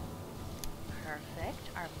 Perfect.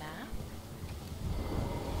 Our map.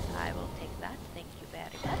 I will take that. Thank you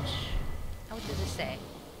very much. And what does it say?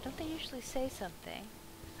 Don't they usually say something?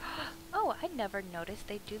 Oh, I never noticed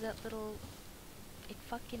they do that little... It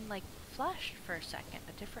fucking, like, flashed for a second.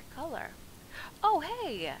 A different color. Oh,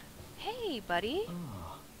 hey! Hey, buddy!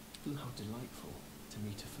 Ah, how delightful to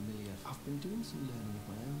meet a familiar. I've been doing some learning of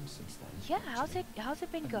my own since then. Yeah, how's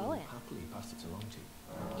it been going? I'll happily pass it along to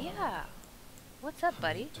you. Yeah. What's up,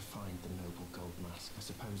 buddy? To find the noble gold mask. I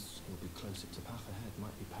suppose you'll be closer to path ahead.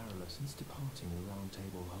 Might be perilous. Since departing the round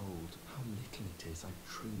table hold, how little it is, I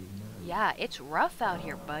truly know. Yeah, it's rough out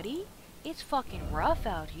here, buddy. It's fucking rough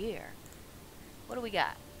out here. What do we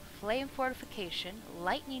got? Flame fortification,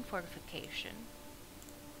 lightning fortification,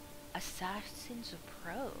 assassin's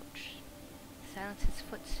approach. Silences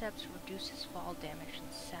footsteps, reduces fall damage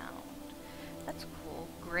and sound. That's cool.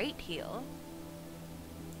 Great heal.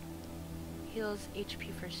 Heals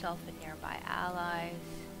HP for self and nearby allies.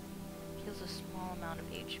 Heals a small amount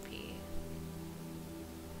of HP.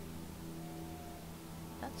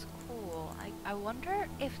 That's cool. I wonder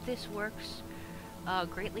if this works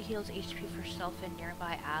Greatly heals HP for self and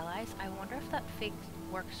nearby allies. I wonder if that fig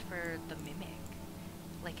works for the mimic.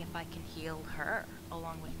 Like if I can heal her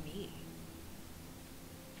along with me.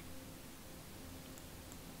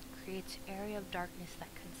 Creates area of darkness that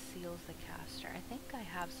conceals the caster. I think I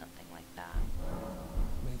have something like that.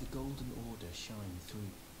 May the golden order shine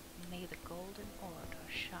through. May the golden order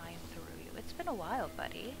shine through you. It's been a while,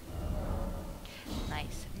 buddy.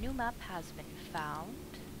 Nice. New map has been found.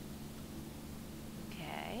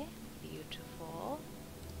 Okay. Beautiful.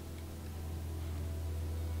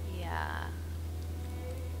 Yeah.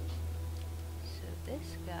 So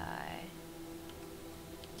this guy...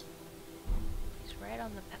 he's right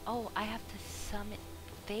on the... oh, I have to summon...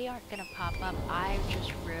 they aren't gonna pop up. I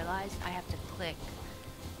just realized I have to click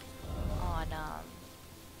on,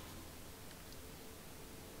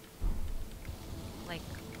 like,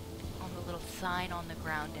 on the little sign on the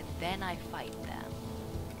ground, and then I fight them.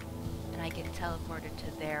 And I get teleported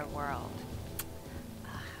to their world.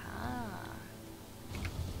 Aha.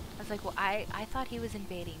 I was like, well, I thought he was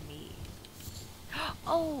invading me.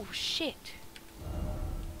 Oh, shit!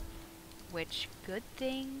 Which, good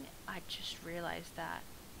thing, I just realized that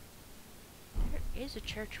there is a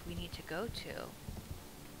church we need to go to.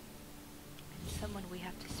 And someone we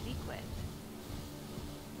have to speak with.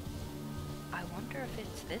 I wonder if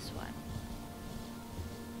it's this one.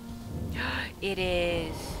 It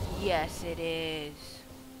is. Yes, it is.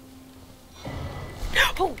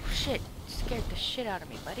 Oh, shit. Scared the shit out of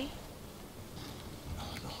me, buddy.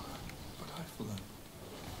 Eleanor, but I've flown.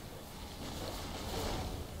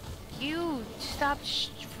 You stopped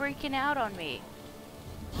freaking out on me.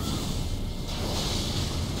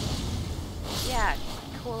 Yeah,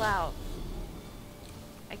 cool out.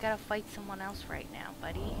 I gotta fight someone else right now,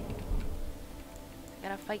 buddy. I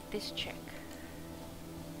gotta fight this chick.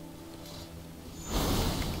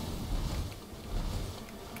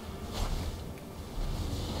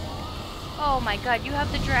 Oh my god, you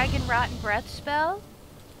have the Dragon Rotten Breath spell?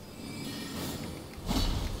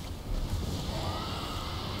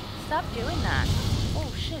 Stop doing that.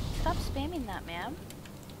 Oh shit, stop spamming that, ma'am.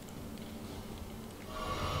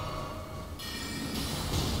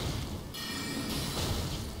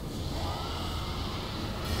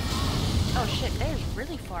 Oh shit, there's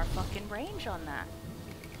really far fucking range on that.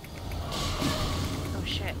 Oh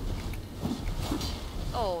shit.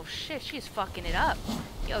 Oh shit, she's fucking it up.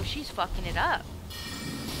 Yo, she's fucking it up.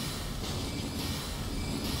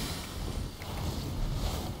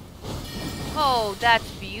 Oh, that's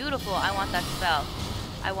beautiful. I want that spell.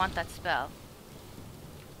 I want that spell.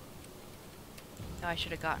 Oh, I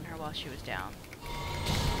should have gotten her while she was down.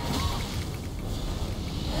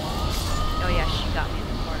 Oh yeah, she got me in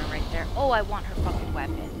the corner right there. Oh, I want her fucking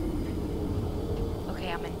weapon.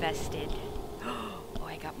 Okay, I'm invested. Oh,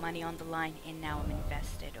 I got money on the line and now I'm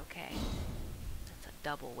invested. Okay. That's a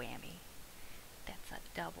double whammy. That's a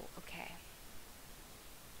double. Okay.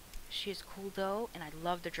 She is cool though, and I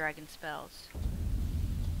love the dragon spells.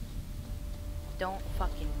 Don't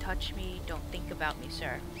fucking touch me. Don't think about me,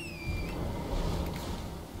 sir.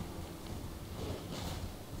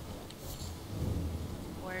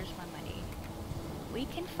 Where's my money? We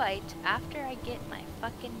can fight after I get my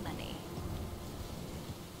fucking money.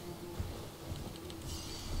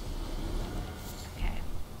 Okay.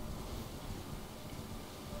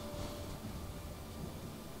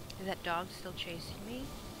 Is that dog still chasing me?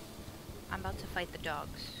 I'm about to fight the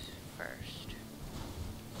dogs first.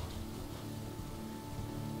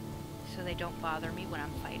 So they don't bother me when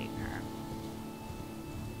I'm fighting her.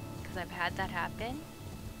 Because I've had that happen.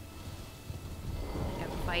 Like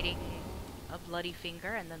I'm fighting a bloody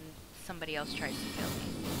finger and then somebody else tries to kill me.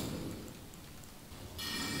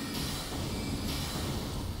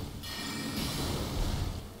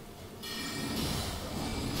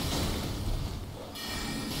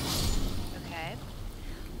 Okay.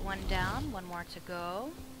 One down, one more to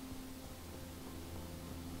go.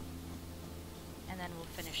 And then we'll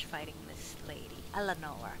finish fighting this lady,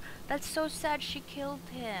 Eleanor. That's so sad she killed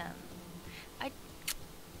him.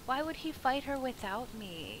 Why would he fight her without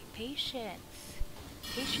me? Patience.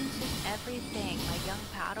 Patience is everything, my young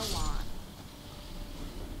Padawan.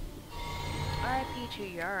 R.I.P. to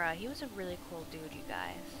Yura. He was a really cool dude, you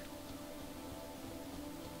guys.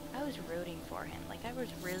 I was rooting for him. Like, I was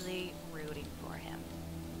really rooting for him.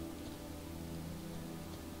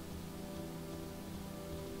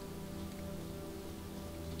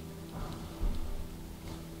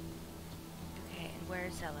 Okay, and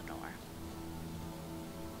where's Eleanor?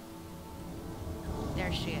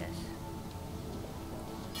 There she is.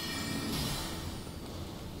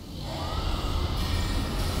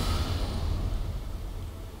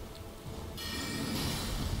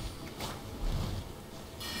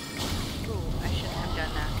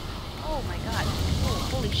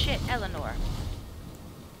 Eleanor.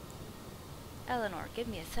 Eleanor, give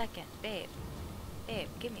me a second. Babe. Babe,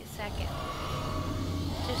 give me a second.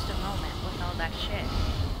 Just a moment with all that shit.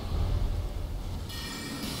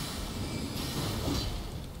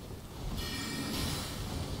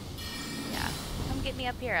 Yeah. Come get me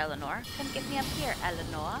up here, Eleanor. Come get me up here,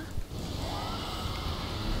 Eleanor.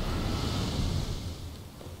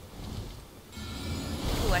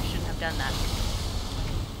 Ooh, I shouldn't have done that.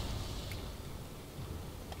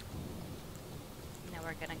 Now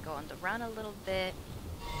we're gonna go on the run a little bit.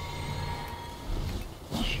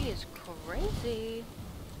 She is crazy.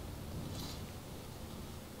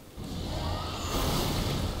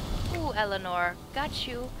 Ooh, Eleanor. Got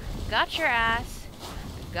you. Got your ass.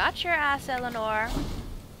 Got your ass, Eleanor.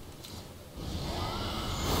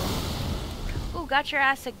 Ooh, got your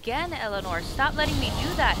ass again, Eleanor. Stop letting me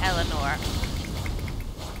do that, Eleanor.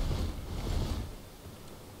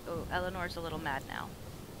 Ooh, Eleanor's a little mad now.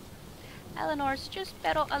 Eleanor's just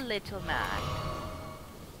pero a little mad.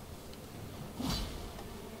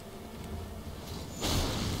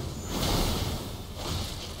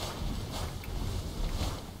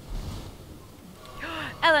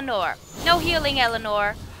 Eleanor! No healing,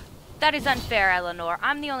 Eleanor! That is unfair, Eleanor.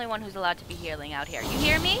 I'm the only one who's allowed to be healing out here. You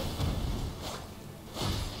hear me?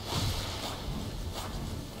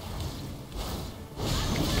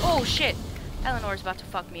 Oh, shit! Eleanor's about to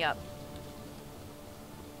fuck me up.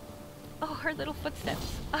 Oh, her little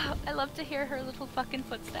footsteps. Oh, I love to hear her little fucking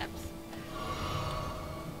footsteps.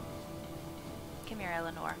 Come here,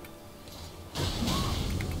 Eleanor.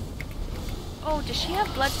 Oh, does she have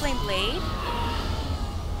Bloodflame Blade?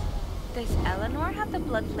 Does Eleanor have the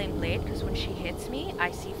Bloodflame Blade? Because when she hits me,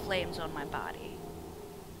 I see flames on my body.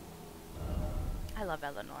 I love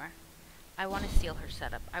Eleanor. I want to steal her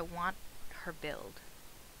setup. I want her build.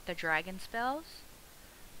 The dragon spells.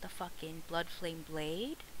 The fucking Bloodflame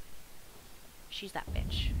Blade. She's that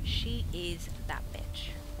bitch. She is that bitch.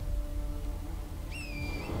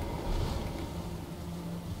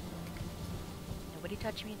 Nobody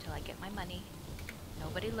touch me until I get my money.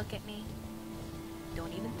 Nobody look at me.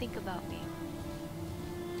 Don't even think about me.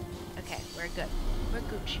 Okay, we're good. We're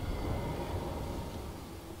Gucci.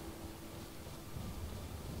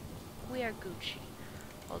 We are Gucci.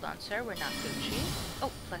 Hold on, sir. We're not Gucci.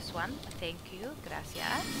 Oh, +1. Thank you.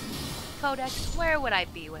 Gracias. Codex, where would I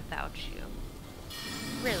be without you?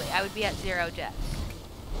 Really, I would be at 0 deaths.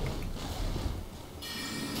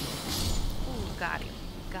 Ooh, got him.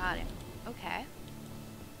 Got him. Okay.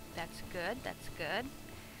 That's good. That's good.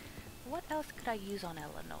 What else could I use on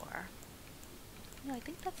Eleanor? No, I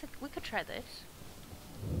think that's we could try this.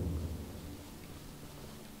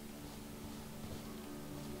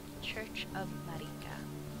 Church of Marika.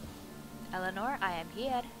 Eleanor, I am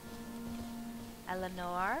here.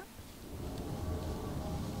 Eleanor.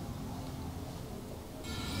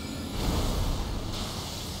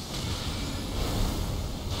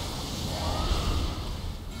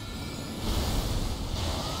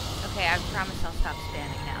 Okay, I promise I'll stop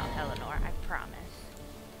spamming now, Eleanor. I promise.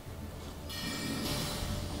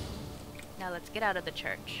 Now let's get out of the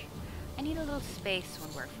church. I need a little space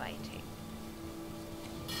when we're fighting.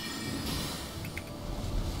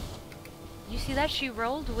 You see that? She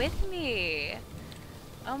rolled with me.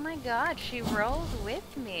 Oh my god, she rolled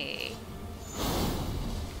with me.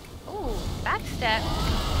 Ooh, backstep.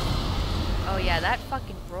 Oh yeah, that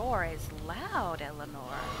fucking roar is loud,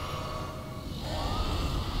 Eleanor.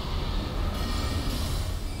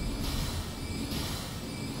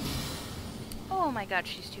 Oh my god,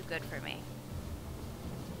 she's too good for me.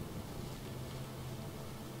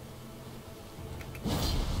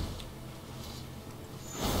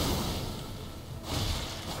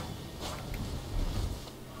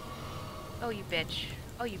 Oh, you bitch.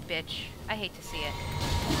 Oh, you bitch. I hate to see it.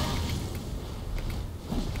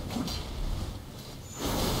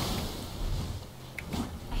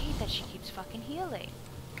 I hate that she keeps fucking healing.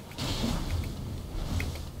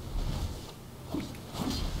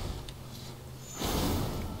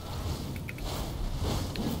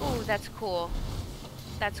 Ooh, that's cool.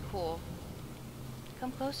 That's cool.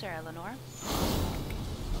 Come closer, Eleanor.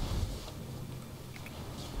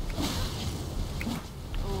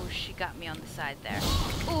 Ooh, she got me on the side there.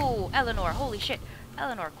 Ooh, Eleanor, holy shit.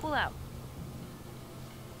 Eleanor, cool out.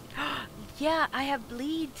 Yeah, I have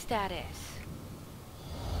bleed status.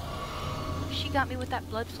 She got me with that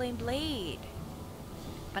Bloodflame Blade.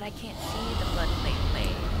 But I can't see the Bloodflame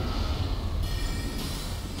Blade.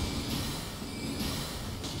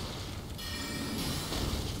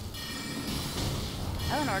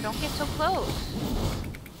 Eleanor, don't get so close.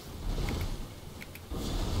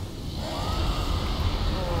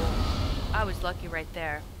 Oh, I was lucky right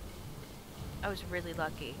there. I was really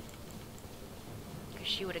lucky. Because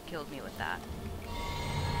she would have killed me with that.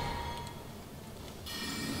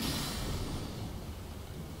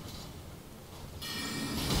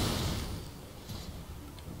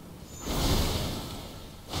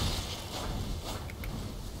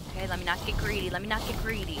 Okay, let me not get greedy. Let me not get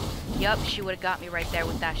greedy. Yup, she would have got me right there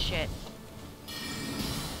with that shit.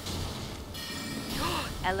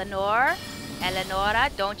 Eleanor?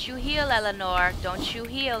 Eleonora, don't you heal, Eleanor. Don't you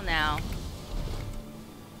heal now.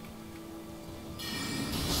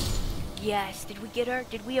 Yes, did we get her?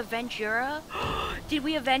 Did we avenge Yura? Did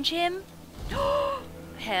we avenge him?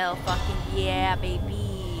 Hell fucking yeah,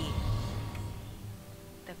 baby.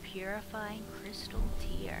 The purifying crystal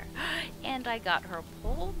tear. And I got her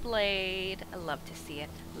pole blade. I love to see it.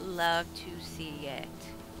 Love to see it.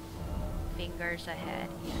 Fingers ahead.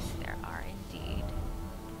 Yes, there are indeed.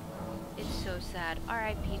 It's so sad.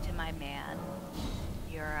 R.I.P. to my man,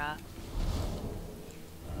 Yura.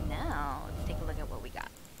 Now, let's take a look at what we got.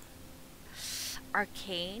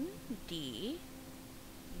 Arcane D.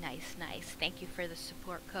 Nice, nice. Thank you for the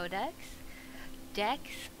support codex. Dex.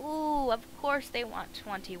 Ooh, of course they want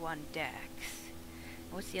 21 Dex.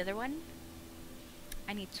 What's the other one?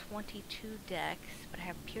 I need 22 Dex, but I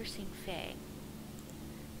have Piercing Fang.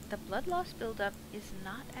 The blood loss buildup is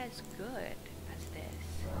not as good as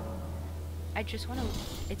this. I just want to...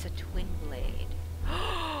 It's a twin blade.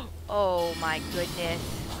 Oh my goodness.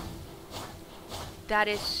 That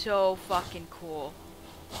is so fucking cool.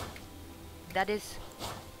 That is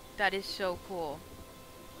so cool.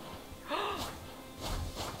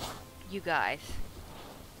 You guys.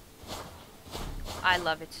 I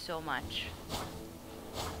love it so much.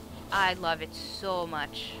 I love it so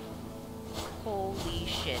much. Holy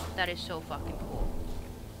shit. That is so fucking cool.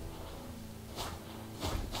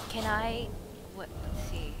 Can I... What? Let's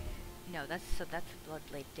see. No, that's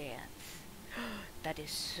Bloodblade Dance. That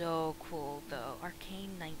is so cool, though.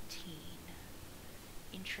 Arcane 19.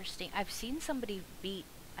 Interesting. I've seen somebody beat,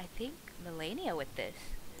 I think, Melania with this.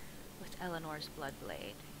 With Eleanor's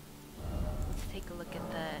Bloodblade. Let's take a look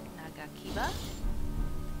at the Nagakiba.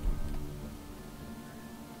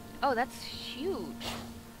 Oh, that's huge.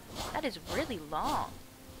 That is really long.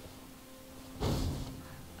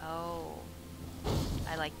 Oh.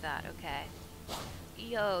 I like that, okay.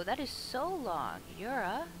 Yo, that is so long.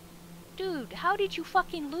 Yura? Dude, how did you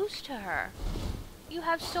fucking lose to her? You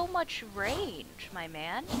have so much range, my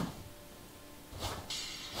man.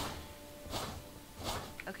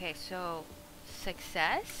 Okay, so...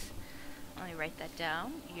 Success. Let me write that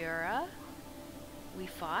down. Yura. We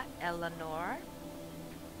fought Eleanor.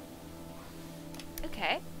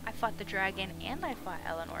 Okay, I fought the dragon and I fought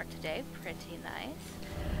Eleanor today. Pretty nice.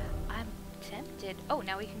 I'm tempted. Oh,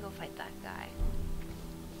 now we can go fight that guy.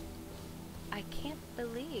 I can't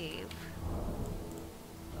believe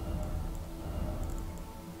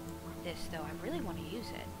this, though. I really want to use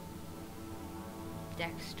it.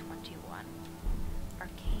 Dex 21.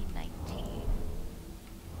 Arcane 19.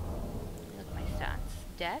 Look at my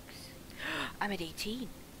stats. Dex? I'm at 18.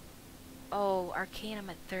 Oh, Arcane, I'm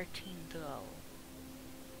at 13, though.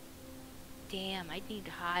 Damn, I'd need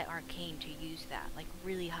high Arcane to use that. Like,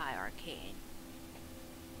 really high Arcane.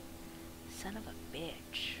 Son of a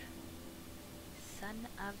bitch. Son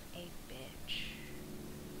of a bitch.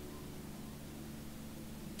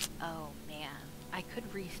 Oh, man. I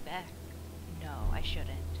could respec. No, I shouldn't.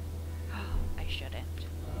 I shouldn't.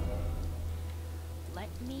 Let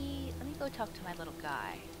me go talk to my little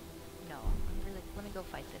guy. No, let me go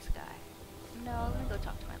fight this guy. No, let me go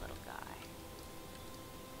talk to my little guy.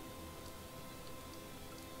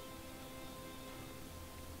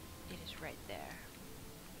 It is right there.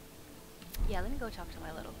 Yeah, let me go talk to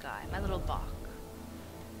my little guy, my little Bach.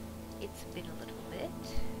 It's been a little bit.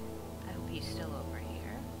 I hope he's still over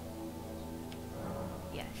here.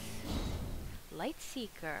 Yes.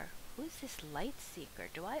 Lightseeker. Who's this Lightseeker?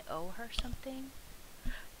 Do I owe her something?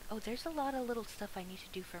 Oh, there's a lot of little stuff I need to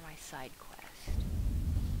do for my side quest.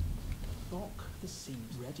 Bok, this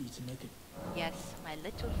seems ready to make it. Yes, my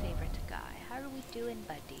little favorite guy. How are we doing,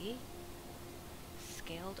 buddy?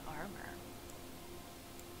 Scaled armor.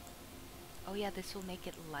 Oh yeah, this will make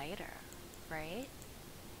it lighter, right?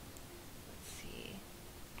 Let's see.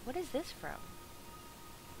 What is this from?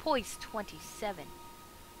 Poise 27.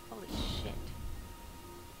 Holy shit.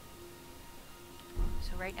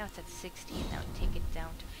 So right now it's at 16. That would take it down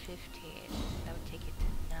to 15. That would take it to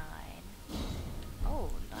 9. Oh,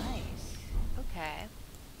 nice. Okay.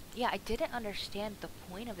 Yeah, I didn't understand the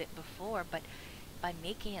point of it before, but by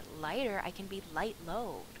making it lighter, I can be light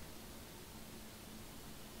load.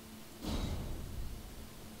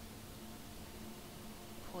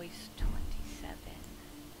 Poise 27.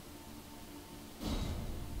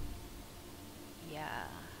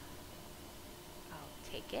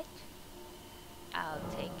 take it. I'll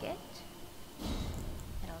take it.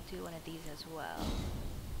 And I'll do one of these as well.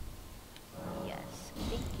 Yes,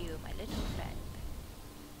 thank you, my little friend.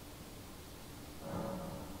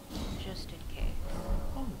 Just in case.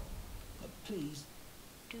 Oh, please.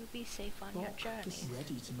 Do be safe on your journey. Is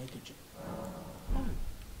ready to make a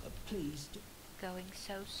Oh, please. Going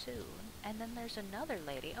so soon. And then there's another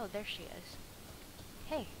lady. Oh, there she is.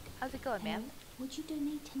 Hey, how's it going, ma'am? Would you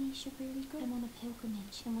donate any sugary grapes? I'm on a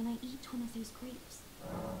pilgrimage, and when I eat one of those grapes,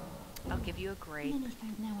 I'll give you a grape. and then I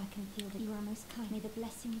found now I can feel that you are most kind. May the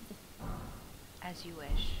blessing of the... As you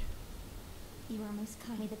wish. You are most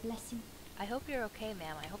kind. May the blessing... I hope you're okay,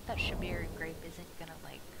 ma'am. I hope that Shabiri grape isn't gonna,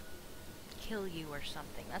 like, kill you or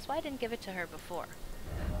something. That's why I didn't give it to her before.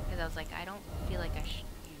 Because I was like, I don't feel like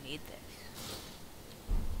you need this.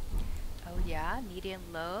 Oh yeah, medium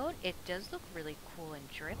load. It does look really cool and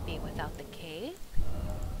drippy without the cape.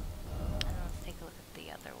 And then let's take a look at the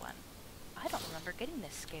other one. I don't remember getting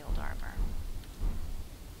this scaled armor.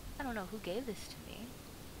 I don't know who gave this to me.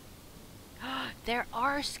 There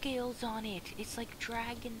are scales on it. It's like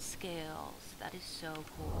dragon scales. That is so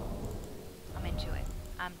cool. I'm into it.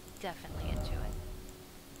 I'm definitely into it.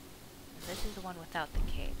 This is the one without the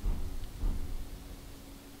cape.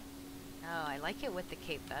 Oh, I like it with the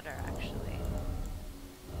cape better, actually.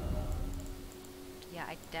 Yeah,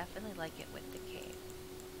 I definitely like it with the cape.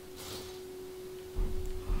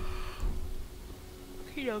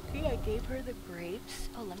 Okie dokie, I gave her the grapes.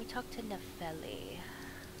 Oh, let me talk to Nefeli.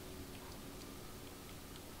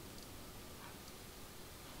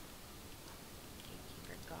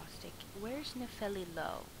 Gatekeeper Gostic. Where's Nefeli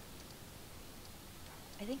Low?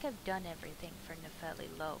 I think I've done everything for Nefeli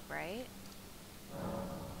Low, right?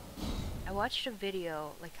 I watched a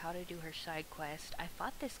video, like how to do her side quest. I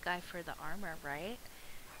fought this guy for the armor, right?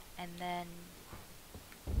 And then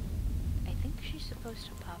I think she's supposed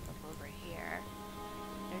to pop up over here.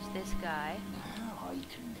 There's this guy. Now I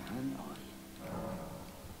can I?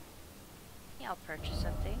 Yeah, I'll purchase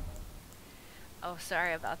something. Oh,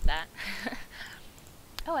 sorry about that.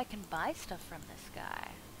 Oh, I can buy stuff from this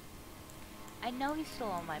guy. I know he stole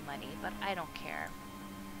all my money, but I don't care.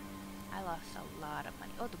 I lost a lot of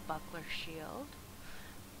money. Oh, the buckler shield.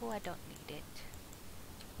 Oh, I don't need it.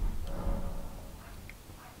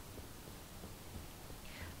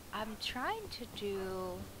 I'm trying to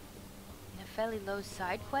do Nefeli Lowe's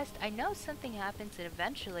side quest. I know something happens and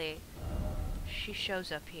eventually she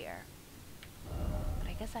shows up here. But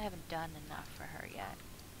I guess I haven't done enough for her yet.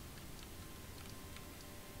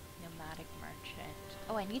 Nomadic merchant.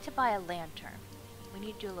 Oh, I need to buy a lantern. We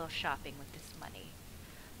need to do a little shopping with this money.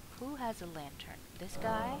 Who has a lantern? This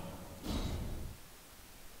guy?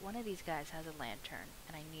 One of these guys has a lantern,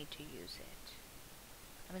 and I need to use it.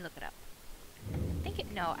 Let me look it up.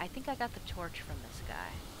 I think I got the torch from this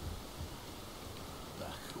guy.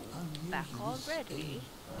 Back already?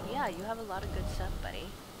 Yeah, you have a lot of good stuff, buddy.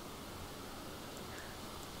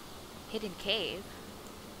 Hidden cave?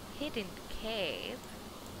 Hidden cave?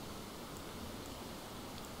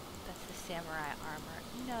 That's the samurai armor.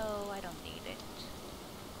 No, I don't need it.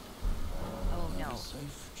 Oh no.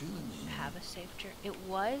 Have a safe journey. It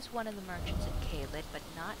was one of the merchants in Caelid, but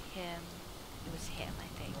not him. It was him, I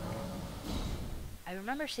think. I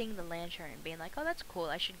remember seeing the lantern and being like, oh, that's cool,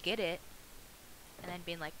 I should get it. And then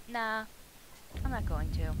being like, nah, I'm not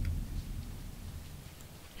going to.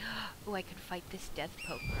 Oh, I can fight this death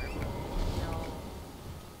poker. No.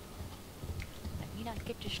 Let me not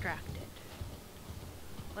get distracted.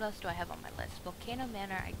 What else do I have on my list? Volcano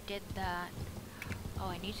Manor, I did that. Oh,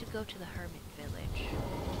 I need to go to the Hermit Village.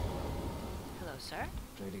 Hello, sir?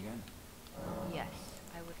 Trade again. Yes,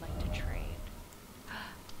 I would like to trade.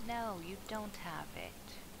 No, you don't have it.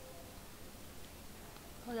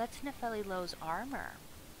 Oh, that's Nefeli Lowe's armor.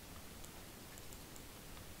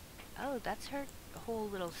 Oh, that's her whole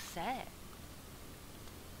little set.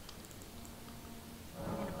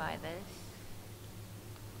 I'm gonna buy this.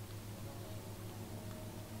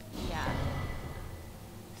 Yeah.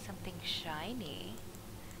 Something shiny.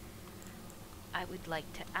 I would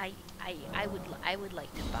like to I would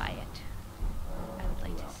like to buy it. I would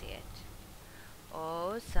like to see it.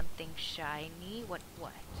 Oh, something shiny. What?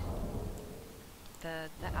 The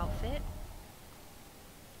outfit?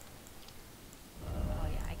 Oh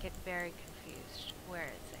yeah, I get very confused. Where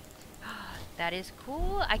is it? That is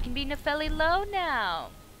cool. I can be Nefeli Lowe now.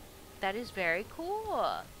 That is very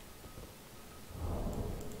cool.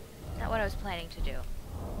 Not what I was planning to do.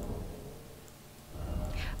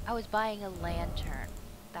 I was buying a lantern.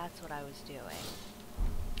 That's what I was doing.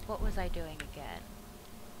 What was I doing again?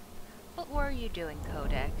 What were you doing,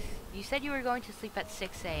 Codex? You said you were going to sleep at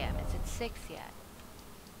 6 a.m. Is it 6 yet?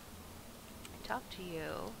 talk to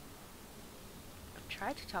you. I've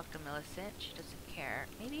tried to talk to Millicent. She doesn't care.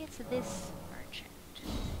 Maybe it's this merchant.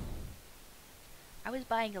 I was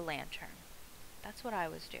buying a lantern. That's what I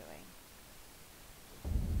was doing.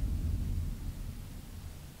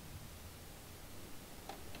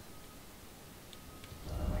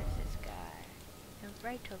 Where's this guy? Oh,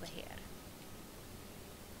 right over here.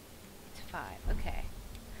 It's 5. Okay.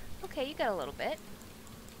 Okay, you got a little bit.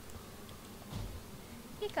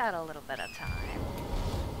 You got a little bit of time.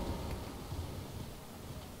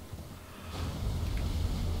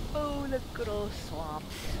 Oh, the good old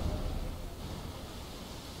swamps.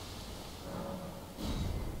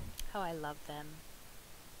 How I love them.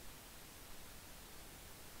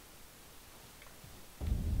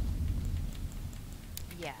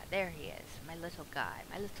 Yeah, there he is. My little guy.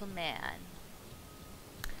 My little man.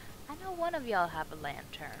 I know one of y'all have a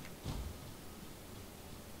lantern.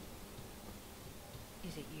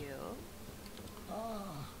 Is it you?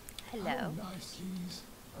 Ah, Hello. how nice, Liz.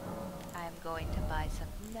 I'm going to buy some.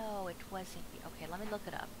 No, it wasn't you. Okay, let me look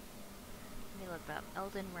it up. Let me look it up.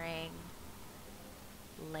 Elden Ring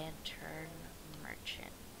Lantern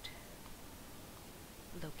Merchant.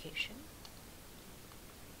 Location.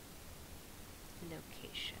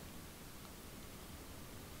 Location.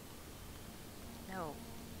 No,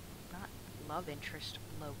 not love interest.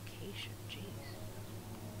 Location. Jeez.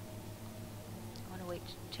 I want to wait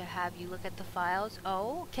to have you look at the files.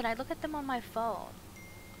 Oh, can I look at them on my phone?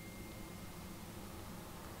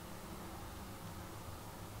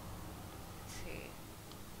 Let's see.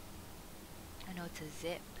 I know it's a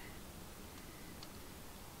zip.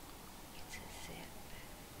 It's a zip.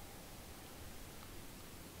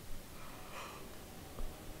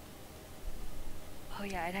 Oh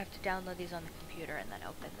yeah, I'd have to download these on the computer and then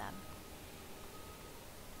open them.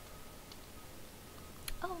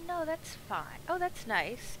 Oh no, that's fine. Oh, that's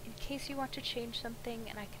nice. In case you want to change something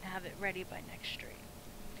and I can have it ready by next stream.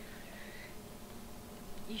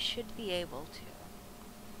 You should be able to.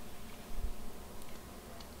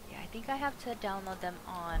 Yeah, I think I have to download them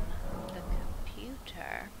on the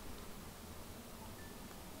computer.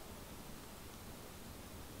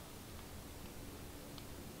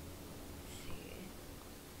 Let's see.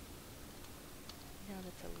 No,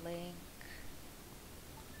 that's a link.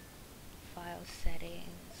 File settings.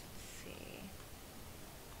 Let's see.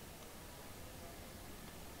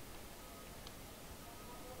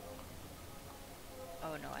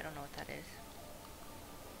 Oh no, I don't know what that is.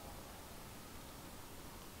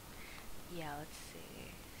 Yeah, let's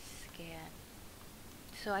see. Scan.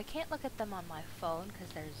 So I can't look at them on my phone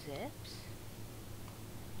because they're zips.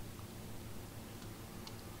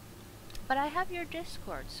 But I have your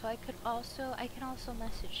Discord, so I can also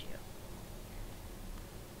message you.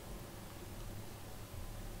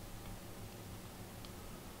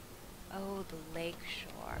 Oh, the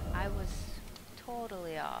lakeshore. I was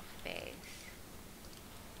totally off base.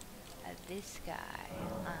 This guy.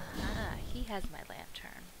 He has my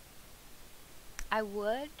lantern. I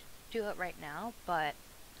would do it right now, but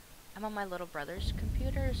I'm on my little brother's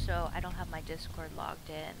computer, so I don't have my Discord logged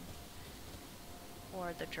in.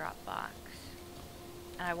 Or the Dropbox.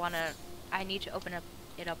 And I need to open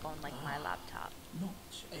it up on like my laptop.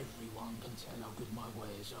 Not everyone can tell how good my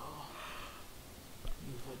wares are.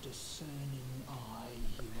 You've a discerning eye,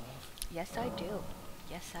 you have. Yes, I do.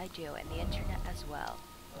 Yes, I do. And the internet as well.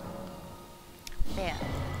 There.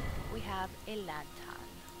 We have a lantern.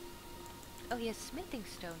 Oh, he has smithing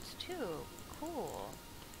stones too. Cool.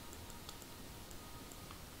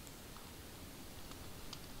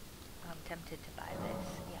 I'm tempted to buy this.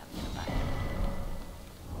 Yeah, I'm gonna buy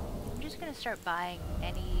it. I'm just gonna start buying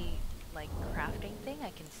any, like, crafting thing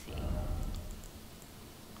I can see.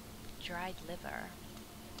 Dried liver.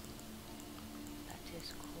 That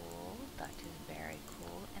is cool. That is very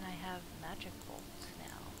cool. And I have magic bolts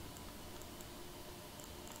now.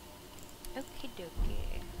 Okie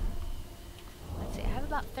dokie. Let's see, I have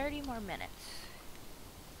about 30 more minutes.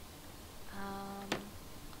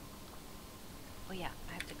 Oh yeah,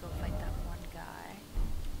 I have to go fight that one guy.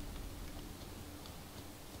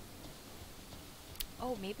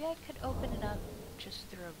 Oh, maybe I could open it up just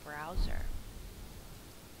through a browser.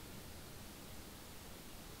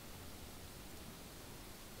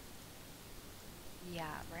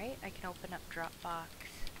 Yeah, right? I can open up Dropbox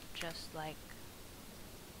just like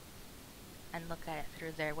and look at it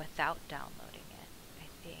through there without downloading it, I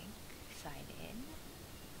think. Sign in.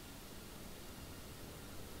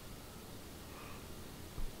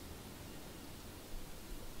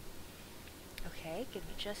 Okay, give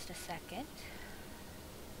me just a second.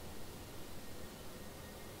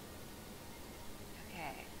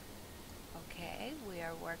 Okay. Okay, we are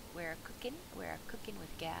we're cooking. We're cooking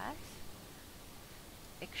with gas.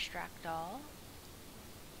 Extract all.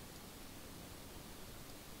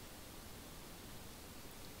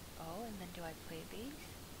 Oh, and then do I play these?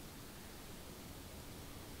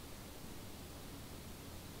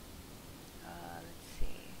 Let's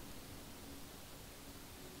see.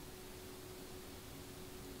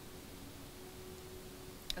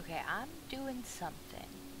 Okay, I'm doing something.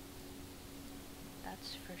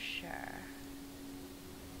 That's for sure.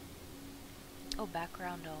 Oh,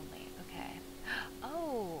 background only. Okay.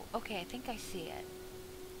 Oh, okay, I think I see it.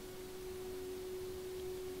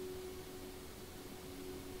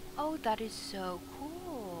 Oh, that is so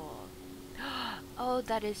cool. Oh,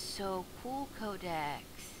 that is so cool, Codex.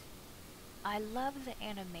 I love the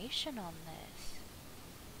animation on this.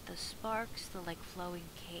 The sparks, the like flowing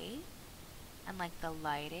cape, and like the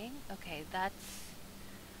lighting. Okay, that's...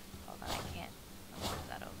 Hold on, I can't move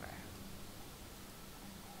that over.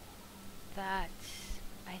 That's...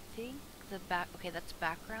 I think the back... Okay, that's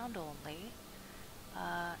background only.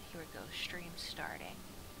 Here we go. Stream starting.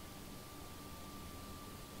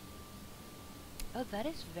 Oh, that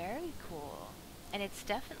is very cool. And it's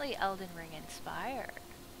definitely Elden Ring inspired.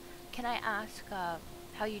 Can I ask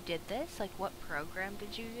how you did this? Like, what program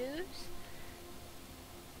did you use?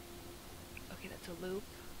 Okay, that's a loop.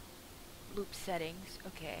 Loop settings.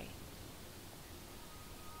 Okay.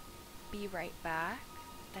 Be right back.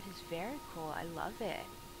 That is very cool. I love it.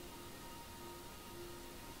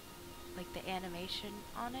 Like, the animation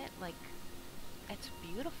on it, like, it's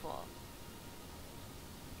beautiful.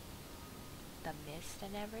 The mist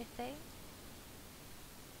and everything.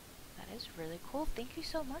 That is really cool. Thank you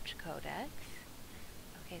so much, Codex.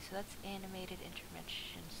 Okay, so that's animated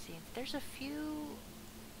intervention scenes. There's a few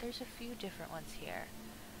different ones here.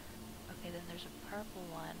 Okay, then there's a purple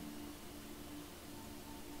one.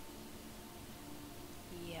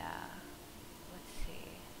 Yeah. Let's see.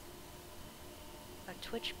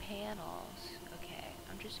 Twitch panels. Okay,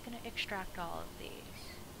 I'm just gonna extract all of these.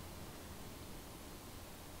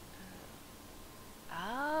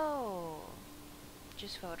 Oh!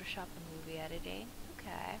 Just Photoshop and movie editing.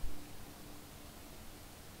 Okay.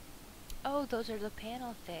 Oh, those are the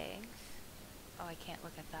panel things. Oh, I can't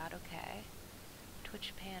look at that. Okay.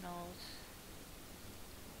 Twitch panels.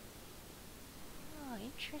 Oh,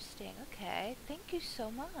 interesting. Okay. Thank you so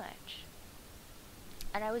much.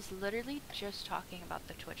 And I was literally just talking about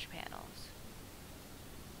the Twitch panels.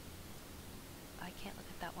 I can't look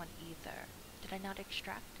at that one either. Did I not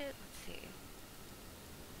extract it? Let's see.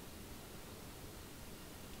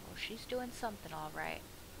 Oh, she's doing something all right.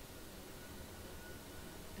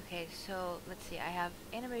 Okay, so let's see. I have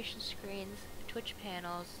animation screens, Twitch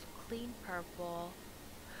panels, clean purple.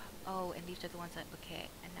 Oh, and these are the ones that, okay,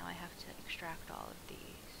 and now I have to extract all of these.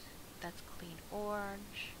 That's clean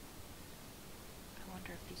orange. I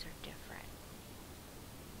wonder if these are different.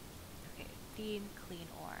 Okay, theme, clean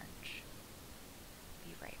orange.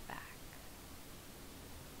 Be right back.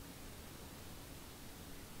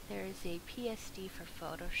 There is a PSD for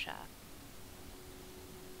Photoshop.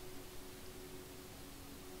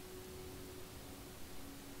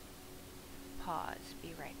 Pause,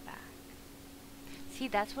 be right back. See,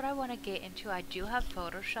 that's what I want to get into. I do have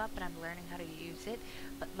Photoshop and I'm learning how to use it,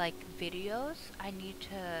 but like videos, I need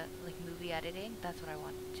to, like movie editing, that's what I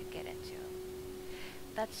want to get into.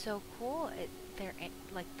 That's so cool. They're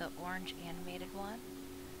like the orange animated one.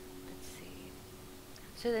 Let's see.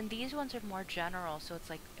 So then these ones are more general, so it's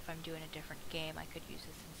like if I'm doing a different game, I could use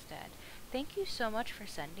this instead. Thank you so much for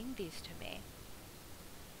sending these to me.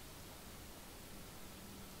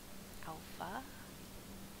 Alpha.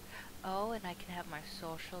 Oh, and I can have my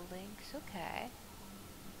social links. Okay.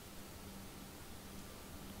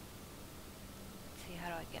 Let's see, how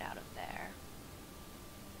do I get out of there?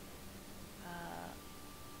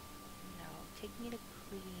 No. Take me to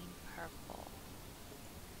clean purple.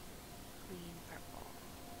 Clean purple.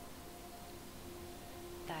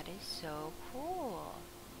 That is so cool.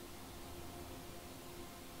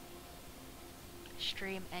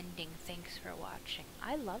 Stream ending. Thanks for watching.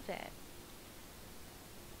 I love it.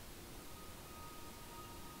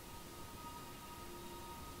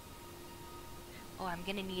 Oh, I'm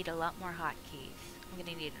gonna need a lot more hotkeys. I'm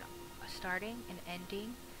gonna need a starting, an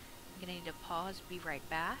ending. I'm gonna need to pause, be right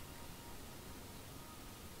back.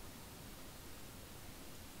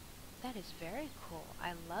 That is very cool.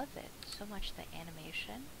 I love it so much, the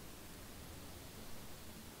animation.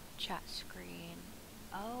 Chat screen.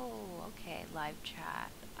 Oh, okay, live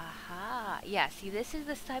chat. Aha. Yeah, see, this is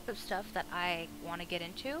this type of stuff that I want to get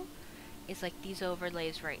into. Is like these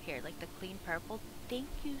overlays right here, like the clean purple. Thank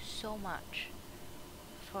you so much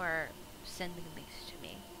for sending these to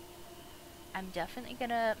me. I'm definitely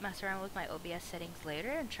gonna mess around with my OBS settings later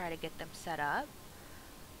and try to get them set up.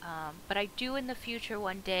 But I do in the future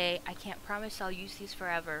one day. I can't promise I'll use these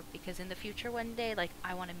forever, because in the future one day, like,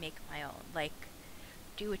 I want to make my own. Like,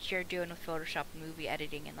 do what you're doing with Photoshop and movie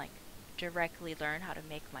editing and, like, directly learn how to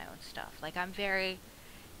make my own stuff. Like, I'm very...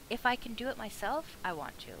 If I can do it myself, I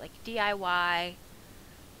want to. Like, DIY,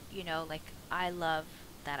 you know, like, I love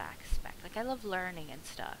that aspect. Like, I love learning and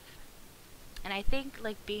stuff. And I think,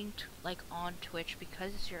 like, being like on Twitch,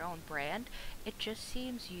 because it's your own brand, it just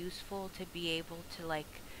seems useful to be able to,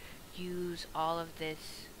 like, use all of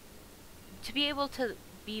this, to be able to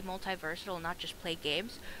be multi-versatile, not just play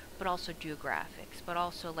games, but also do graphics, but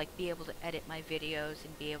also, like, be able to edit my videos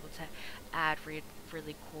and be able to add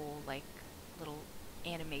really cool, like, little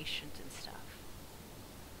animations and stuff.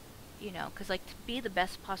 You know, because, like, to be the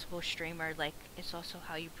best possible streamer, like, it's also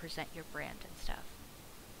how you present your brand and stuff.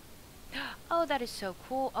 Oh, that is so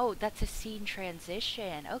cool. Oh, that's a scene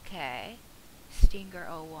transition. Okay. Stinger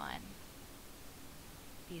 01.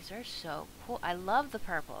 These are so cool. I love the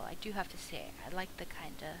purple. I do have to say, I like the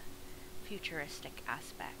kind of futuristic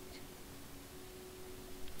aspect.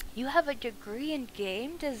 You have a degree in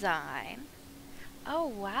game design. Oh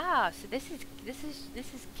wow. So this is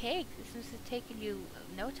cake. This is taking you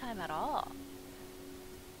no time at all.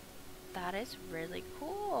 That is really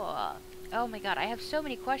cool. Oh my god, I have so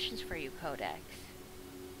many questions for you, Codex.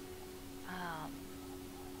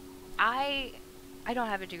 I don't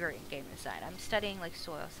have a degree in game design. I'm studying, like,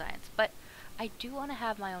 soil science, but I do want to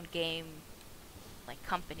have my own game, like,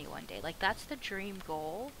 company one day. Like, that's the dream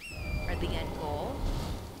goal, or the end goal,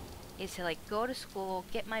 is to, like, go to school,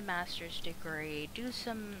 get my master's degree, do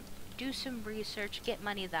some research, get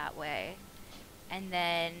money that way, and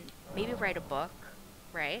then maybe write a book,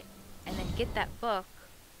 right? And then get that book,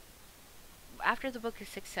 after the book is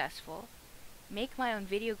successful, make my own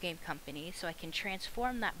video game company so I can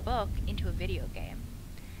transform that book into a video game.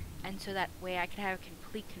 And so that way I can have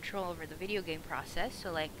complete control over the video game process.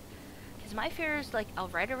 So, like, because my fear is, like, I'll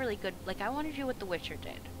write a really good, like, I want to do what The Witcher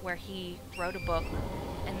did, where he wrote a book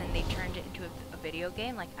and then they turned it into a video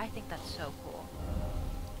game. Like, I think that's so cool.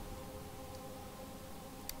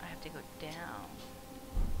 I have to go down.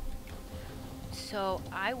 So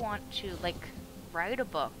I want to, like, write a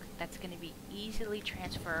book that's going to be easily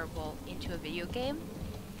transferable into a video game,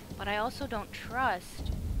 but I also don't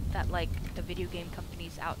trust that, like, the video game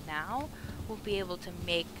companies out now will be able to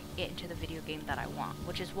make it into the video game that I want,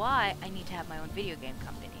 which is why I need to have my own video game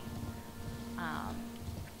company.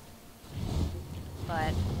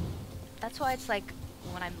 But that's why it's like,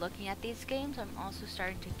 when I'm looking at these games, I'm also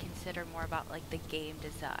starting to consider more about, like, the game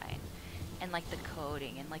design and, like, the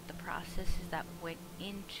coding and, like, the processes that went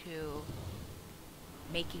into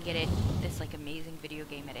making it this, like, amazing video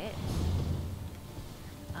game it is.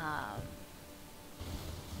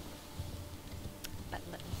 But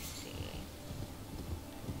let me see.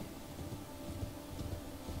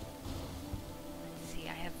 Let's see,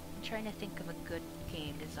 I'm trying to think of a good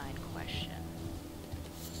game design question.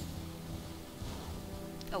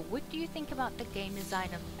 Oh, what do you think about the game design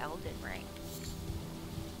of Elden Ring?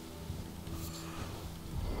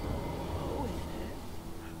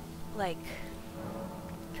 Like,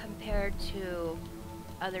 compared to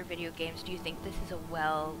other video games, do you think this is a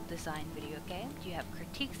well-designed video game? Do you have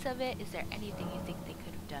critiques of it? Is there anything you think they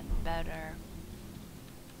could have done better?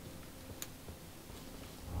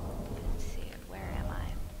 Let's see, where am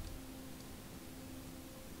I?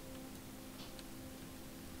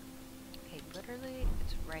 Okay, literally,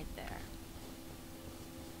 it's right there.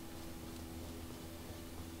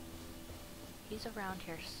 He's around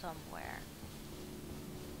here somewhere.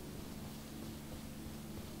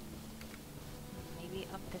 Maybe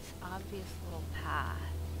up this obvious little path.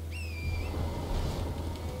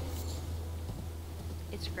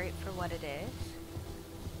 It's great for what it is.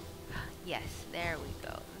 Yes, there we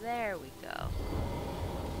go. There we go.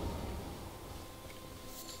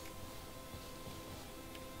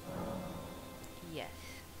 Yes,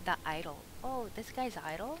 the idol. Oh, this guy's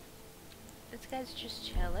idle? This guy's just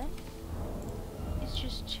chilling? He's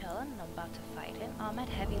just chilling and I'm about to fight him. Oh, I'm at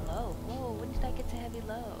heavy load. Whoa, when did I get to heavy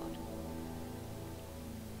load?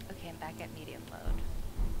 Okay, I'm back at medium load.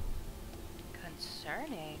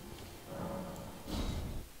 Concerning.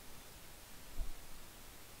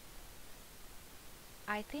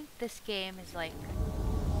 I think this game is like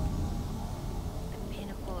the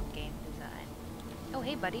pinnacle of game design. Oh,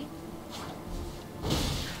 hey, buddy.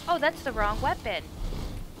 Oh, that's the wrong weapon.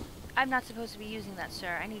 I'm not supposed to be using that,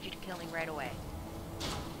 sir. I need you to kill me right away.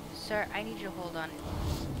 Sir, I need you to hold on.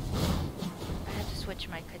 I have to switch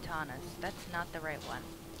my katanas. That's not the right one.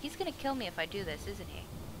 He's gonna kill me if I do this, isn't he?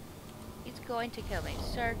 He's going to kill me.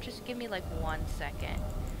 Sir, just give me like 1 second.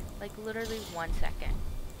 Like literally 1 second.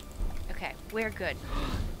 Okay, we're good.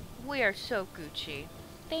 We are so Gucci.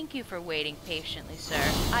 Thank you for waiting patiently, sir.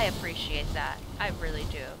 I appreciate that. I really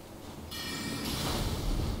do.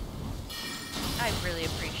 I really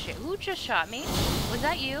appreciate. Who just shot me? Was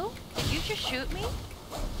that you? Did you just shoot me?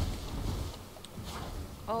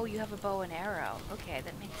 Oh, you have a bow and arrow. Okay,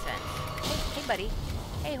 that makes sense. Hey, buddy.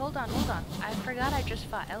 Hey, hold on, hold on. I forgot I just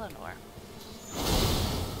fought Eleanor.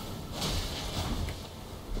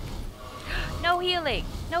 No healing!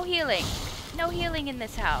 No healing! No healing in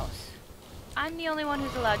this house. I'm the only one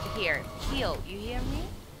who's allowed to heal. You hear me?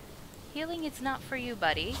 Healing is not for you,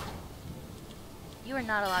 buddy. You are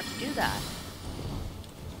not allowed to do that.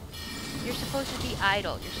 You're supposed to be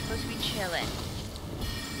idle. You're supposed to be chilling.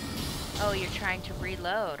 Oh, you're trying to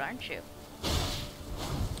reload, aren't you?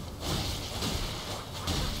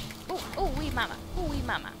 Oh, wee mama. Oh, wee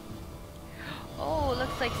mama. Oh,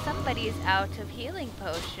 looks like somebody is out of healing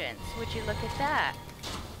potions. Would you look at that?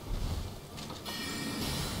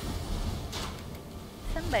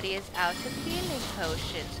 Somebody is out of healing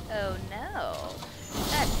potions. Oh no.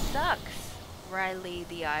 That sucks. Riley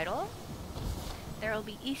the Idol. There will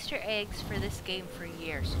be Easter eggs for this game for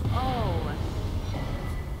years. Oh.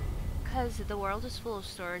 Because the world is full of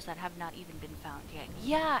stores that have not even been found yet.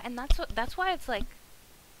 Yeah, and that's why it's like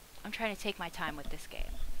I'm trying to take my time with this game.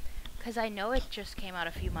 Because I know it just came out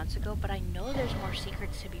a few months ago, but I know there's more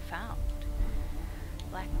secrets to be found.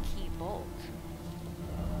 Black Key Bolt.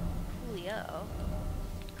 Coolio.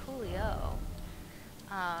 Coolio.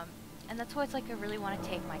 And that's why it's like I really want to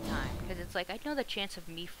take my time. Because it's like I know the chance of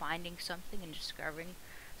me finding something and discovering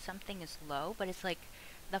something is low, but it's like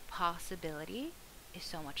the possibility is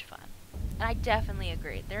so much fun. And I definitely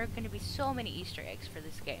agree. There are going to be so many Easter eggs for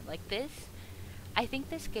this game. Like this, I think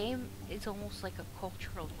this game is almost like a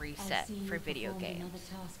cultural reset for video games. Another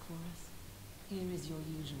task for us. Here is your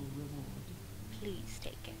usual reward. Please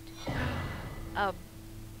take it. A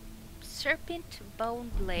serpent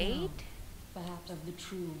bone blade? No, perhaps of the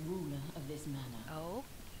true ruler of this manor. Oh,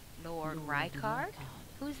 Lord Rykard?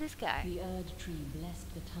 Who's this guy? The Erd tree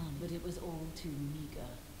blessed the town, but it was all too meager.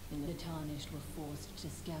 And the tarnished were forced to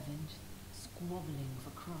scavenge, squabbling for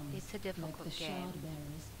crumbs. It's a difficult like the game. shard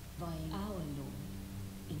bearers vying. Our lord,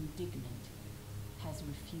 indignant, has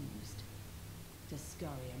refused to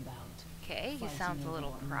scurry about. Okay, he sounds a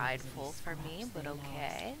little prideful for me, but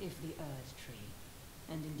okay. If the Erd tree,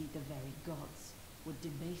 and indeed the very gods, would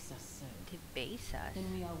debase us so, Debase us? then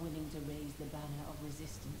we are willing to raise the banner of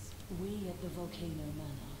resistance. We at the Volcano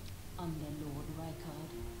Manor, under Lord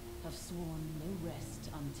Rykard, have sworn no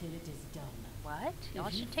rest until it is done. What?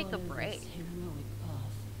 Y'all should take a break. This heroic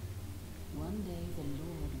path, one day the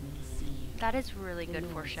Lord will see you. That is really The good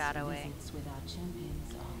Lord's foreshadowing. visits with our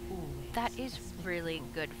champions are always That is a really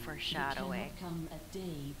spectacle. good They foreshadowing. cannot come a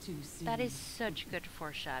day too soon. That is such good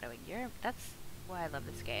foreshadowing. That's why I love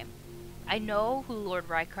this game. I know who Lord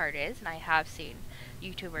Rykard is, and I have seen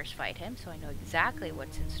YouTubers fight him, so I know exactly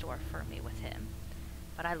what's in store for me with him.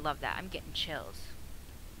 But I love that. I'm getting chills.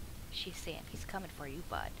 She's saying, he's coming for you,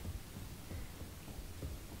 bud.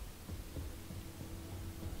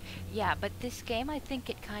 Yeah, but this game, I think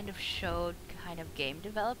it kind of showed kind of game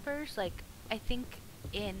developers. Like, I think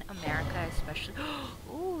in America especially...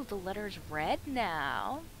 Ooh, the letter's red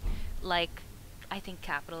now. Like, I think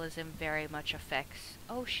capitalism very much affects...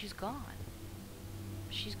 Oh, she's gone.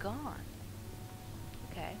 She's gone.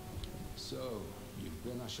 Okay. So,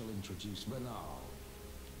 I shall introduce Bernal.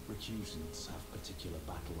 Recusants have particular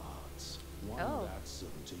battle arts. One Oh. adds some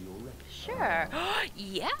to your Sure.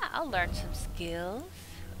 Yeah, I'll learn some skills.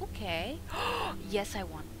 Okay. Yes, I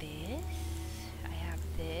want this. I have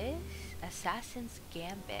this. Assassin's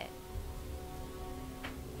Gambit.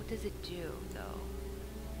 What does it do, though?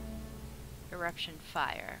 Eruption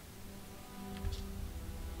Fire.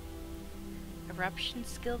 Eruption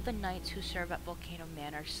skill the knights who serve at Volcano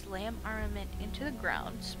Manor slam armament into the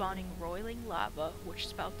ground, spawning roiling lava, which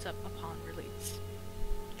spouts up upon release.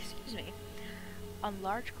 Excuse me. On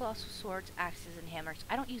large colossal swords, axes, and hammers.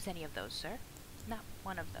 I don't use any of those, sir. Not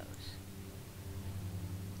one of those.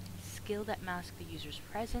 Skill that masks the user's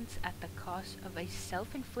presence at the cost of a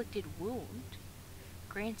self-inflicted wound.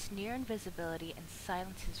 Grants near invisibility and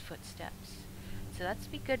silences footsteps. So that's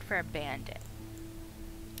be good for a bandit.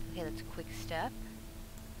 Okay, that's a quick step.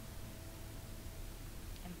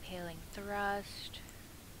 Impaling thrust.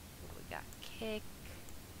 What do we got? Kick.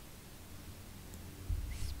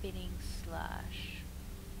 Spinning slash.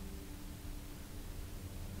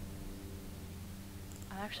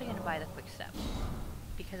 I'm actually going to buy the quick step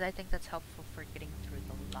because I think that's helpful for getting through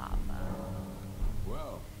the lava.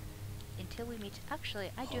 Well, Until we meet...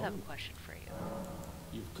 Actually, I do have a question for you.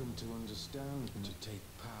 you've come to understand to take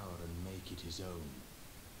power and make it his own.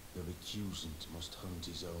 The recusant must hunt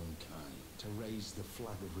his own kind, to raise the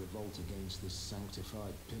flag of revolt against this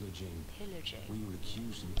sanctified pillaging. Pillaging. We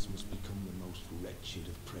recusants must become the most wretched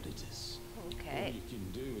of predators. Okay. All you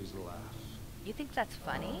can do is laugh. You think that's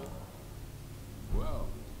funny? Well,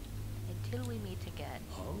 Until we meet again.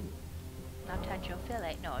 oh, Not touch your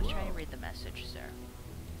fillet. No, I was trying to read the message, sir.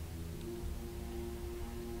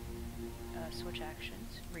 Switch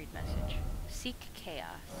actions. Read message. Seek chaos.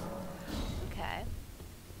 Okay.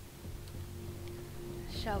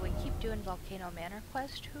 Shall we keep doing Volcano Manor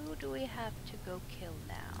quest? Who do we have to go kill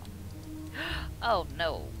now? Oh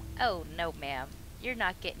no. Oh no, ma'am. You're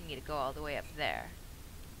not getting me to go all the way up there.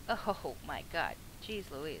 Oh my god.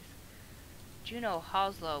 Jeez Louise. Juno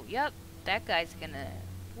Hoslow. Yep, that guy's gonna...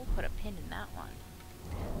 We'll put a pin in that one.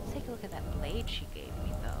 Let's take a look at that blade she gave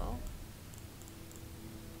me, though.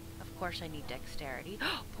 Of course I need dexterity.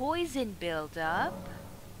 Poison buildup!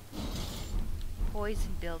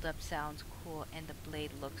 Poison buildup sounds cool, and the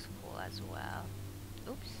blade looks cool as well.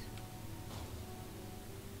 Oops.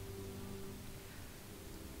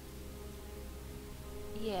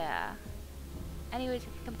 Yeah. Anyways, I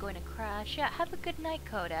think I'm going to crash. Yeah, have a good night,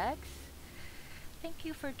 Codex. Thank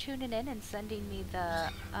you for tuning in and sending me the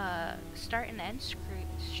start and end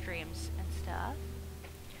streams and stuff.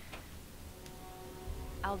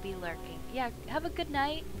 I'll be lurking. Yeah, have a good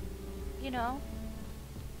night. You know,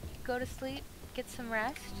 go to sleep, get some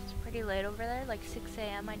rest. It's pretty late over there, like 6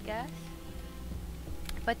 a.m. I'd guess.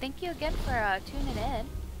 But thank you again for tuning in.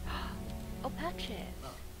 Oh, Patches.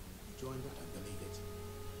 Oh, you joined us? I don't believe it.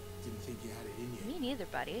 Didn't think you had it in you. Me neither,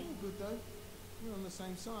 buddy. Oh, good though. We're on the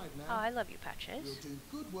same side now. Oh, I love you, Patches. We'll do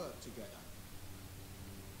good work together.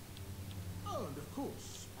 Oh, and of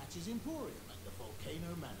course, Patches Emporium at the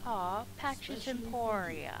Volcano Manor. Aw, Patches Especially for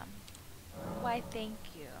Emporium. Why, thank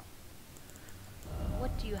you.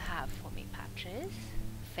 What do you have for me, Patches?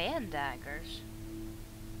 Fan daggers.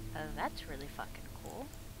 That's really fucking cool.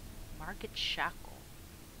 Market shackle.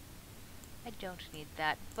 I don't need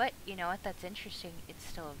that, but you know what? That's interesting. It's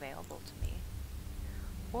still available to me.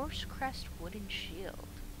 Horse crest wooden shield.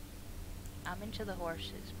 I'm into the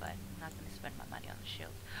horses, but I'm not going to spend my money on the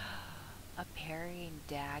shield. A parrying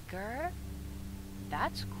dagger?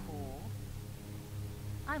 That's cool.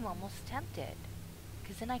 I'm almost tempted,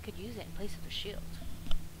 because then I could use it in place of the shield.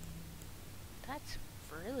 That's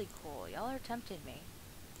really cool. Y'all are tempting me.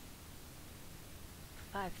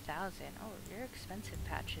 5,000. Oh, you're expensive,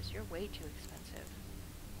 Patches. You're way too expensive.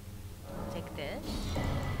 I'll take this.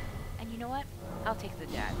 And you know what? I'll take the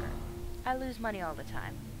dagger. I lose money all the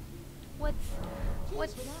time.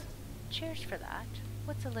 Cheers for that.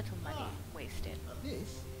 What's a little money wasted?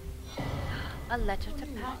 This? A letter to Tell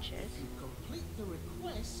you what, Patches. if you complete the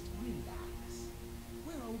request, relax.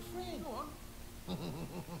 We're old friends. Go on.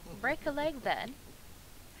 Break a leg then.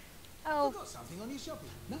 Oh, Forgot something on your shopping.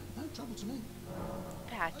 No trouble to me. Are you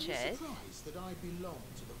Patches. surprised that I belong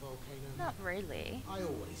to the Volcano Not Manor? really. I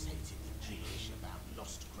always hated the gibberish about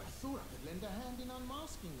lost breath. Thought I could lend a hand in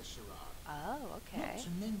unmasking the charade. Oh, okay. Not to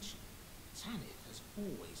mention, Tanith has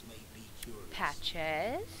always made me curious.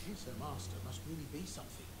 Patches. This her master must really be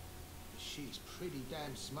something. She's pretty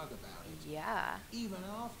damn smug about it. Yeah. Even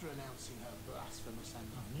after announcing her blasphemous act,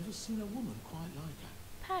 I've never seen a woman quite like her.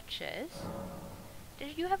 Patches.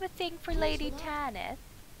 Did you have a thing for Cheers Lady for that. Tanith?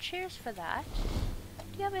 Cheers for that.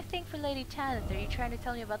 Do you have a thing for Lady Tanith? Or are you trying to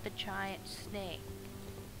tell me about the giant snake?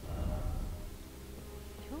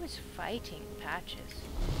 Who is fighting Patches?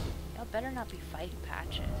 Y'all better not be fighting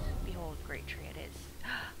Patches. Behold, great tree it is.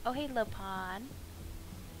 Oh, hey, Lopon.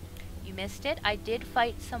 You missed it? I did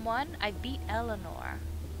fight someone. I beat Eleanor.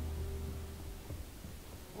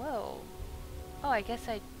 Whoa. Oh, I guess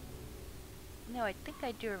I... No, I think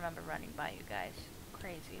I do remember running by you guys.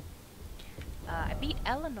 Crazy. I beat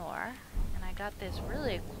Eleanor, and I got this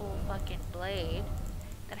really cool fucking blade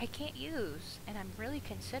that I can't use, and I'm really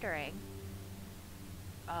considering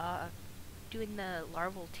doing the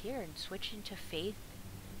larval tier and switching to Faith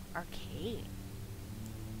Arcade.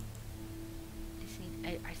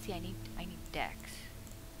 I need decks.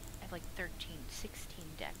 I have like 16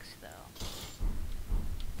 decks though.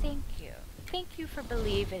 Thank you. Thank you for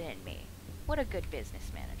believing in me. What a good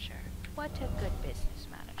business manager. What a good business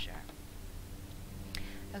manager.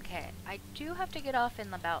 Okay, I do have to get off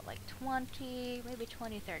in about like 20, maybe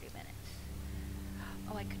 20, 30 minutes.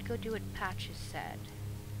 Oh, I could go do what Patches said.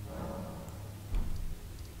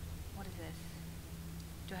 What is this?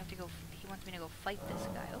 Do I have to go, he wants me to go fight this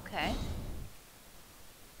guy. Okay.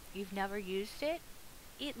 you've never used it,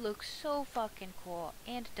 it looks so fucking cool,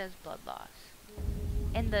 and it does blood loss.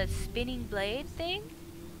 And the spinning blade thing,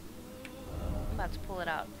 I'm about to pull it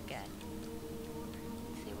out again.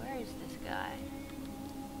 Let's see, where is this guy?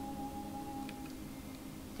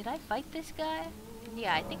 Did I fight this guy?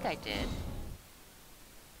 Yeah, I think I did.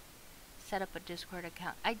 Set up a Discord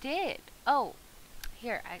account. I did. Oh,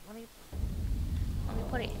 here. Let me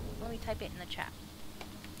put it. Let me type it in the chat.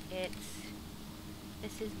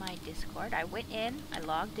 This is my Discord. I went in. I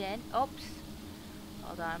logged in. Oops.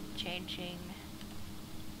 Hold on. I'm changing.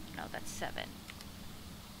 No, that's 7.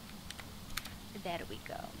 There we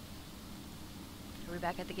go. Are we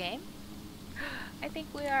back at the game? I think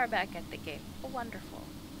we are back at the game. Oh, wonderful.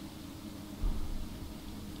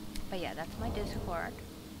 But yeah, that's my Discord.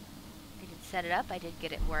 I did set it up. I did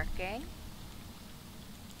get it working.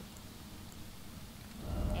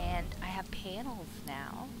 And I have panels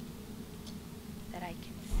now that I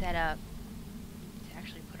can set up to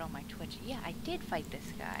actually put on my Twitch. Yeah, I did fight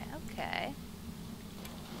this guy. Okay.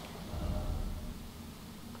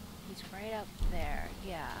 He's right up there.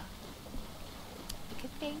 Yeah. Okay,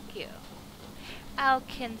 thank you. I'll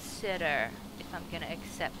consider if I'm gonna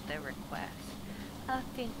accept the request. I'll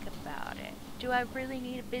think about it. Do I really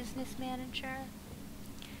need a business manager?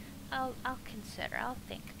 I'll consider. I'll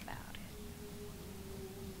think about it.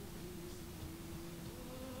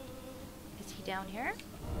 Is he down here?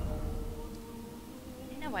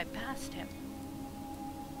 No, I passed him.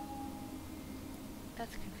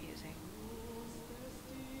 That's confusing.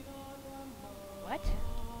 What?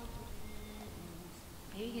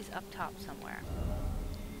 Maybe he's up top somewhere.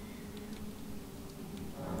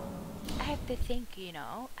 I have to think, you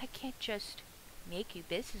know. I can't just make you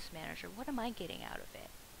business manager. What am I getting out of it?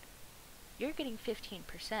 You're getting 15%.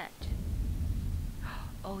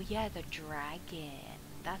 Oh yeah, the dragon.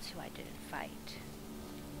 That's who I didn't fight.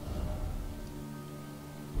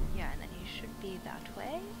 Yeah, and then you should be that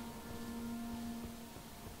way.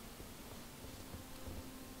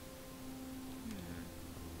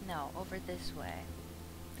 No, over this way.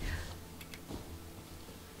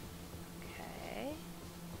 Okay.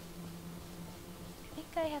 I think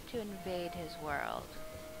I have to invade his world.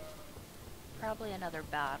 Probably another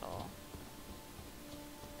battle.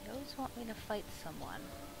 They always want me to fight someone.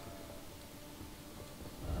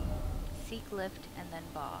 Seek lift and then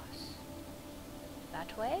boss.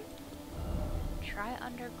 That way? Try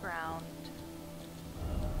underground.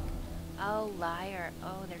 Oh, liar.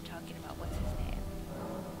 Oh, they're talking about what's his name.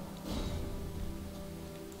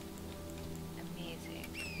 Amazing.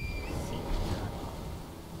 Seek tunnel.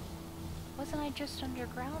 Wasn't I just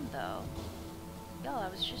underground though? Yo, I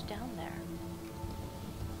was just down there.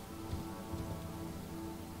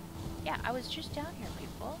 Yeah, I was just down here,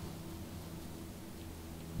 people.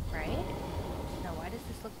 Right? No, why does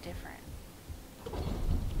this look different?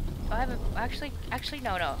 Oh, I haven't, actually,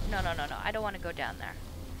 no. I don't want to go down there.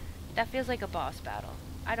 That feels like a boss battle.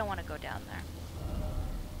 I don't want to go down there.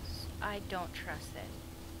 I don't trust it.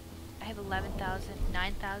 I have 11,000,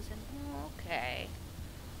 9,000. Okay.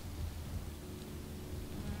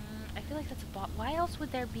 I feel like that's a boss. Why else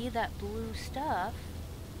would there be that blue stuff?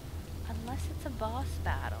 Unless it's a boss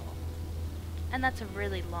battle. And that's a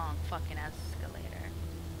really long fucking escalator.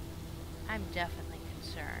 I'm definitely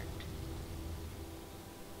concerned.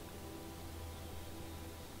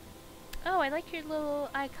 Oh, I like your little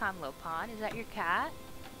icon, Lopon. Is that your cat?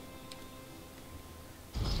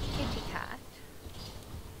 Kitty cat.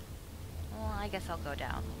 Well, I guess I'll go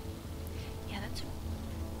down. Yeah, that's a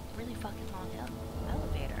really fucking long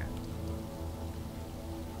elevator.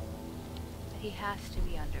 But he has to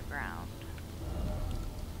be underground.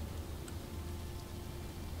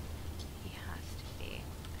 He has to be.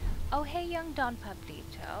 Oh, hey, young Don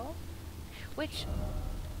Pablito. Which...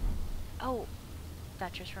 Oh,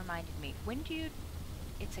 that just reminded me. When do you...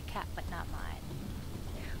 It's a cat, but not mine.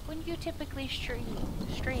 When do you typically stream,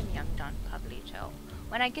 young Don Pablito?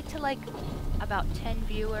 When I get to, like, about 10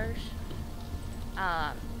 viewers,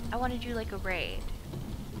 I want to do, like, a raid.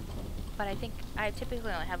 But I think I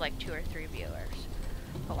typically only have, like, 2 or 3 viewers.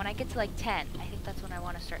 But when I get to, like, 10, I think that's when I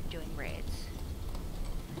want to start doing raids.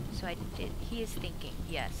 So I did... He is thinking.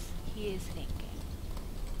 Yes, he is thinking.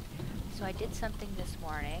 So I did something this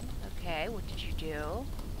morning. Okay, what did you do?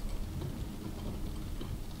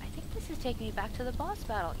 I think this is taking me back to the boss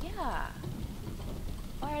battle. Yeah.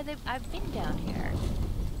 Why are they... I've been down here.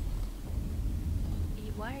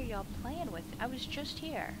 Why are y'all playing with... I was just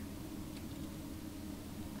here.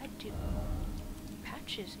 I do...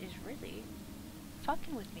 Patches is really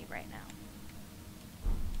fucking with me right now.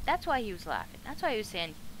 That's why he was laughing. That's why he was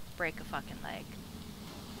saying break a fucking leg.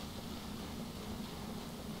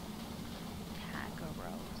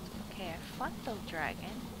 Okay, I fought the dragon.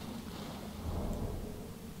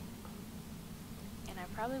 And I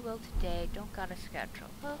probably will today. Don't got a schedule.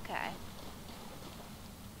 Okay.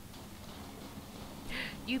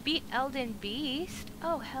 You beat Elden Beast?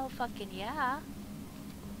 Oh, hell fucking yeah.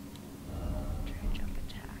 Try jump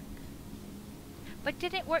attack. But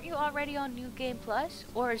weren't you already on New Game Plus?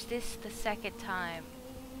 Or is this the second time?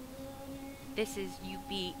 This is you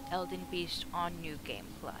beat Elden Beast on New Game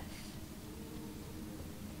Plus.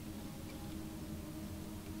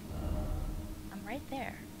 I'm right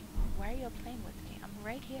there. Why are you playing with me? I'm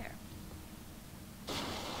right here.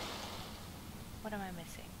 What am I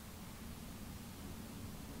missing?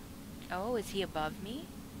 Oh, is he above me?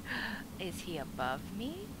 Is he above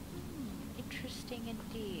me? Interesting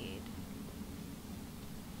indeed.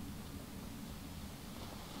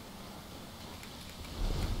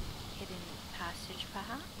 Hidden passage,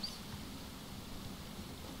 perhaps?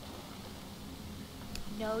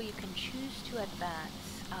 No, you can choose to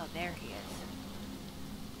advance. Oh, there he is.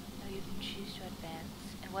 No, you can choose to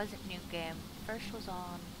advance. It wasn't new game. First was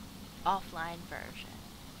on offline version.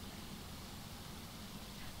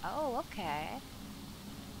 Oh, okay.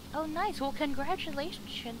 Oh, nice. Well,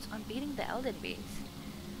 congratulations on beating the Elden Beast.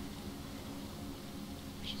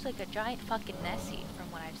 She's like a giant fucking Nessie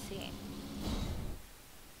from what I've seen.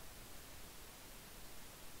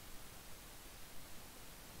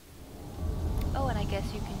 Oh, and I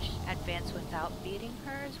guess you can advance without beating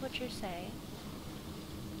her, is what you're saying.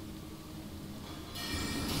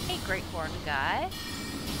 Hey, Great Horn guy.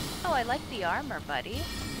 Oh, I like the armor, buddy.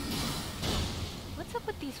 What's up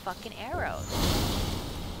with these fucking arrows?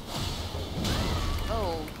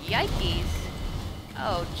 Oh, yikes.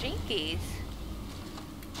 Oh, jinkies.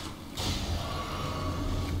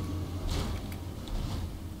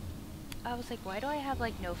 I was like, why do I have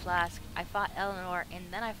like no flask? I fought Eleanor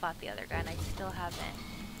and then I fought the other guy and I still haven't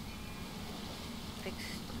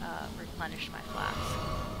replenished my flask.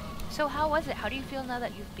 So how was it? How do you feel now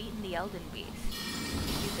that you've beaten the Elden Beast?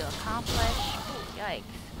 Do you feel accomplished? Oh, yikes.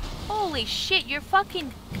 Holy shit, your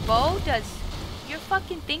fucking bow does... Your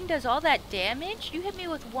fucking thing does all that damage? You hit me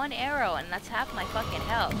with one arrow and that's half my fucking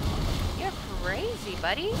health. You're crazy,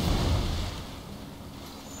 buddy.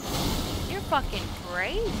 You're fucking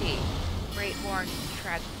crazy. Great Horn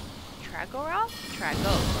Tragoroth?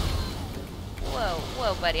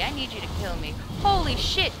 Whoa, buddy, I need you to kill me. Holy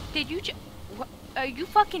shit, did you are you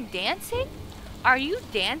fucking dancing? Are you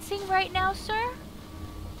dancing right now, sir?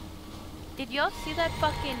 Did y'all see that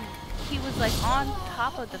fucking... He was like on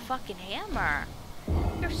top of the fucking hammer.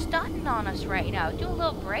 You're stunting on us right now. Do a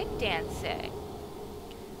little break dancing.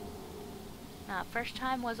 First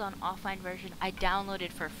time was on offline version. I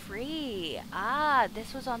downloaded for free. Ah,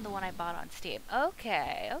 this was on the one I bought on Steam.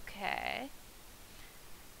 Okay.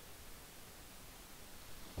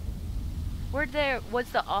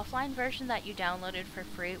 Was the offline version that you downloaded for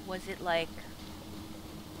free, was it like,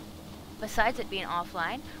 besides it being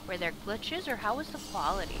offline, were there glitches or how was the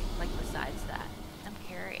quality, like besides that? I'm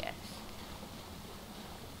curious.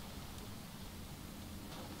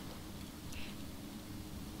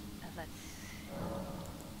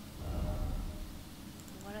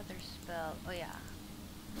 What other spell?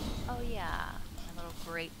 Oh yeah. My little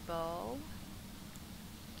great bow.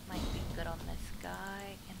 Might be good on this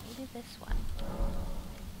guy. And maybe this one.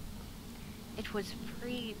 It was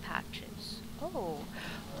pre-patches. Oh.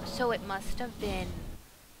 So it must have been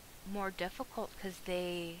more difficult because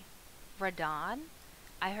Radon,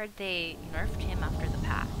 I heard they nerfed him after the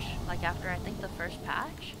patch. Like after I think the first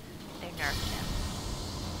patch, they nerfed him.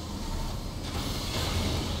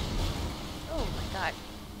 Oh my god.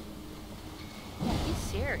 Yeah, he's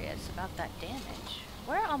serious about that damage.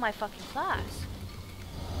 Where are all my fucking flasks?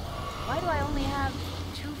 Why do I only have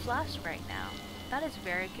 2 flasks right now? That is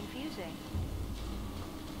very confusing.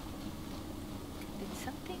 Did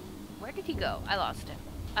something... Where did he go? I lost him.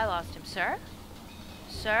 Sir?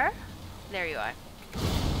 Sir? There you are.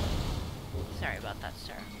 Sorry about that,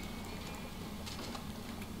 sir.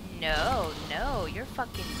 No, your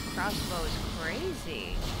fucking crossbow is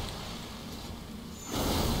crazy.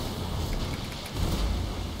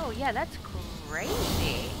 Oh yeah, that's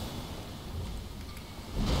crazy.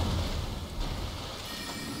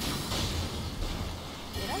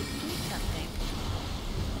 Did I do something?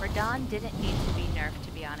 Radon didn't need to be nerfed,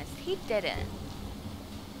 to be honest. He didn't.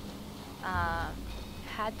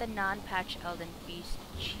 Had the non-patch Elden Beast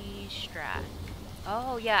cheese strat.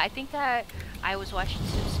 Oh yeah, I think that I was watching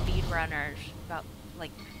some speedrunners about,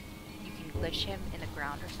 like, you can glitch him in the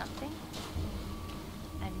ground or something.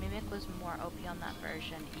 And Mimic was more OP on that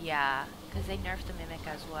version. Yeah, because they nerfed the Mimic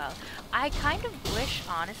as well. I kind of wish,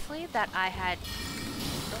 honestly, that I had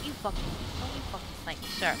don't you fucking snipe me,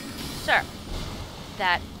 sir. Sir,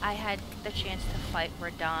 that I had the chance to fight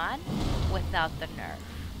Radon without the nerf.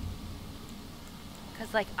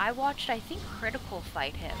 Cause like, I watched, I think, Critical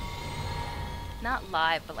fight him. Not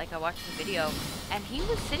live, but like I watched the video, and he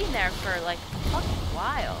was sitting there for like a fucking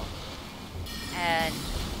while. And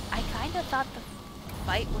I kind of thought the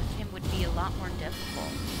fight with him would be a lot more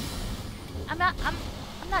difficult. I'm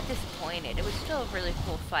not disappointed. It was still a really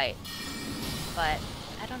cool fight. But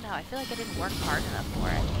I don't know, I feel like I didn't work hard enough for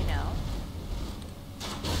it, you know?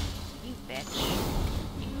 You bitch.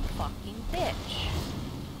 You fucking bitch.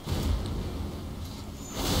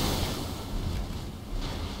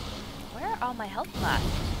 Where are all my health blasts?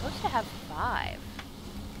 I'm supposed to have 5.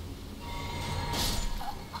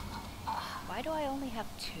 Why do I only have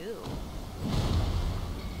 2?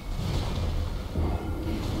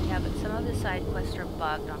 Yeah, but some of the side quests are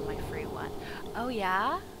bugged on my free one. Oh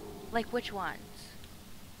yeah? Like which ones?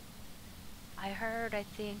 I heard, I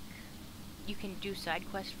think, you can do side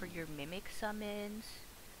quests for your mimic summons.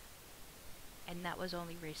 And that was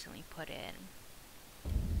only recently put in.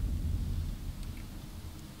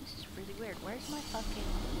 This is really weird. Where's my fucking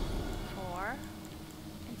 4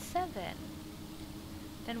 and 7?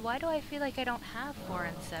 Then why do I feel like I don't have 4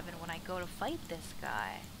 and 7 when I go to fight this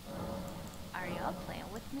guy? Are y'all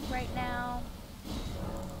playing with me right now?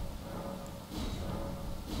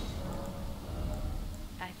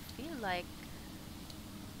 I feel like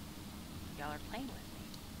y'all are playing with me.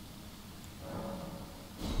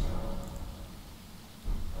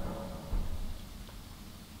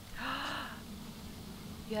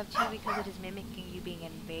 You have 2 because it is mimicking you being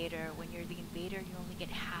an invader. When you're the invader, you only get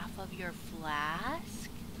half of your flask?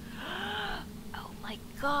 Oh my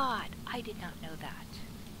god! I did not know that.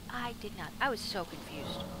 I did not. I was so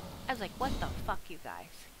confused. I was like, what the fuck, you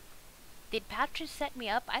guys? Did patches set me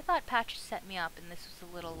up? I thought patches set me up and this was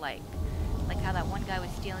a little like how that one guy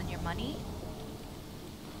was stealing your money?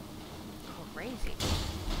 Crazy.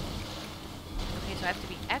 Okay, so I have to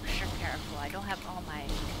be extra careful. I don't have all my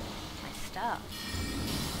stuff.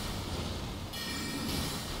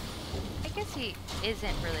 I guess he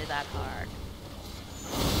isn't really that hard.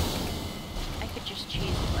 I could just cheese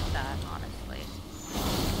it with that, honestly.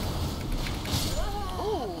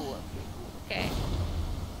 Ooh! Okay.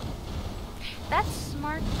 That's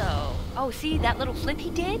smart, though. Oh, see that little flip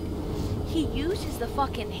he did? He uses the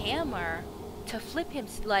fucking hammer to flip him,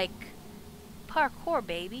 like, parkour,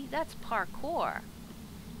 baby. That's parkour.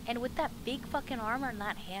 And with that big fucking armor and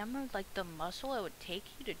that hammer, like the muscle it would take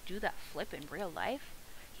you to do that flip in real life,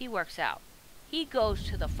 he works out. He goes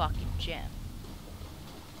to the fucking gym.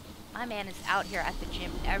 My man is out here at the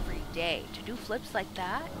gym every day. To do flips like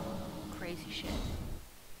that? Crazy shit.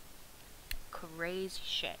 Crazy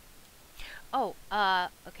shit. Oh,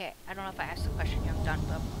 okay. I don't know if I asked the question, young Don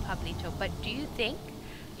Pablito, but do you think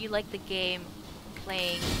you like the game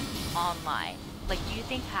playing online? Like, do you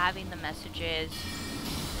think having the messages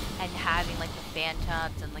and having, like, the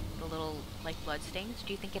phantoms and, like, the little, like, blood stains,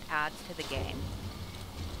 do you think it adds to the game?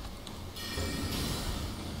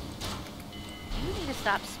 You need to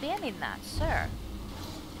stop spamming that, sir.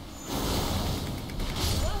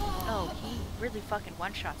 Oh, he really fucking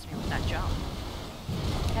one-shots me with that jump.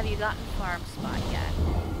 Have you gotten farm spot yet?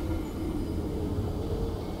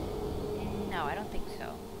 No, I don't think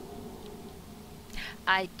so.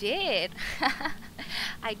 I did.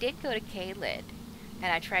 I did go to Caelid,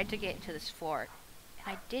 and I tried to get into this fort,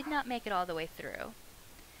 and I did not make it all the way through.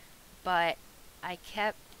 But I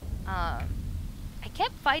kept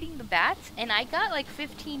fighting the bats, and I got like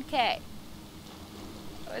 15k. I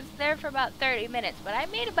was there for about 30 minutes, but I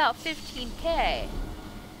made about 15k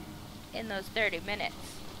in those 30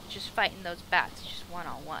 minutes, just fighting those bats, just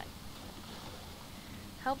one-on-one.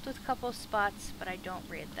 Helped with a couple spots, but I don't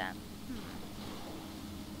read them.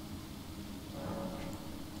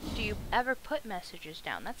 Do you ever put messages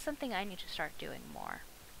down? That's something I need to start doing more,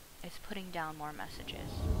 is putting down more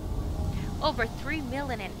messages. Over 3 mil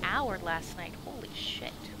in an hour last night. Holy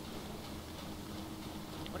shit.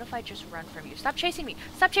 What if I just run from you? Stop chasing me!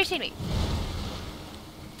 Stop chasing me!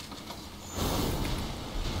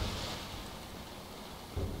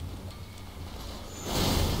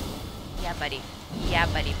 Yeah, buddy. Yeah,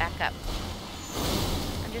 buddy. Back up.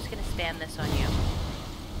 I'm just gonna spam this on you.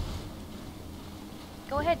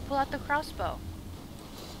 Go ahead, pull out the crossbow.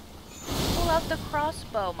 Pull out the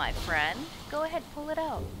crossbow, my friend. Go ahead, pull it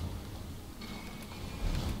out.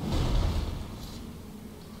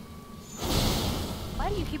 Why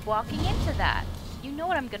do you keep walking into that? You know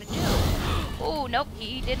what I'm gonna do. Oh, nope,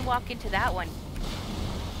 he didn't walk into that one.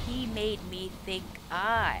 He made me think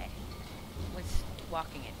I was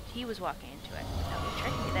walking it. He was walking into it. No, he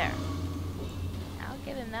tricked me there. I'll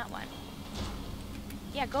give him that one.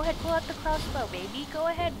 Yeah, go ahead, pull out the crossbow, baby. Go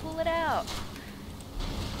ahead, pull it out.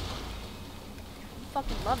 You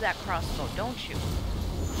fucking love that crossbow, don't you?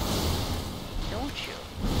 Don't you?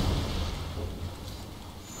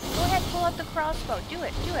 Go ahead, pull out the crossbow. Do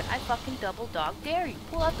it, do it. I fucking double dog dare you.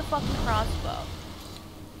 Pull out the fucking crossbow.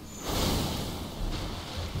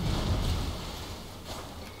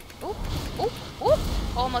 Oop, oop, oop.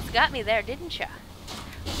 Almost got me there, didn't ya?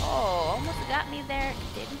 Oh, almost got me there,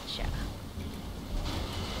 didn't ya?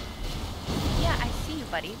 Yeah, I see you,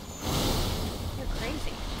 buddy. You're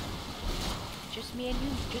crazy. Just me and you.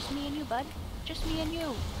 Just me and you, bud. Just me and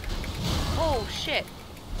you. Oh, shit.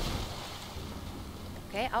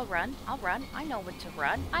 Okay, I'll run. I'll run. I know when to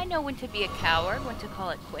run. I know when to be a coward, when to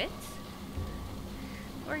call it quits.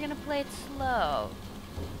 We're gonna play it slow.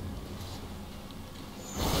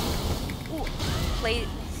 Ooh,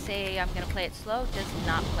 say I'm gonna play it slow, does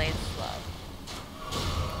not play it slow.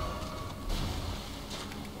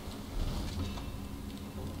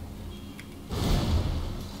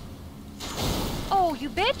 Oh, you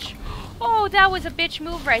bitch! Oh, that was a bitch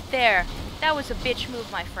move right there. That was a bitch move,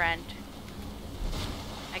 my friend.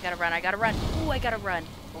 I gotta run, I gotta run. Ooh, I gotta run.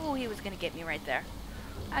 Ooh, he was gonna get me right there.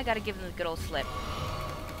 I gotta give him the good old slip.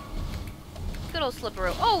 Good old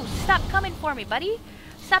slipperoo. Oh, stop coming for me, buddy.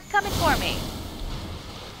 Stop coming for me.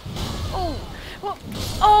 Oh.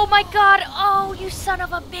 Oh my god. Oh, you son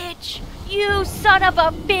of a bitch. You son of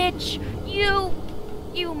a bitch. You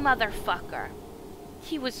motherfucker.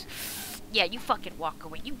 He was... Yeah, you fucking walk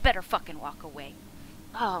away. You better fucking walk away.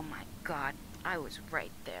 Oh my god. I was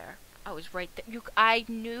right there. I was right there. I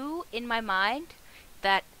knew in my mind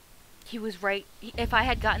that he was right. If I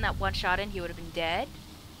had gotten that one shot in, he would have been dead.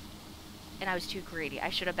 And I was too greedy. I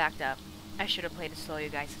should have backed up. I should have played it slow, you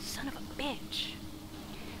guys. Son of a bitch.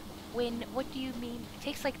 What do you mean? It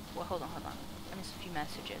takes like, well, hold on. I missed a few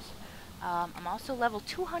messages. I'm also level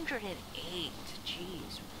 208.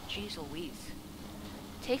 Jeez Louise.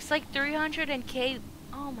 Takes like 300k.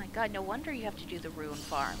 Oh my god, no wonder you have to do the ruin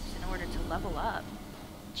farms in order to level up.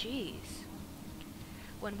 Jeez.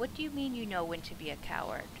 What do you mean you know when to be a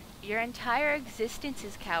coward? Your entire existence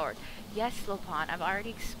is coward. Yes, Lopon, I've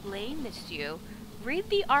already explained this to you. Read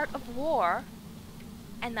The Art of War,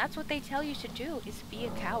 and that's what they tell you to do, is be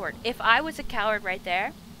a coward. If I was a coward right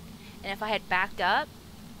there, and if I had backed up,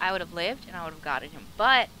 I would have lived, and I would have gotten him.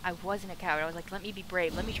 But I wasn't a coward. I was like, let me be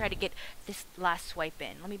brave. Let me try to get this last swipe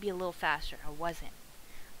in. Let me be a little faster. I wasn't.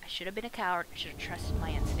 I should have been a coward. I should have trusted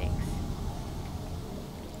my instincts.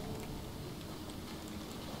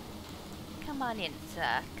 Come on in,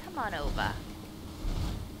 sir. Come on over.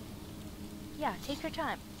 Yeah, take your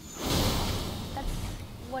time. That's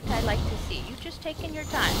what I like to see. You've just taken your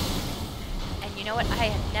time. And you know what?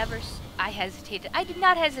 I hesitated. I did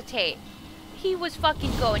not hesitate. He was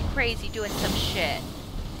fucking going crazy doing some shit.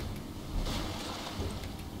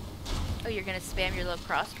 Oh, you're gonna spam your little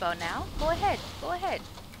crossbow now? Go ahead. Go ahead.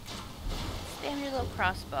 Spam your little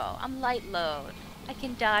crossbow. I'm light load. I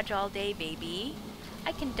can dodge all day, baby.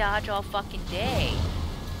 I can dodge all fucking day.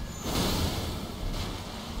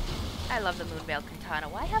 I love the Moonveil Katana.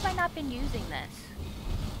 Why have I not been using this?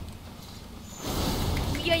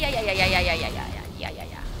 Yeah.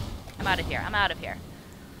 I'm out of here.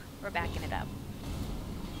 We're backing it up.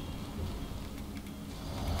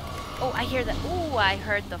 Oh, I hear that. Ooh, I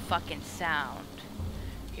heard the fucking sound.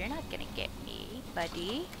 You're not gonna get me,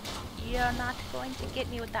 buddy. You're not going to get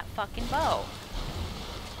me with that fucking bow.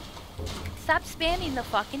 Stop spamming the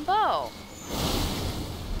fucking bow.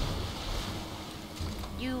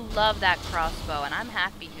 You love that crossbow, and I'm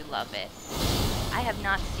happy you love it. I have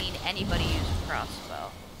not seen anybody use a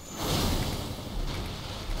crossbow.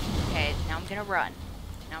 Okay, now I'm gonna run.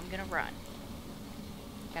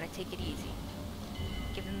 Gotta take it easy.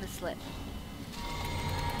 Give him the slip.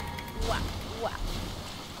 Wow.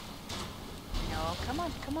 No,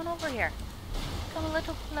 come on over here. Come a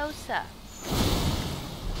little closer.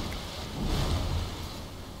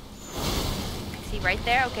 See right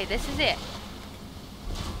there? Okay, this is it.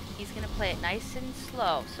 He's gonna play it nice and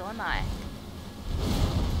slow, so am I.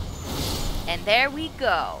 And there we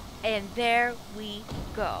go.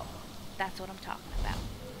 That's what I'm talking about.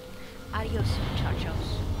 Adios,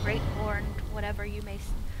 muchachos. Great horned, whatever you may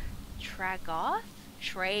Tragoth?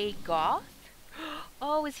 Trey Goth?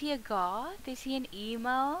 Oh, is he a goth? Is he an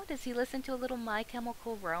emo? Does he listen to a little My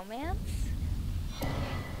Chemical Romance?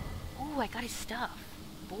 Ooh, I got his stuff.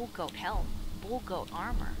 Bull goat helm. Bull goat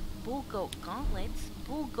armor. Bull goat gauntlets.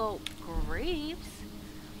 Bull goat greaves.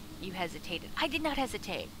 You hesitated. I did not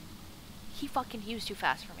hesitate. He was too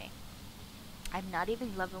fast for me. I'm not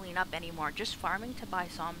even leveling up anymore, just farming to buy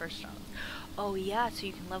somber stones. Oh yeah, so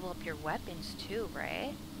you can level up your weapons too,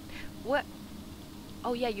 right? What?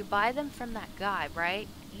 Oh yeah, you buy them from that guy, right?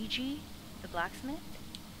 E.G., the blacksmith?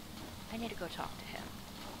 I need to go talk to him.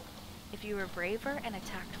 If you were braver and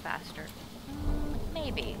attacked faster.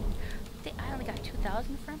 Maybe. I only got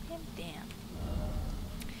 2,000 from him? Damn.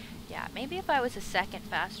 Yeah, maybe if I was a second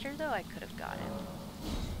faster though, I could have got him.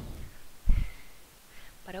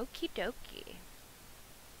 But okie dokie.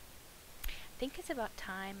 I think it's about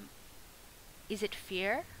time. Is it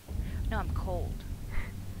fear? No, I'm cold.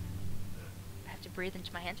 I have to breathe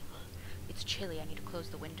into my hands. It's chilly, I need to close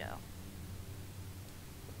the window.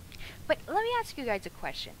 But let me ask you guys a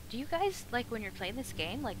question. Do you guys, like, when you're playing this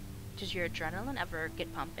game, like, does your adrenaline ever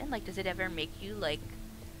get pumping? Like, does it ever make you, like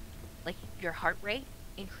your heart rate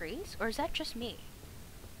increase? Or is that just me?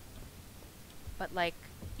 But, like,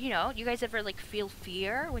 you know, you guys ever, like, feel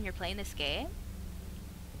fear when you're playing this game?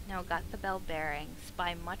 No, got the bell bearings.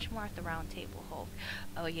 Buy much more at the round table hold.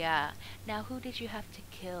 Oh, yeah. Now, who did you have to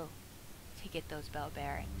kill to get those bell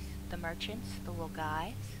bearings? The merchants? The little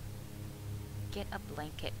guys? Get a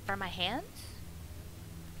blanket. For my hands?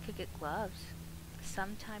 Could get gloves.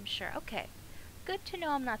 Sometimes, sure. Okay. Good to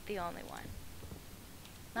know I'm not the only one.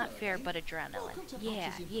 Not fear, but adrenaline.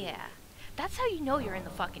 Yeah, yeah. That's how you know you're in the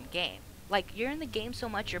fucking game. Like, you're in the game so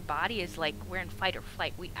much, your body is like, we're in fight or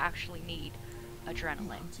flight. We actually need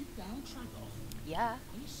adrenaline. Yeah.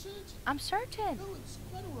 I'm certain. Oh, it's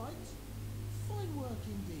quite all right. Fine work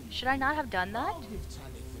indeed. Should I not have done that? I'll give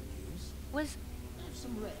Tanith the news. Was Have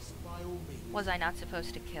some rest by all means. I not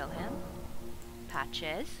supposed to kill him?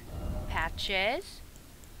 Patches? Patches?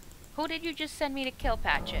 Who did you just send me to kill,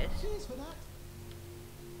 Patches? Cheers for that.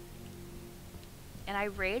 And I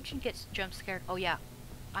rage and get jump scared. Oh yeah,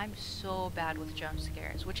 I'm so bad with jump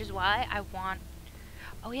scares, which is why I want...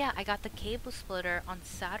 Oh yeah, I got the cable splitter on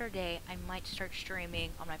Saturday. I might start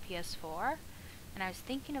streaming on my PS4. And I was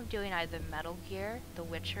thinking of doing either Metal Gear, The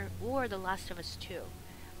Witcher, or The Last of Us 2.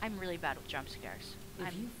 I'm really bad with jump scares.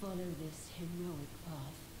 If you follow this heroic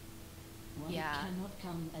path, one Yeah, cannot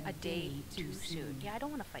come a day too soon. Yeah, I don't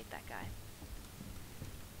want to fight that guy.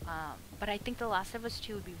 But I think The Last of Us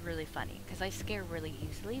 2 would be really funny, because I scare really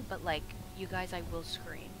easily, but like, you guys, I will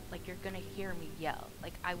scream. Like, you're gonna hear me yell.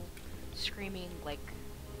 Like, I will screaming, like,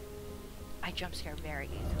 I jump scare very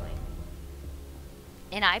easily.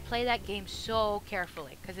 And I play that game so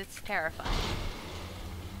carefully, because it's terrifying.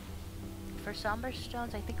 For Somber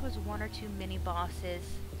Stones, I think it was 1 or 2 mini bosses.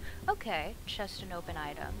 Okay, chest and open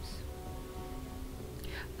items.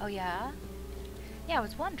 Oh yeah? Yeah, I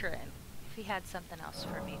was wondering if he had something else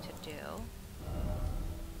for me to do.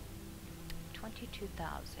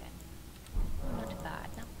 22,000. Not bad,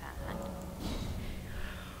 not bad.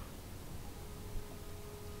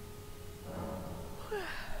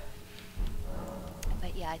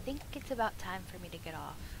 But yeah, I think it's about time for me to get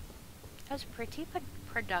off. That was pretty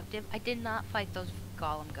productive. I did not fight those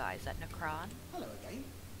golem guys at Nokron. Hello again.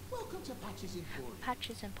 Welcome to Patches Emporium.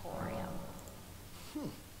 Patches Emporium.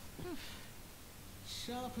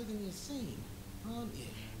 Sharper than you seem, aren't you? I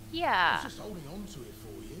Yeah. was just holding on to it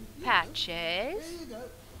for you. Patches. There you go.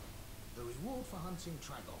 The reward for hunting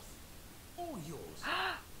Tragoth. All yours.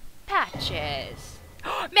 Patches.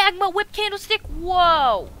 Magma whip candlestick.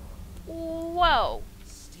 Whoa. Whoa.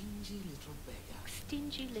 Stingy little beggar.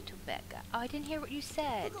 Stingy little beggar. Oh, I didn't hear what you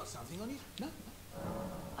said. Got something on you? No.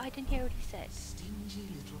 I didn't hear what he said. Stingy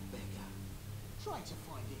little beggar. Try to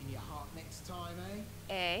find it in your heart next time,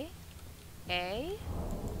 eh? Eh? Eh?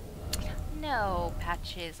 No,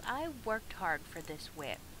 Patches. I worked hard for this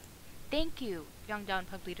whip. Thank you, Young Don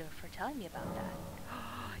Publito, for telling me about that.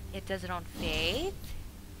 It does it on faith.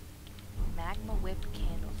 Magma whip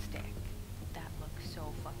candlestick. That looks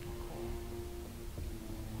so fucking cool.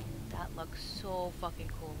 That looks so fucking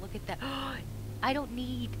cool. Look at that. I don't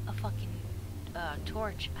need a fucking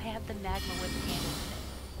torch. I have the magma whip candlestick.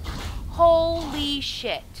 Holy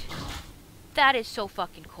shit. That is so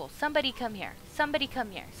fucking cool. Somebody come here. Somebody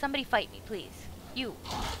come here. Somebody fight me, please. You.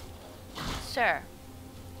 Sir.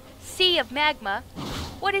 Sea of magma?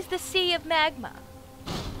 What is the sea of magma?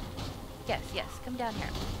 Yes, yes. Come down here.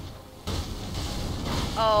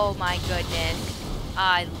 Oh my goodness.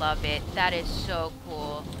 I love it. That is so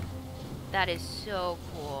cool. That is so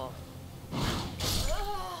cool.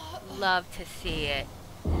 Love to see it.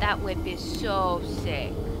 That whip is so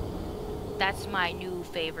sick. That's my new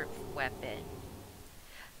favorite weapon.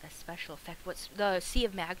 The special effect. What's the Sea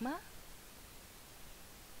of Magma?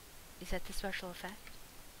 Is that the special effect?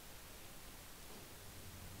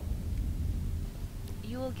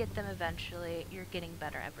 You will get them eventually. You're getting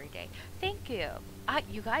better every day. Thank you.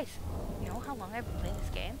 You guys, you know how long I've been playing this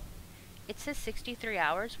game? It says 63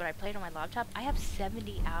 hours, but I played on my laptop. I have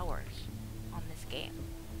 70 hours on this game.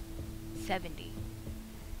 70.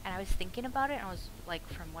 And I was thinking about it, and I was like,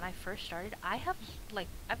 from when I first started, I've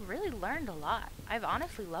really learned a lot. I've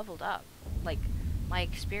honestly leveled up. Like, my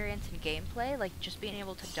experience in gameplay, like just being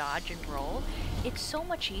able to dodge and roll, it's so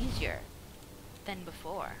much easier than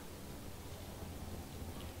before.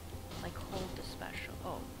 Like, hold the special.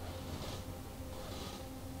 Oh.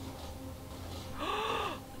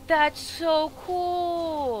 That's so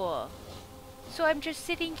cool! So I'm just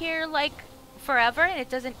sitting here, like, forever, and it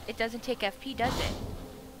doesn't take FP, does it?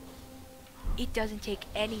 It doesn't take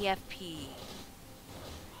any FP.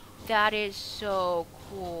 That is so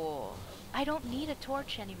cool. I don't need a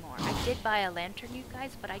torch anymore. I did buy a lantern, you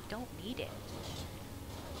guys, but I don't need it.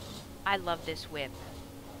 I love this whip.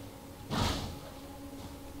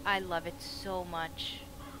 I love it so much.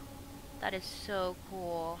 That is so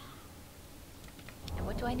cool. And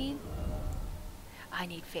what do I need? I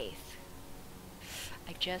need faith.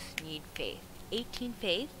 I just need faith. 18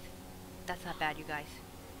 faith? That's not bad, you guys.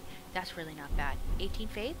 That's really not bad. 18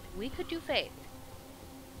 faith? We could do faith.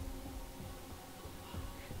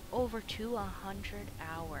 Over 200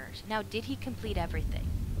 hours. Now, did he complete everything?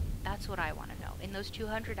 That's what I want to know. In those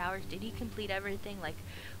 200 hours, did he complete everything? Like,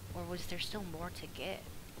 or was there still more to get?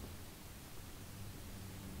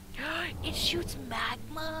 It shoots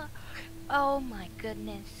magma? Oh my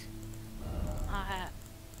goodness.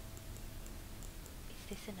 Is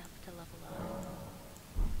this enough to level up?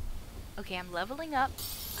 Okay, I'm leveling up.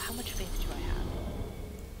 How much faith do I have?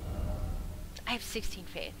 I have 16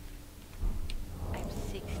 faith. I have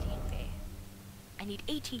 16 faith. I need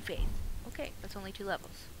 18 faith. Okay, that's only 2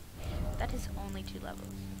 levels. That is only 2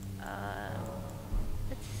 levels.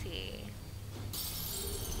 Let's see.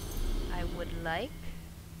 I would like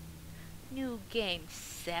new game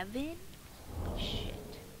 7. Holy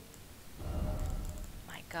shit.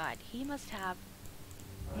 My god, he must have,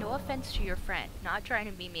 no offense to your friend, not trying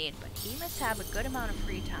to be mean, but he must have a good amount of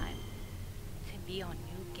free time to be on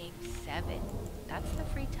new game 7. That's the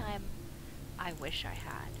free time I wish I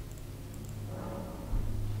had.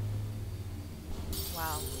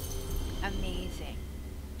 Wow. Amazing.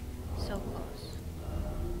 So close.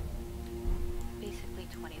 Basically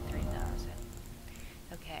 23,000.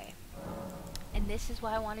 Okay. And this is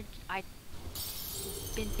why I've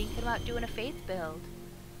been thinking about doing a faith build.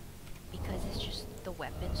 Because it's just, the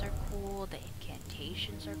weapons are cool, the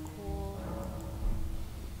incantations are cool.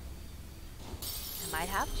 I might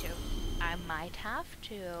have to. I might have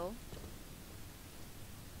to.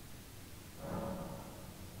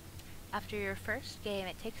 After your first game,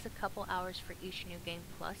 it takes a couple hours for each new game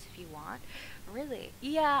plus if you want. Really?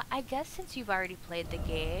 Yeah, I guess since you've already played the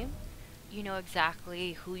game, you know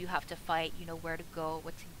exactly who you have to fight, you know where to go,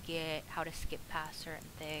 what to get, how to skip past certain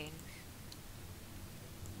things.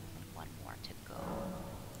 And one more to go.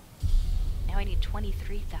 Now I need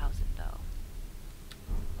 23,000 though.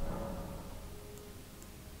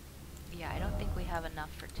 Yeah, I don't think we have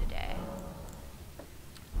enough for today.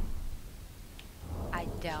 I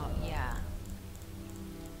doubt, yeah.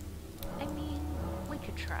 I mean, we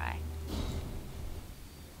could try.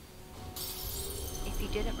 If he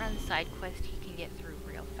didn't run the side quest, he can get through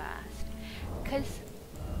real fast. Because,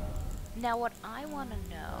 now what I want to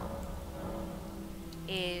know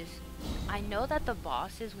is, I know that the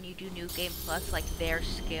bosses, when you do New Game Plus, like, their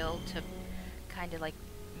skill to kind of, like,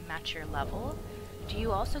 match your level, do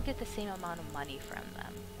you also get the same amount of money from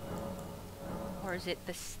them? Or is it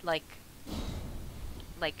this, like,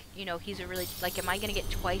 you know, he's a really, like, am I gonna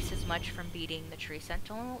get twice as much from beating the Tree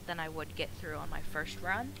Sentinel than I would get through on my first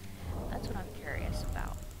run? That's what I'm curious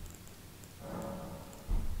about.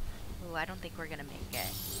 Ooh, I don't think we're gonna make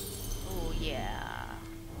it. Oh yeah,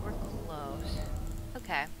 we're close.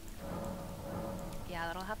 Okay. Yeah,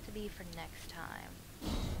 that'll have to be for next time.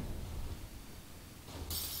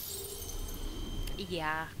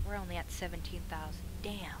 Yeah, we're only at 17,000.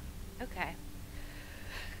 Damn. Okay.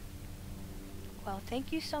 Well,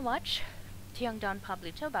 thank you so much to Young Don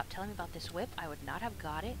Pablito about telling me about this whip. I would not have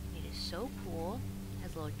got it. It is so cool. It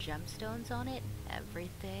has little gemstones on it.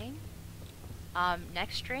 Everything.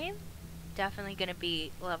 Next stream, definitely going to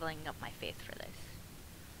be leveling up my faith for this.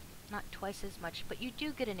 Not twice as much, but you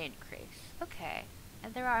do get an increase. Okay.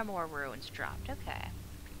 And there are more ruins dropped. Okay.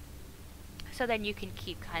 So then you can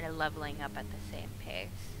keep kind of leveling up at the same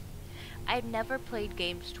pace. I've never played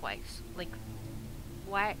games twice. Like,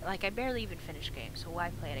 why? Like, I barely even finish games, so why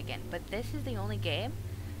play it again? But this is the only game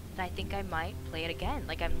and I think I might play it again.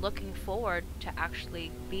 Like, I'm looking forward to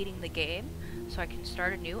actually beating the game so I can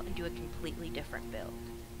start anew and do a completely different build.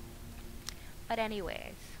 But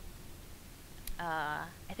anyways, I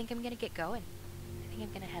think I'm gonna get going. I think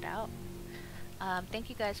I'm gonna head out. Thank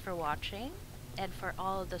you guys for watching and for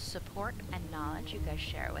all of the support and knowledge you guys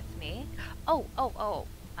share with me. Oh,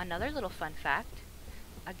 another little fun fact.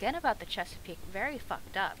 Again about the Chesapeake, very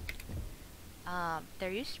fucked up. There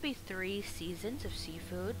used to be 3 seasons of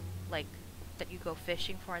seafood, like, that you go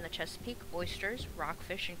fishing for in the Chesapeake. Oysters,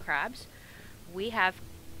 rockfish, and crabs. We have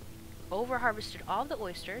over-harvested all the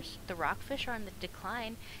oysters, the rockfish are on the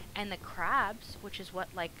decline, and the crabs, which is what,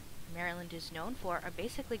 like, Maryland is known for, are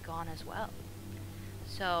basically gone as well.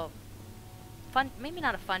 So, fun, maybe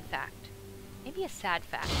not a fun fact, maybe a sad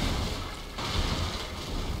fact.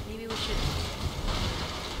 Maybe we should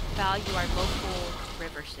value our local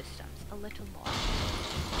river systems a little more.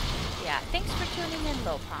 Yeah, thanks for tuning in,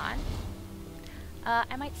 Lopon.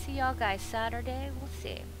 I might see y'all guys Saturday, we'll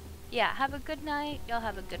see. Yeah, have a good night, y'all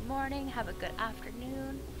have a good morning, have a good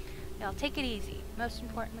afternoon. Y'all take it easy. Most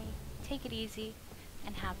importantly, take it easy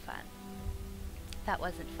and have fun. That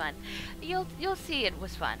wasn't fun. You'll see it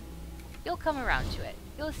was fun. You'll come around to it.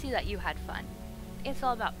 You'll see that you had fun. It's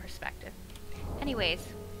all about perspective. Anyways,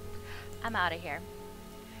 I'm out of here.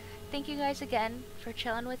 Thank you guys again for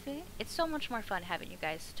chilling with me. It's so much more fun having you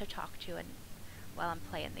guys to talk to and while I'm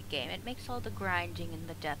playing the game. It makes all the grinding and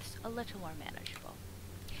the deaths a little more manageable.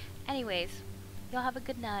 Anyways, y'all have a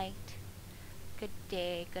good night, good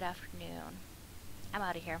day, good afternoon. I'm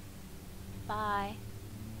out of here. Bye.